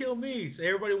wanted to kill me. So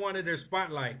everybody wanted their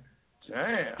spotlight.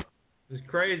 Damn. It's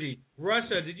crazy.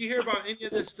 Russia, did you hear about any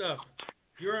of this stuff?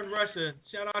 You're in Russia.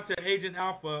 Shout out to Agent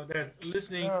Alpha that's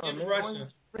listening in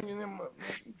Russia.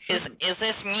 Is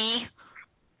this me?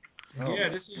 Yeah,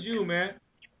 this is you, man.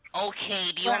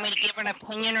 Okay, do you want me to give an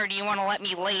opinion, or do you want to let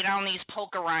me lay down these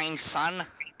polka rhymes, son?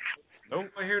 Nope.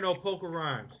 I hear no polka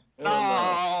rhymes.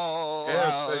 Oh.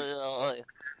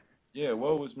 Yeah,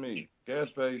 woe was me. Gas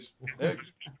face. Next.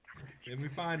 Let me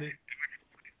find it.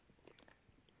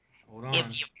 Hold on.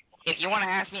 If you want to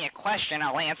ask me a question,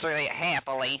 I'll answer it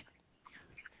happily.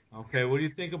 Okay, what do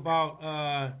you think about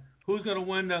who's going to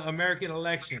win the American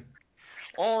election?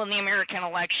 Oh, in the American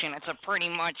election, it's a pretty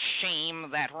much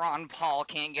shame that Ron Paul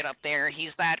can't get up there.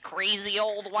 He's that crazy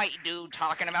old white dude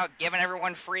talking about giving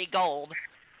everyone free gold.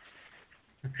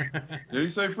 Did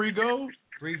he say free gold?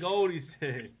 Free gold, he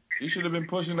said. He should have been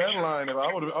pushing that line. I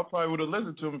probably would have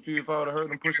listened to him if I would have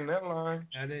heard him pushing that line.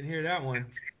 I didn't hear that one.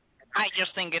 I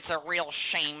just think it's a real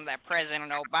shame that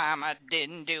President Obama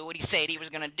didn't do what he said he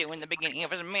was going to do in the beginning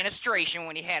of his administration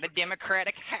when he had a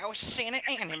Democratic House, Senate,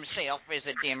 and himself as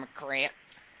a Democrat.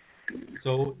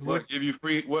 So give you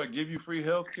free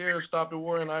health care, stop the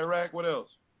war in Iraq? What else?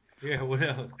 Yeah, what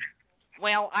else?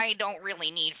 Well, I don't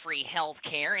really need free health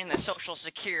care, and the Social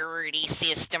Security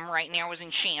system right now is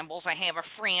in shambles. I have a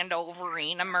friend over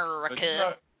in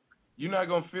America. You're not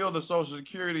going to feel the Social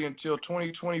Security until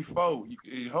 2024.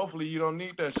 Hopefully you don't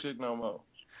need that shit no more.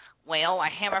 Well, I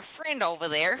have a friend over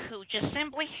there who just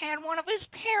simply had one of his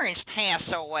parents pass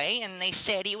away, and they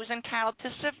said he was entitled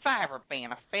to survivor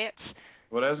benefits.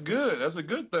 Well, that's good. That's a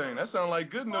good thing. That sounds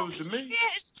like good news to me. He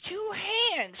has 2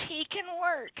 hands. He can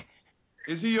work.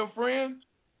 Is he your friend?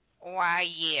 Why,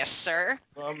 yes, sir.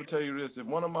 Well, I'm gonna tell you this: if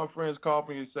one of my friends called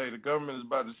me and say the government is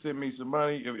about to send me some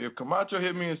money, if Camacho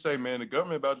hit me and say, man, the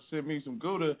government about to send me some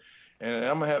Gouda, and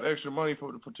I'm gonna have extra money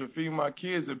to feed my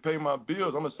kids and pay my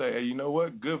bills, I'm gonna say, hey, you know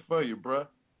what? Good for you, bruh.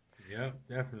 Yeah,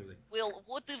 definitely. Well,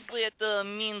 what if that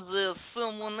means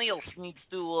someone else needs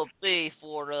to pay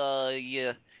for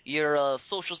your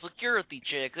Social Security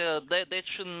check? That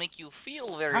shouldn't make you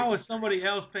feel very. How is somebody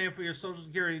else paying for your Social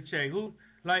Security check? Who?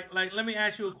 Like, let me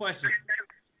ask you a question.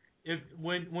 If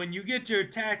when you get your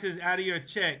taxes out of your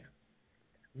check,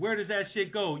 where does that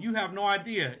shit go? You have no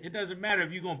idea. It doesn't matter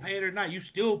if you're gonna pay it or not. You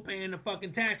still paying the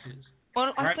fucking taxes.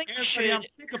 Well, I right? think I'm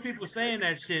sick of people saying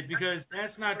that shit because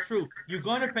that's not true. You're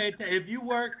gonna pay if you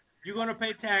work, you're gonna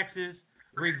pay taxes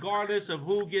regardless of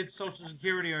who gets Social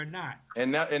Security or not.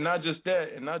 And not just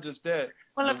that.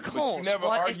 Well, of but course. you never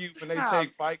argue when they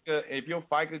take FICA. If your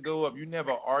FICA go up, you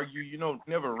never argue. You know,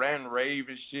 never rant and rave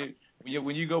and shit.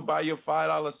 When you go buy your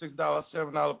 $5, $6,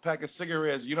 $7 pack of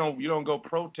cigarettes, you don't go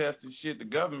protest and shit the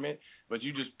government, but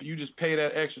you just pay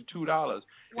that extra $2.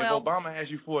 Well, if Obama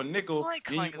asks you for a nickel,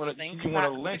 then you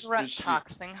want to lynch cigarette this tax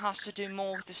shit. thing has to do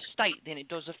more with the state than it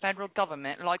does the federal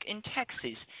government. Like in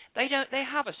Texas, they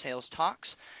have a sales tax,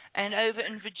 and over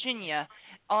in Virginia,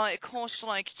 it costs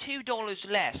like $2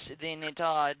 less than it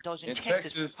does in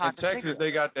Texas. In Texas,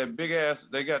 they got that big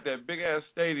ass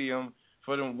stadium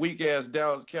for them weak ass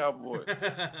Dallas Cowboys.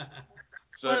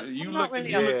 So you look at the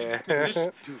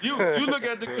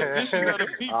condition of the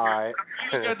people. All right.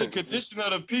 You look at the condition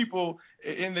of the people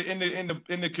in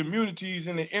the communities,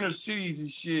 in the inner cities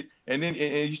and shit, and then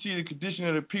you see the condition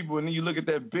of the people, and then you look at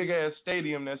that big ass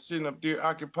stadium that's sitting up there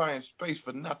occupying space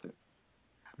for nothing.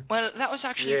 Well, that was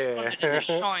actually funded in a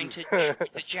shrine to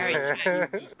the Jerry Jones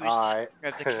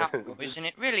of the Cowboys, and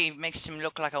it really makes him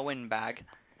look like a windbag.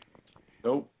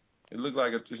 Nope. It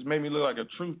made me look like a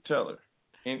truth teller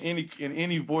in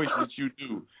any voice that you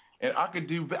do. And I could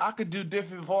do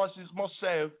different voices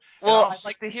myself. Well, I'd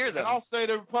like to hear them. And I'll say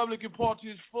the Republican Party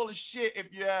is full of shit if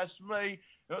you ask me.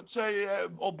 I'll tell you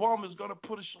Obama's gonna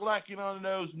put a shellacking on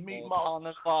those meat balls.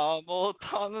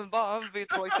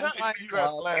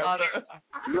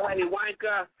 Bloody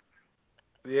wanker.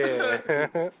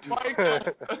 Yeah.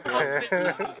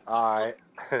 All right.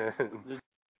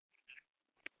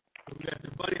 We got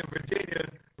your buddy in Virginia,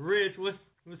 Rich.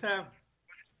 What's happening?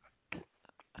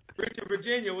 Rich in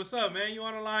Virginia, what's up, man? You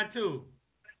on the line too?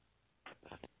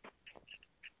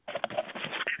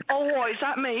 Oh, what, is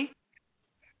that me?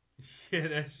 Yeah,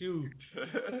 that's you.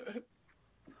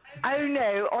 Oh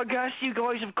no, I guess you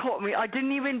guys have caught me. I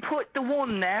didn't even put the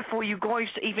one there for you guys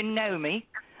to even know me.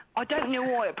 I don't know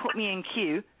why it put me in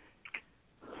queue.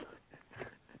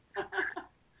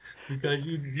 Because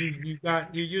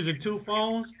you're using two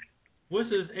phones? What's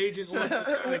this Agent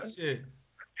Electronic shit?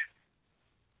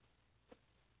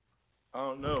 I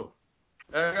don't know.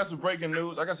 I got some breaking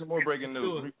news. I got some more breaking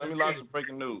news. Let me launch some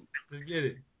breaking news. Let's get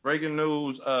it. Breaking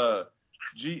news.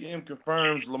 GM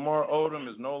confirms Lamar Odom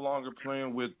is no longer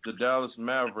playing with the Dallas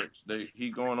Mavericks.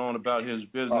 He going on about his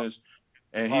business,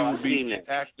 and he will be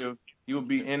inactive. He will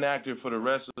be inactive for the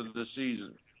rest of the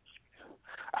season.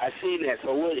 I seen that.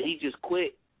 So what? He just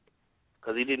quit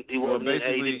because he didn't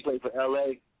play for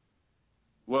LA.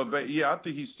 Well, yeah, I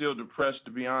think he's still depressed,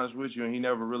 to be honest with you, and he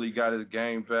never really got his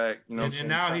game back. You know, and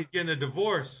now he's getting a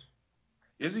divorce.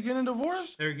 Is he getting a divorce?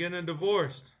 They're getting a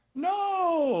divorce.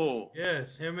 No. Yes,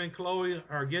 him and Chloe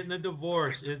are getting a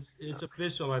divorce. It's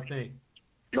official, I think.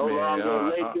 No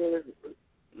longer Lakers.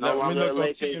 No longer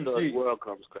Lakers. The world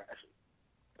comes crashing.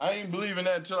 I ain't believing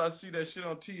that until I see that shit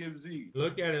on TMZ.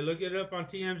 Look at it. Look it up on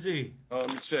TMZ. Let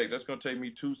me check. That's gonna take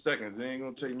me 2 seconds. It ain't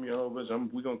gonna take me a whole bunch.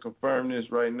 We're gonna confirm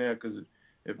this right now because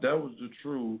if that was the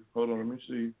truth, hold on, let me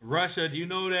see. Russia, do you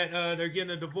know that they're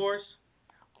getting a divorce?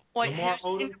 Wait,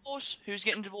 who's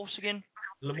getting divorced again?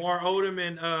 Lamar Odom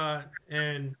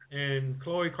and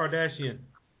Khloe Kardashian.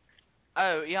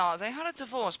 Oh yeah, they had a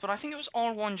divorce, but I think it was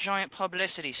all one giant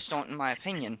publicity stunt, in my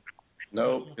opinion.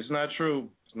 No, it's not true.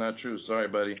 It's not true. Sorry,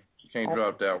 buddy. You can't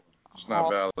drop that one. It's not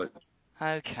valid.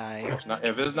 Okay.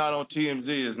 If it's not on TMZ,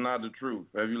 it's not the truth.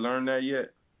 Have you learned that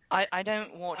yet? I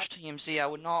don't watch TMZ. I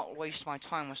would not waste my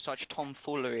time with such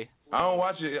tomfoolery. I don't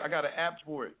watch it. I got an app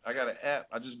for it. I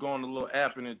just go on the little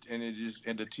app and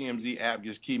the TMZ app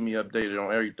just keep me updated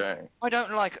on everything. I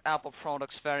don't like Apple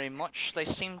products very much. They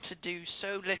seem to do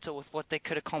so little with what they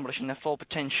could accomplish in their full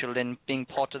potential in being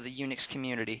part of the Unix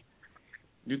community.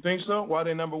 You think so? Why are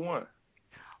they number one?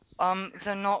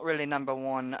 They're not really number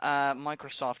one.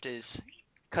 Microsoft is.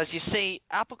 Because, you see,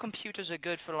 Apple computers are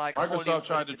good for, like... Microsoft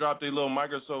tried to drop their little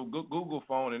Microsoft Google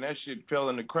phone, and that shit fell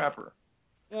in the crapper.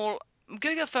 Well,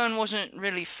 Google Phone wasn't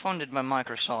really funded by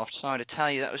Microsoft. Sorry to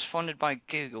tell you, that was funded by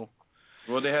Google.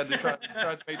 Well, they had to try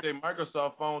to make their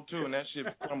Microsoft phone too, and that shit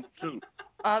crumbled too.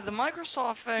 The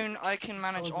Microsoft phone, I can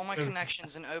manage all my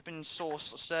connections and open source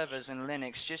servers in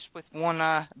Linux just with one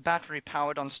battery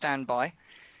powered on standby,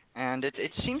 and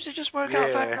it seems to just work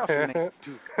out very well for me.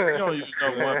 You don't usually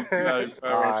know one guy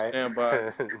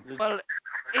standby. Well,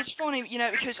 it's funny,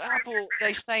 because Apple,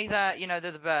 they say that,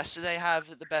 they're the best, so they have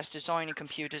the best designing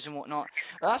computers and whatnot.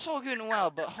 That's all good and well,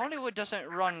 but Hollywood doesn't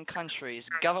run countries.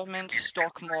 Government,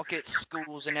 stock markets,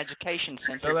 schools, and education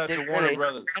centers. Tell that to Warner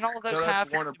Brothers. And all of those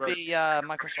happen to be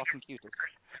Microsoft computers.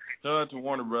 Tell that to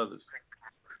Warner Brothers.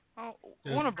 Oh,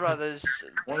 Warner Brothers.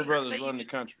 Warner Brothers run the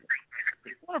country.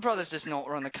 Warner Brothers does not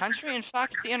run the country. In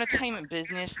fact, the entertainment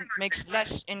business makes less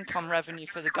income revenue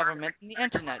for the government than the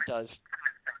internet does.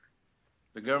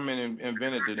 The government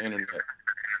invented the internet.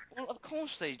 Well, of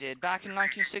course they did, back in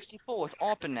 1964 with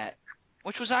ARPANET,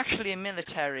 which was actually a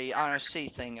military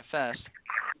IRC thing at first.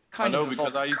 I know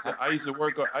because I used to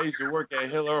work at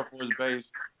Hill Air Force Base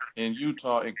in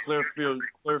Utah, in Clearfield,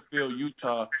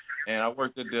 Utah, and I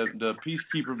worked at the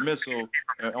Peacekeeper missile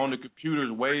on the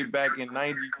computers way back in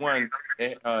 91.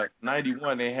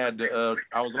 91, they had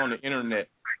I was on the internet.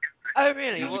 Oh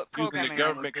really? What using the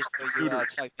government computers.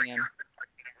 Typing in?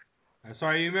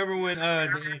 Sorry, you remember when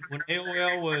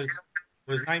AOL was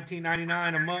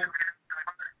 $19.99 a month?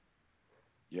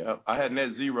 Yeah, I had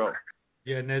NetZero.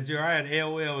 Yeah, NetZero. I had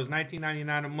AOL. It was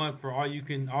 $19.99 a month for all you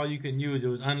can use. It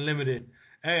was unlimited.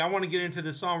 Hey, I want to get into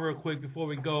the song real quick before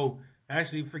we go.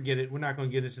 Actually, forget it. We're not going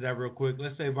to get into that real quick.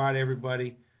 Let's say bye to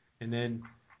everybody, and then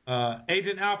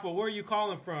Agent Alpha, where are you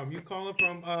calling from? You calling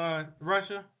from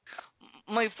Russia?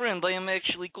 My friend, I am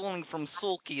actually calling from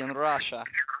Sochi in Russia.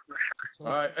 All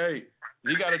right, hey,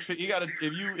 you gotta. If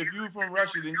you from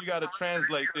Russia, then you gotta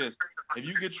translate this. If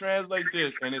you can translate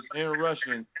this and it's in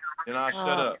Russian, then I'll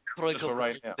shut up. Just for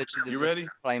right now. You ready? You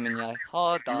ready?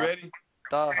 Are you ready?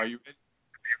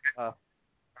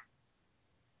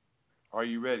 Are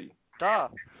you ready?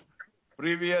 Да.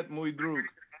 Привет, мой друг.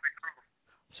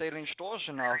 I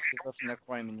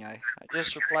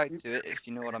just replied to it, if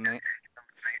you know what I mean.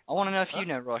 I want to know if you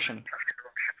know Russian.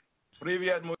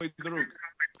 Привет, мой друг.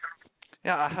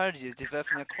 Yeah, I heard you.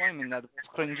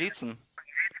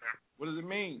 What does it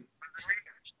mean?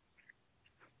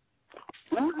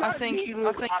 I think you should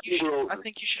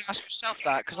ask yourself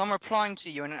that, because I'm replying to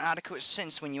you in an adequate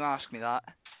sense when you ask me that.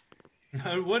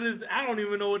 What is? I don't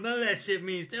even know what none of that shit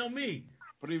means. Tell me.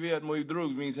 Привет, мой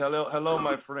друг means hello,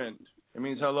 my friend. It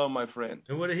means hello, my friend.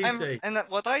 And what did he say? And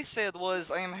what I said was,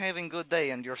 I am having a good day,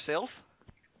 and yourself?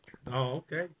 Oh,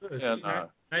 okay, good. Yeah,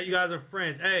 now you guys are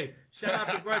friends. Hey, shout out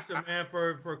to Gresham, man,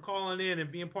 for calling in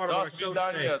and being part of our show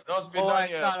today. It's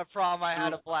not a problem. I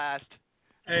had a blast.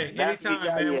 Hey, anytime,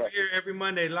 man. We're here every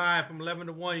Monday live from 11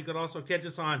 to 1. You can also catch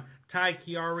us on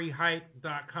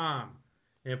TyKiariHype.com.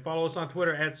 And follow us on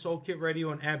Twitter at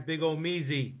SoulKitRadio and at Big O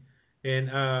Meezy. And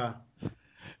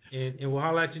we'll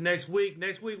holler at you next week.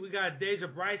 Next week we got Deja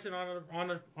Bryson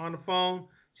on the phone.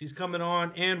 She's coming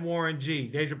on, and Warren G.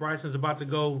 Deja Bryson's about to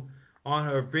go on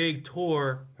her big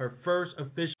tour, her first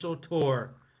official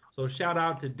tour. So shout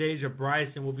out to Deja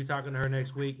Bryson. We'll be talking to her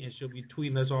next week, and she'll be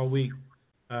tweeting us all week,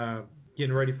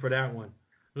 getting ready for that one.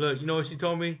 Look, you know what she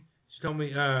told me? She told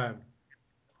me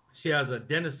she has a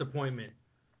dentist appointment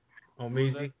on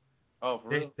Meezy. Oh, for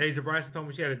real? Deja Bryson told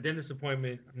me she had a dentist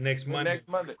appointment next Monday. Next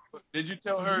Monday. Did you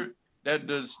tell her that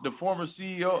the former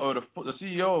CEO or the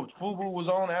CEO of FUBU was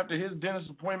on after his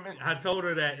dentist appointment? I told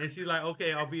her that, and she's like,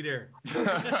 okay, I'll be there.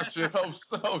 I should hope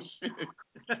so. Shit.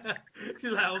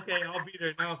 She's like, okay, I'll be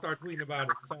there. Now I'll start tweeting about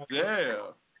it. So,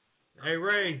 yeah. Hey,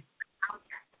 Ray.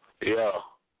 Yeah.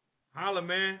 Holla,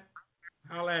 man.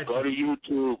 Holla at Go you.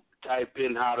 to YouTube, type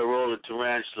in how to roll a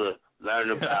tarantula,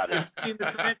 learn about it. Seen the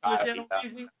tarantulas yet,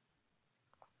 Omeezy?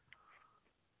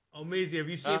 Omeezy, have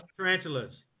you seen the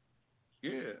tarantulas?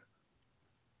 Yeah.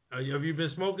 Have you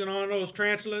been smoking on those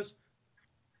tarantulas?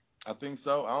 I think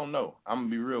so. I don't know. I'm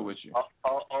going to be real with you.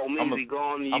 Meezy, go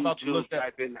on YouTube,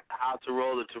 type in how to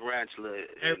roll a tarantula.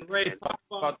 Hey, Ray, I'm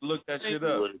about to look that shit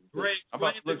up. Ray, I'm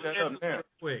about to look that up now. Real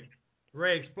quick.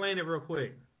 Ray, explain it real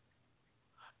quick.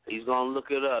 He's going to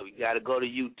look it up. You got to go to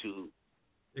YouTube.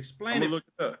 Explain I'm it. going to look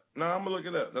it up. No, I'm going to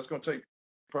look it up. That's going to take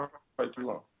probably too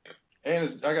long.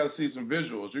 And I got to see some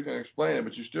visuals. You can explain it,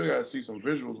 but you still got to see some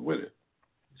visuals with it.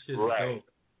 Shit, right.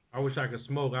 I wish I could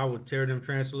smoke. I would tear them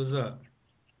tarantulas up.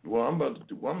 Well, I'm about to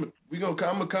do. I'm gonna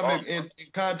come in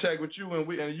contact with you,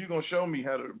 and you gonna show me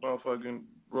how to motherfucking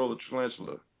roll a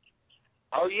tarantula.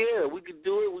 Oh yeah, we could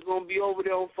do it. We're gonna be over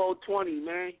there on 420,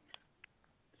 man.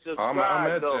 Subscribe,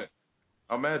 I'm at though. that.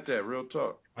 I'm at that. Real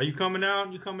talk. Are you coming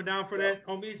down? You coming down for that,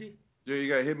 Omeezy? Yeah, you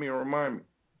gotta hit me and remind me.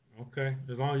 Okay,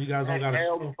 as long as you guys don't got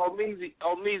to. Omeezy,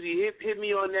 hit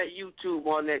me on that YouTube,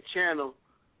 on that channel.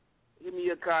 Give me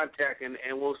your contact, and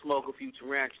we'll smoke a few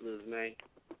tarantulas, man.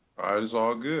 All right, it's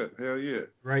all good. Hell yeah.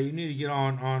 Right, you need to get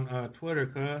on Twitter,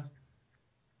 cuz.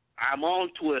 I'm on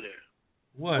Twitter.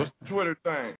 What? What's the Twitter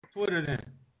thing? Twitter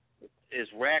then. It's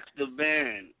Rax the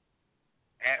Baron.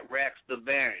 At Rax the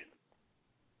Baron.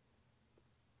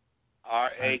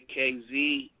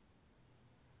 RAKZ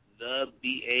the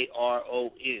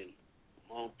BARON.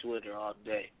 I'm on Twitter all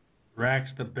day. Rax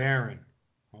the Baron.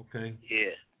 Okay.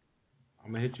 Yeah.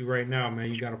 I'm gonna hit you right now,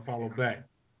 man. You gotta follow back.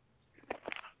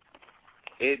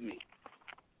 Hit me.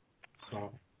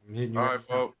 So I'm hitting you. All right,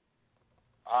 folks.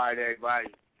 All right, everybody.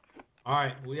 All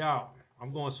right, we out.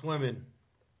 I'm going swimming.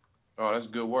 Oh,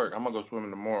 that's good work. I'm gonna go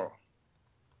swimming tomorrow.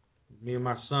 Me and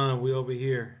my son, we over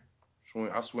here.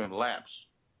 I swim laps.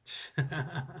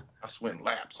 I swim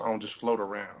laps. I don't just float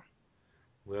around.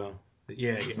 Well,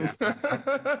 yeah.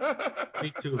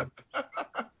 Me too.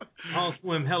 I don't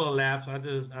swim hella laps. I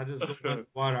just go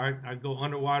underwater. I go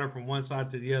underwater from one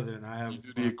side to the other, and I have. You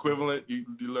do the equivalent. You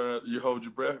learn. You hold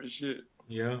your breath and shit.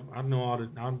 Yeah, I know all that.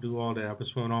 I do all that. I've been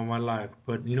swimming all my life.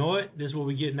 But you know what? This is what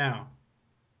we get now.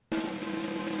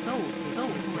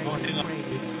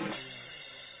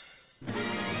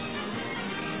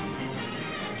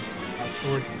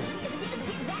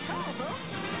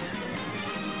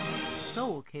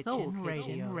 Soul Kitchen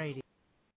Radio.